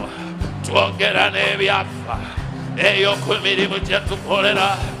obulamu, twogera n'ebyafa eyo ku mirimu gye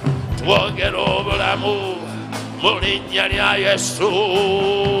tukolera, twogera obulamu mu linnya lya Yesu.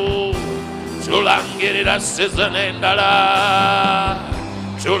 Tulangirira sizoni endala,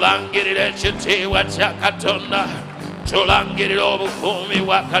 tulangirira ekitiibwa kya Katonda, tulangirira obukuumi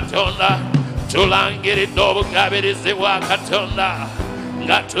bwa Katonda, tulangiridde obugabirizi bwa Katonda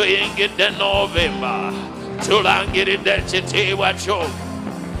nga tuyingidde Novemba. Tulangiridde ekitiibwa kyo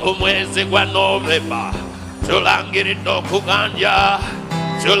omwezi gwa Novemba, tulangiridde okuganja,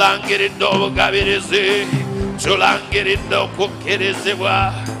 tulangiridde obugabirizi, tulangiridde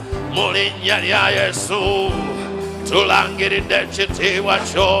okukkirizibwa mu linnya lya Yesu. Tulangiridde ekitiibwa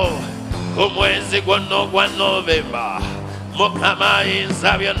kyo ku mwezi gwonna ogwa Novemba. Mukama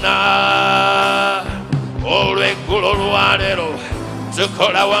ayinza byonna, olw'eggulo olwaleero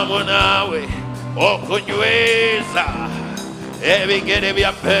tukola wamu naawe okunyweza ebigere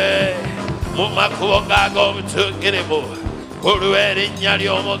byaffe mu makubo gaago obutuukirivu ku lw'erinnya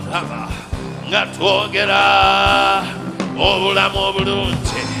ly'Omukama, nga twogera obulamu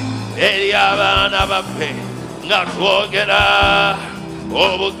obulungi eri abaana baffe, nga twogera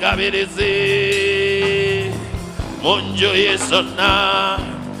obugabirizi mu njuyi zonna.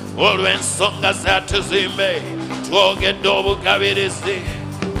 Olw'ensonga zatuzimbe, twogedde obugabirizi,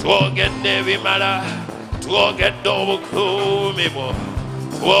 twogedde ebimala, twogedde obukuumi bwo,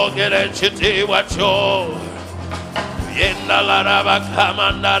 twogera ekitiibwa kyo. Yendala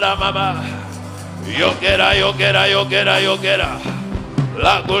Bakama ndala mama, yogera yogera yogera yogera,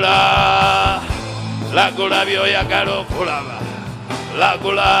 lagula lagula by'oyagala okulaba,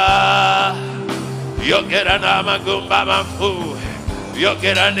 lagula, yogera n'amagumba amafu,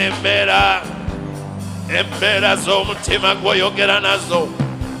 yogera n'embeera z'omutima gwo, yogera nazo,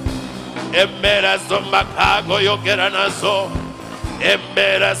 embeera z'omumaka go, yogera nazo,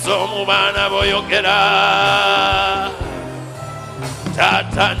 embeera z'omu baana bo, yogera.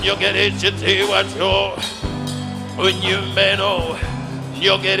 Taata, njogera ekitiibwa kyo ku nnyumba eno,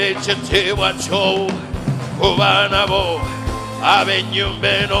 njogera ekitiibwa kyo ku baana bo ab'ennyumba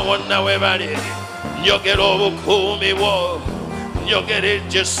eno bonna we bali, njogera obukuumi bwo, njogera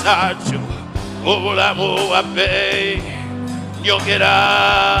ekisa kyo mu bulamu bwaffe, njogera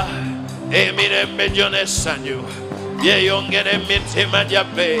emirembe gyo n'essanyu byeyongera emitima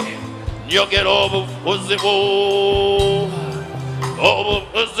gyaffe, njogera obufuzibu,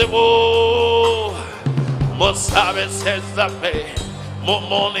 obufuzibu mu services zaffe, mu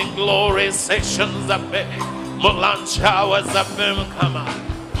morning glory sessions zaffe, mu lunch hours zaffe, Mukama,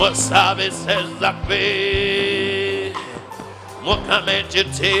 mu services zaffe. Mukama,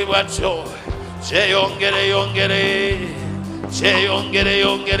 ekitiibwa kyo kyeyongere yongere, kyeyongere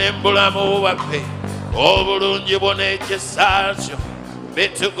yongere mu bulamu bwaffe, obulungi bwo n'ekisa kyo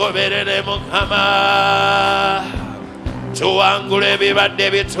bitugoberere, Mukama. Tuwangule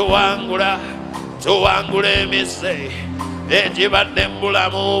ebibadde bituwangula, tuwangule emise egibadde mu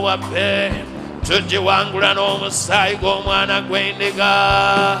bulamu bwaffe, tugiwangula n'omusaayi gw'omwana gw'endiga,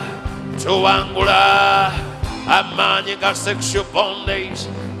 tuwangula amaanyi ga sexual bondage,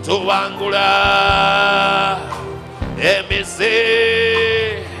 tuwangula emize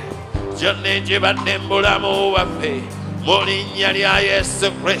gyonna egibadde mu bulamu bwaffe mu linnya lya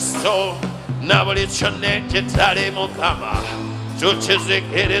Yesu Kristo. Na buli kyonna ekitali, Mukama,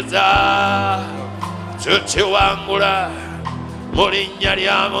 tukizikiriza, tukiwangula mu linnya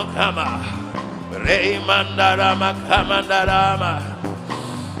lya Mukama. Reimandarama kamandarama,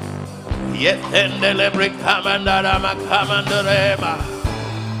 yetendele brikamandarama kamandarema,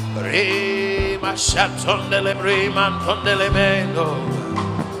 rima shatondele brimantondele mendo,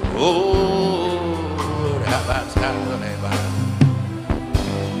 rabatandoleba.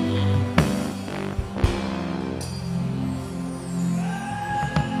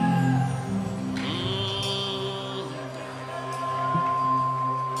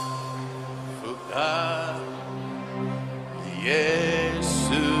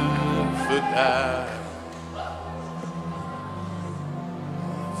 Yesu fuga,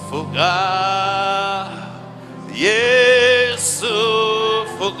 fuga, Yesu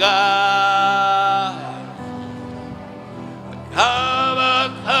fuga, kaba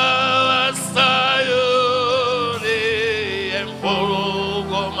kaba sayuri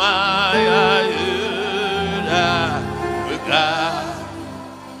empolugo maya yuda fuga,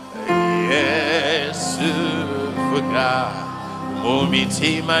 Yesu fuga.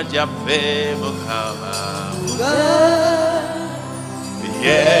 mitima gyaffe Mukama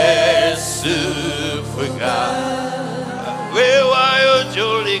Yesu fuga wewayo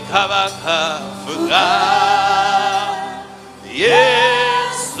gy'oli kabaka fuga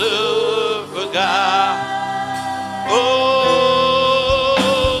Yesu fuga oh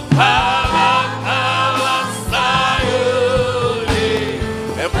kabaka wa Sayuni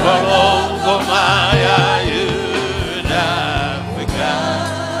empolongoma ya Yuda fuga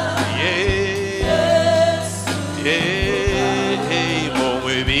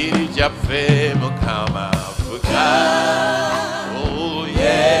Jaffe Mukama fuga oh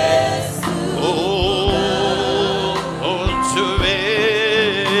yes oh ontuwe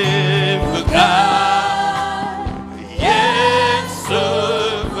fuga yes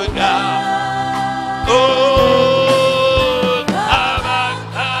fuga oh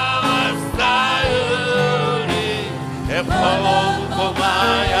kabaka Sayuni empolongoma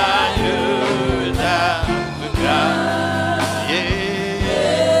ya Yuda fuga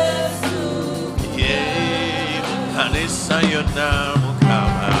Sayona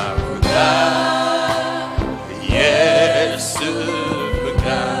Mukama fuga Yesu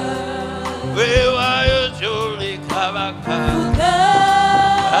fuga wewayo gy'oli kabaka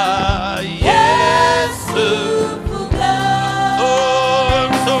Yesu fuga oh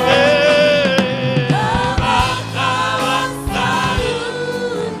nsobe kabaka wa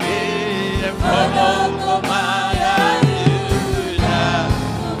Sayuni empolongoma ya Yuda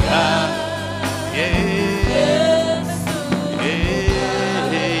fuga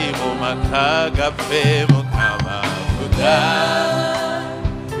Kagaffe Mukama fuga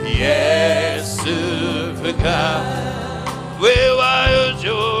Yesu fuga wewayo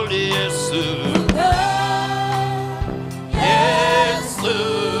gy'oli Yesu Yesu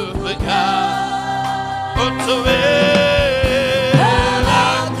fuga otobe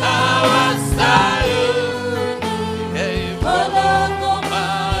lakawa Sayuni empolongoma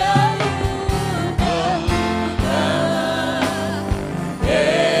ya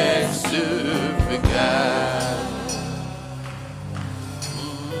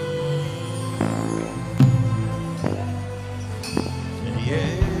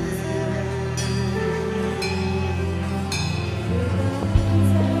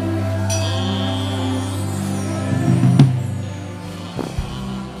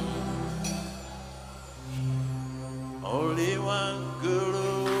Oli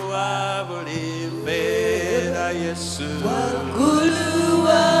wangulu wa buli mbeera Yesu wangulu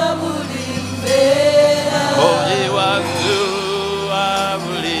wa buli mbeera Oli wangulu wa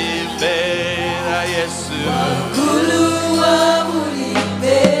buli mbeera Yesu wangulu wa buli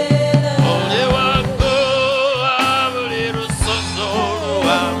mbeera Oli wangulu wa buli lusozi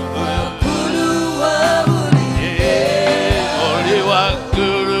oluwanvu wangulu wa buli mbeera Oli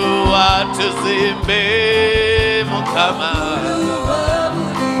wangulu wa tuzimbe Mukama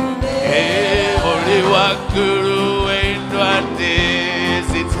oli waggulu w'endwadde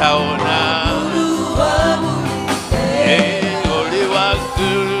zitawona oli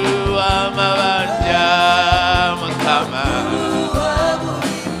waggulu w'amabanja Mukama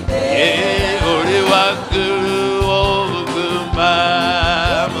oli waggulu w'obugumba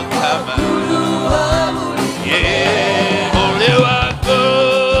Mukama oli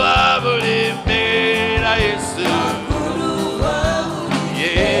waggulu wa buli mbeera Yesu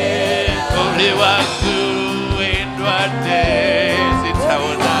oli waggulu w'endwadde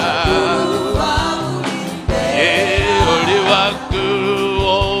zitawona oli waggulu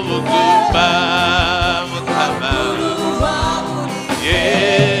w'obugumba Mukama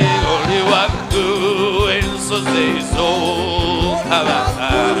oli waggulu w'ensozi ez'okabaka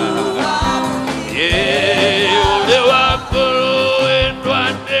oli waggulu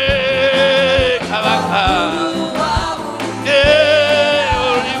w'endwadde kabaka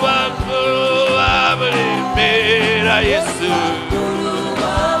oli waggulu wa buli mbeera Yesu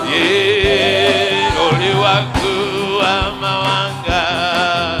oli waggulu w'amawanga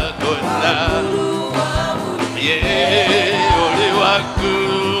gonna oli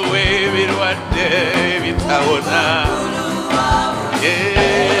waggulu w'ebirwadde bitawona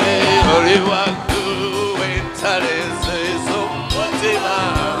oli waggulu w'entalo ez'omutima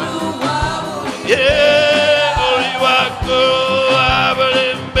oli waggulu wa buli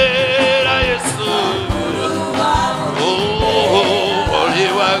mbeera Yesu oli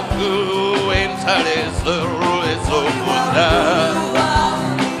waggulu w'entalo ez'omunda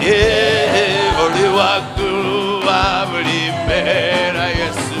oli waggulu wa buli mbeera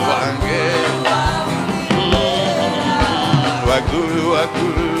Yesu wange waggulu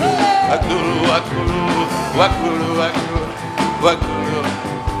waggulu waggulu waggulu waggulu wakulu,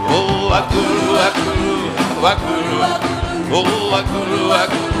 oh wakulu, wakulu, wakulu, oh wakulu,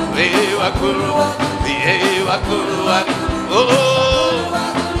 wakulu, wakulu, wakulu, wakulu, oh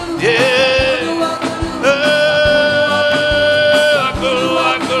yeah, wakulu,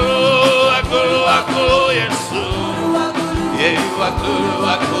 wakulu, wakulu, wakulu, Yesu, yeah, wakulu,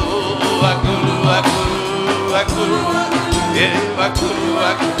 wakulu, wakulu, wakulu, wakulu, yeah, wakulu,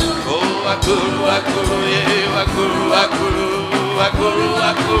 wakulu, oh wakulu, wakulu, yeah, wakulu, wakulu, wakulu,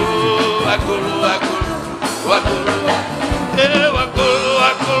 wakulu, wakulu, wakulu, wakulu, yeah, wakulu,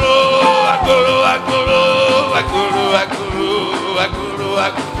 wakulu, wakulu, wakulu, wakulu, wakulu, wakulu, wakulu,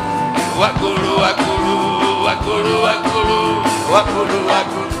 wakulu, wakulu, wakulu, wakulu, wakulu,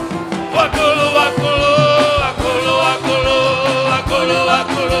 wakulu. Wakulu, wakulu, wakulu, wakulu, wakulu,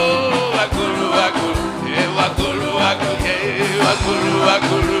 wakulu, wakulu, wakulu, yeah, wakulu, wakulu, yeah, wakulu,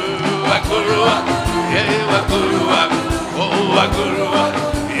 wakulu, wakulu, yeah, wakulu, wakulu, oh, wakulu,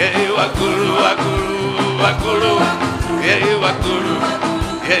 yeah, wakulu, wakulu, wakulu, yeah, wakulu,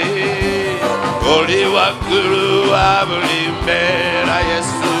 yeah, oli wakulu, abuli mbera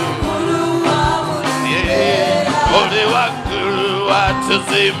Yesu, yeah, oli wakulu.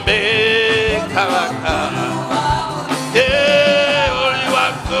 Tuzimbe kabaka, yeah, oli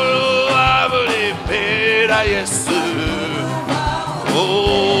wakulu abuli mbera Yesu,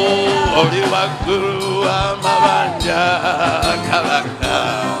 oh, oli wakulu amabanja kabaka,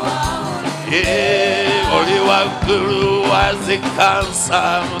 yeah, oli wakulu azikansa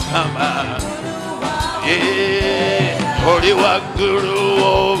mukama, yeah, oli wakulu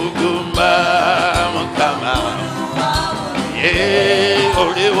obugumba mukama. Yeah,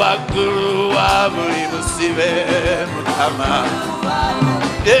 oli wakulu abuli musibe mukama.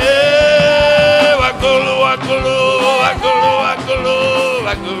 Yeah, wakulu, wakulu, wakulu, wakulu,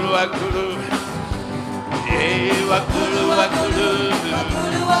 wakulu, wakulu. Yeah, wakulu, wakulu,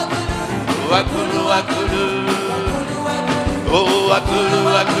 wakulu, wakulu. Oh, wakulu,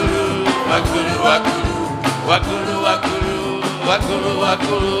 wakulu, wakulu, wakulu, wakulu, wakulu, wakulu,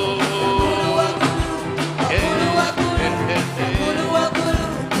 wakulu.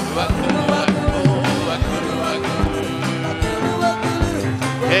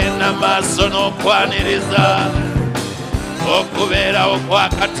 Enamaso n'okwaniriza okubeerawo kwa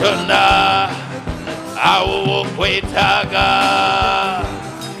Katonda awo okwetaaga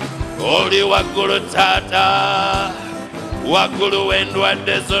oli waggulu taata waggulu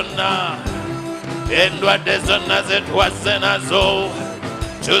w'endwadde zonna ze twazze nazo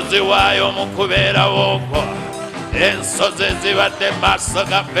tuziwaayo mu kubeerawo okwo ensozi ezibadde maaso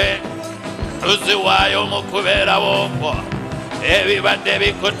gaffe tuziwaayo mu kubeerawo okwo ebibadde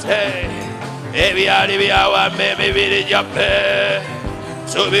bikutte ebyali byawamba emibiri gyaffe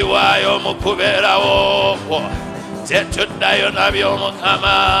tubiwaayo mu kubeerawo okwo tetuddayo nabyo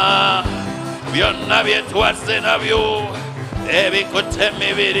Mukama byonna bye twazze nabyo ebikutte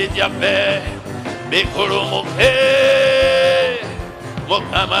emibiri gyaffe bikulumuke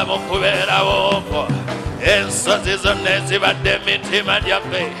Mukama mu kubeerawo okwo ensozi zonna ezibadde emitima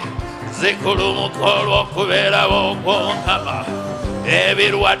gyaffe zikulumuka olw'okubeerawo okwo Mukama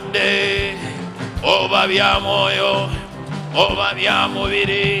ebirwadde oba bya mwoyo oba bya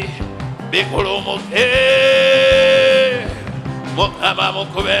mubiri bikulumuke Mukama mu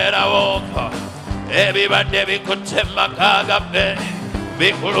kubeerawo okwo ebibadde bikutte emaka gaffe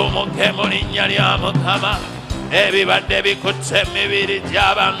bikulumuke mu linnya lya Mukama ebibadde bikutte emibiri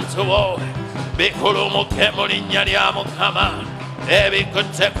gy'abantu bo bikulumuke mu linnya lya Mukama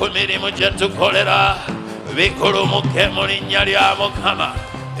ebikutte ku mirimu gye tukolera bikulumuke mu linnya lya Mukama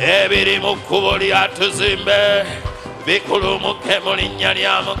ebiri mu kkubo lyatuzimbe bikulumuke mu linnya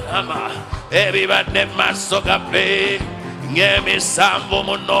lya Mukama ebibadde mu maaso gaffe ng'emisanvu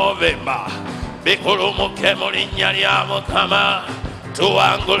mu Novemba bikulumuke mu linnya lya Mukama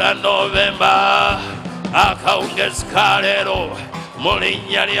tuwangula Novemba akawungezi ka leero mu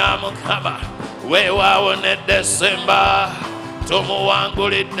linnya lya Mukama weewaawo ne Desemba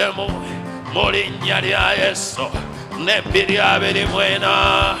tumuwanguliddemu mu linnya lya Yesu ne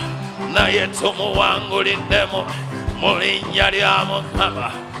 2024 naye tumuwanguliddemu mu linnya lya Mukama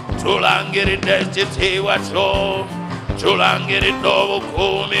tulangiridde ekitiibwa kyo tulangiridde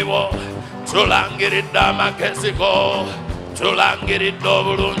obukuumi bwo tulangiridde amagezi go tulangiridde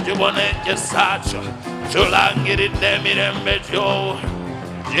obulungi bwo n'ekisa kyo tulangiridde emirembe gyo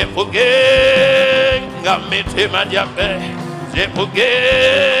gyefugenga mu mitima gyaffe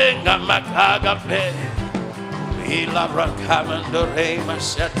gyefugenga mu maka gaffe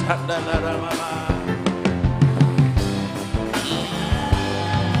ilabrakamandoreymashatandanarababa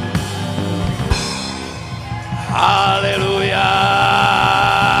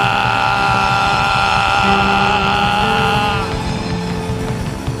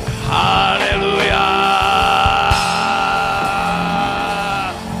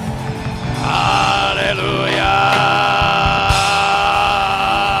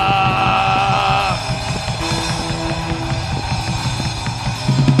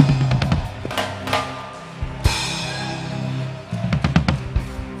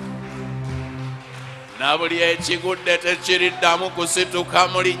Nabuli ekigudde tekiriddamu kusituka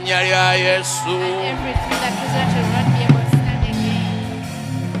mu linnya lya Yesu. Everything that presents will not be able to stand again.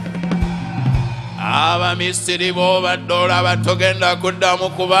 Abamisiri b'obadde olaba togenda kuddamu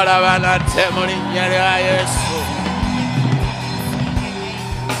kubalaba nate mu linnya lya Yesu.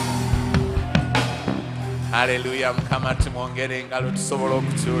 Haleluya. Mukama tumwongere engalo tusobole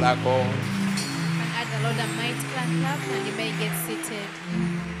okutuulako. And add the Lord a mighty clap and you may get seated.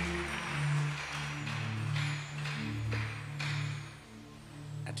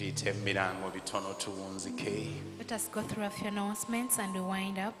 Atuyite emirango bitono tuwunzike. Let us go through a few announcements and we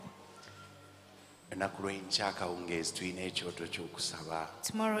wind up. Ennaku lw'enkya akawungeezi tulina ekyoto ky'okusaba.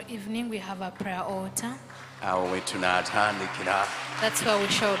 Tomorrow evening we have a prayer altar. Awo we tunaatandikira. That's where we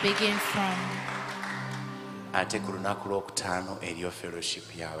shall begin from. Ate ku lunaku lw'okutaano eriyo fellowship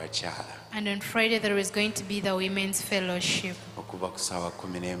y'abakyala. And on Friday there is going to be the women's fellowship Okuva ku ssaawa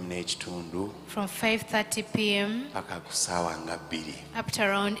 11:30 from 5:30 p.m. paka ku ssaawa nga 2. up to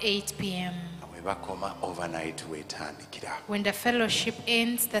around 8 p.m. We bakoma overnight wetandikira. When the fellowship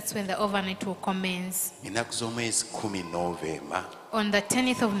ends, that's when the overnight will commence. Ennaku z'omwezi 10 November On the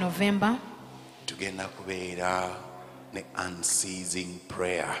 10th of November, tugenda kubeera ne unceasing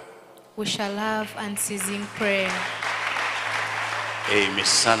prayer. we shall have unceasing prayer,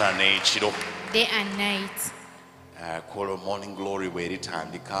 Emisana n'ekiro. day and night. Kwolwo morning glory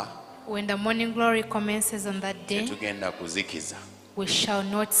bw'eritandika When the morning glory commences on that day, tetugenda kuzikiza. we shall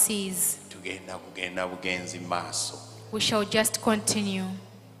not cease. Tugenda kugenda bugenzi maaso. We shall just continue.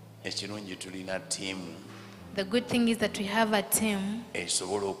 Ekirungi tulina ttiimu The good thing is that we have a team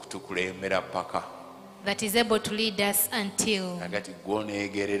esobola okutukulembera paka. that is able to lead us until. Agati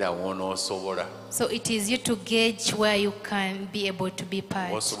gw'oneegerera w'onoosobola. So it is you to gauge where you can be able to be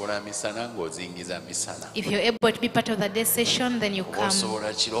part. Osobola misana ng'ozingiza misana. If you're able to be part of the day session, then you come.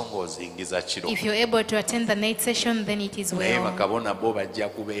 Osobola kiro ng'ozingiza kiro. If you're able to attend the night session, then it is Naye well. bakabona bo bajja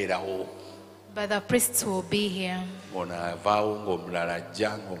kubeerawo. But the priests will be here. Ono avaawo ng'omulala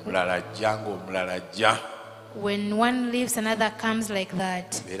ajja, ng'omulala ajja, ng'omulala ajja. When one leaves, another comes like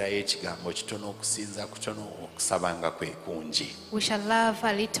that. Beerayo ekigambo kitono okusinza kutono okusaba nga kwe kungi. We shall have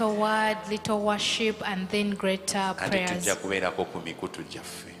a little word, little worship, and then greater Ate prayers. tujja kubeerako ku mikutu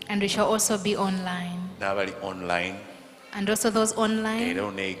gyaffe. And we shall also be online. N'abali online And also those online, era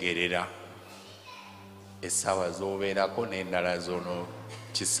oneegerera essaawa z'obeerako n'endala z'ono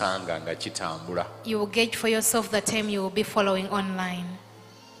kisanga nga kitambula. you will gauge for yourself the time you will be following online.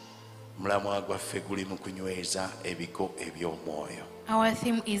 Mulamwa gwaffe guli mu kunyweza ebigo eby'omwoyo. Our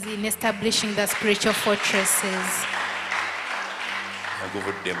theme is in establishing the spiritual fortresses.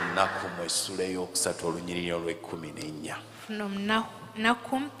 Naguvudde mu Nakkumu essula ey'okusatu olunyiriri olw'e14. From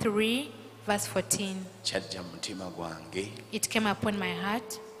Nahum 3, verse 14. Kyajja mu mutima gwange It came upon my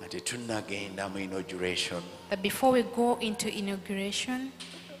heart nga tetunnagenda mu inauguration. that before we go into inauguration,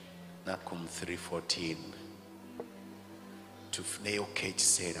 Nakkumu 3:14 tufuneyoko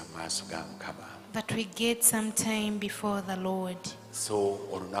ekiseera mu maaso ga Mukama. that we get some time before the Lord. So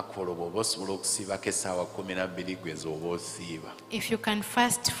olunaku olwo bw'oba osobola okusiibako essaawa 12 gwe z'oba osiiba. If you can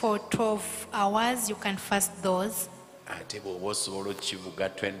fast for 12 hours, you can fast those. Ate bw'oba osobola okukivuga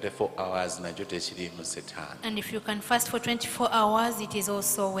 24 hours nakyo tekiriimu setaani. And if you can fast for 24 hours, it is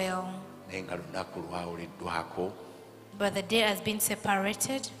also well. Naye nga lunaku lwawuliddwako But the day has been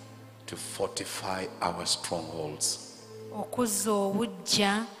separated. to fortify our strongholds. Okuzza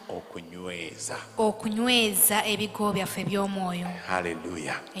obujja Okunyweza. okunyweza ebigo byaffe by'omwoyo.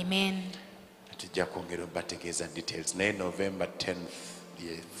 Hallelujah. Amen. Tujja kwongera obategeeza details naye November 10th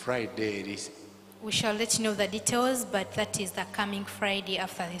ye Friday eri. We shall let you know the details, but that is the coming Friday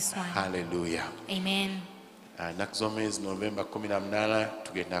after this one. Hallelujah. Amen. Nnaku z'omwezi November 18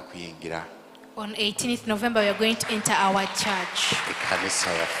 tugenda kuyingira On 18th November, we are going to enter our church. ekkanisa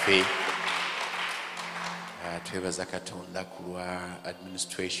yaffe. Twebaza Katonda ku lwa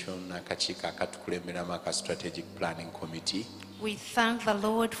administration n'akakiiko akatukulemberamu aka strategic planning committee. We thank the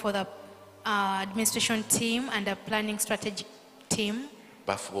Lord for the administration team and the planning strategic team.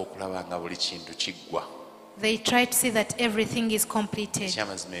 Bafuba okulaba nga buli kintu kiggwa. They try to see that everything is completed.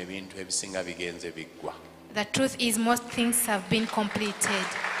 Ekyamazima ebintu ebisinga bigenze biggwa. The truth is most things have been completed.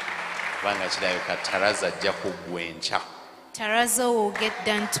 kubanga kirabika taraza ajja kuggwa enkya. Terrazzo will get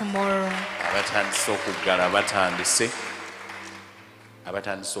done tomorrow. Abatandise okuggala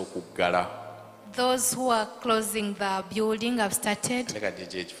abatandise okuggala. Those who are closing the building have started.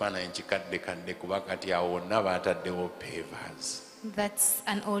 Kati ekifaananyi kikaddekadde kuba kati awo wonna baataddewo pavers. That's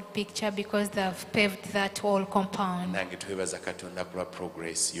an old picture because they've paved that whole compound. Nange twebaza Katonda kulwa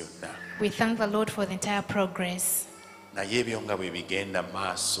progress yonna. We thank the Lord for the entire progress. Naye ebyo nga bwe bigenda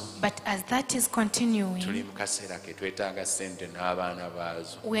maaso, But as that is continuing, tuli mu kaseera ke twetaaga ssente n'abaana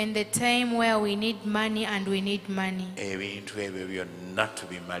baazo. we're in the time where we need money and we need money Ebintu ebyo byonna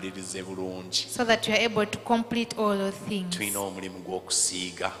tubimalirize bulungi. so that we are able to complete all those things. Tulina omulimu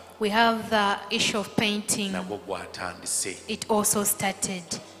gw'okusiiga, We have the issue of painting. nagwo gwatandise. It also started.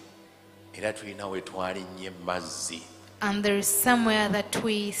 Era tulina we twalinnye mu mazzi. And there is somewhere that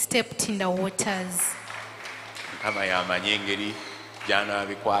we stepped in the waters. Mukama y'amanyi engeri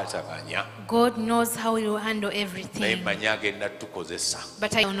gy'anaabikwataganya, God knows how he will handle naye everything. mmanyi agenda tukozesa.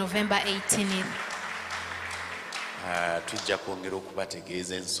 But on November 18th, Tujja kwongera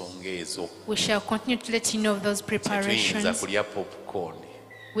okubategeeza ensonga ezo. we shall continue to let you know of those Tetuyinza preparations. kulya popcorn.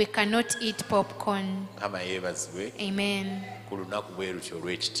 We cannot eat popcorn. Mukama yeebazibwe Amen. ku lunaku bwe lutyo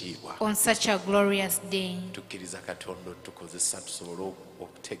olw'ekitiibwa. On such a glorious day, Tukkiriza Katonda otukozesa tusobole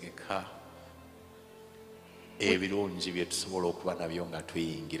okutegeka ebirungi bye tusobola okuba nabyo nga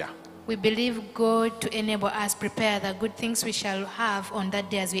tuyingira. we believe God to enable us prepare the good things we shall have on that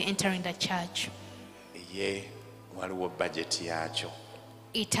day as we enter in the church. Ye waliwo budget yaakyo,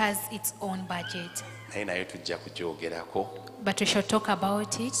 It has its own budget, naye nayo tujja kugyogerako. but we shall talk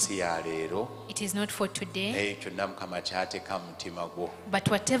about it. Si ya leero, It is not for today, naye kyonna Mukama ky'ateeka mu mutima gwo but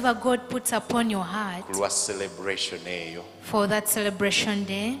whatever God puts upon your heart ku lwa celebration eyo for that celebration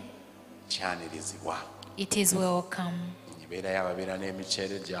day, kyanirizibwa. it is welcome. Beerayo ababeera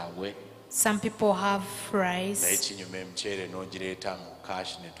n'emiceere gyabwe, Some people have naye rice. kinyuma emiceere n'ogireeta mu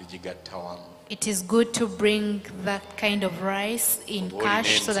cash ne tugigatta wamu. It is good to bring that kind of rice in Olina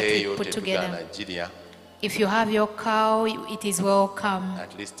cash so that ente we eyo put tetugaana together. girya, If you have your cow, it is welcome.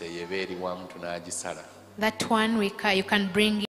 at least eyo eba eri wamu tunaagisala. That one you can bring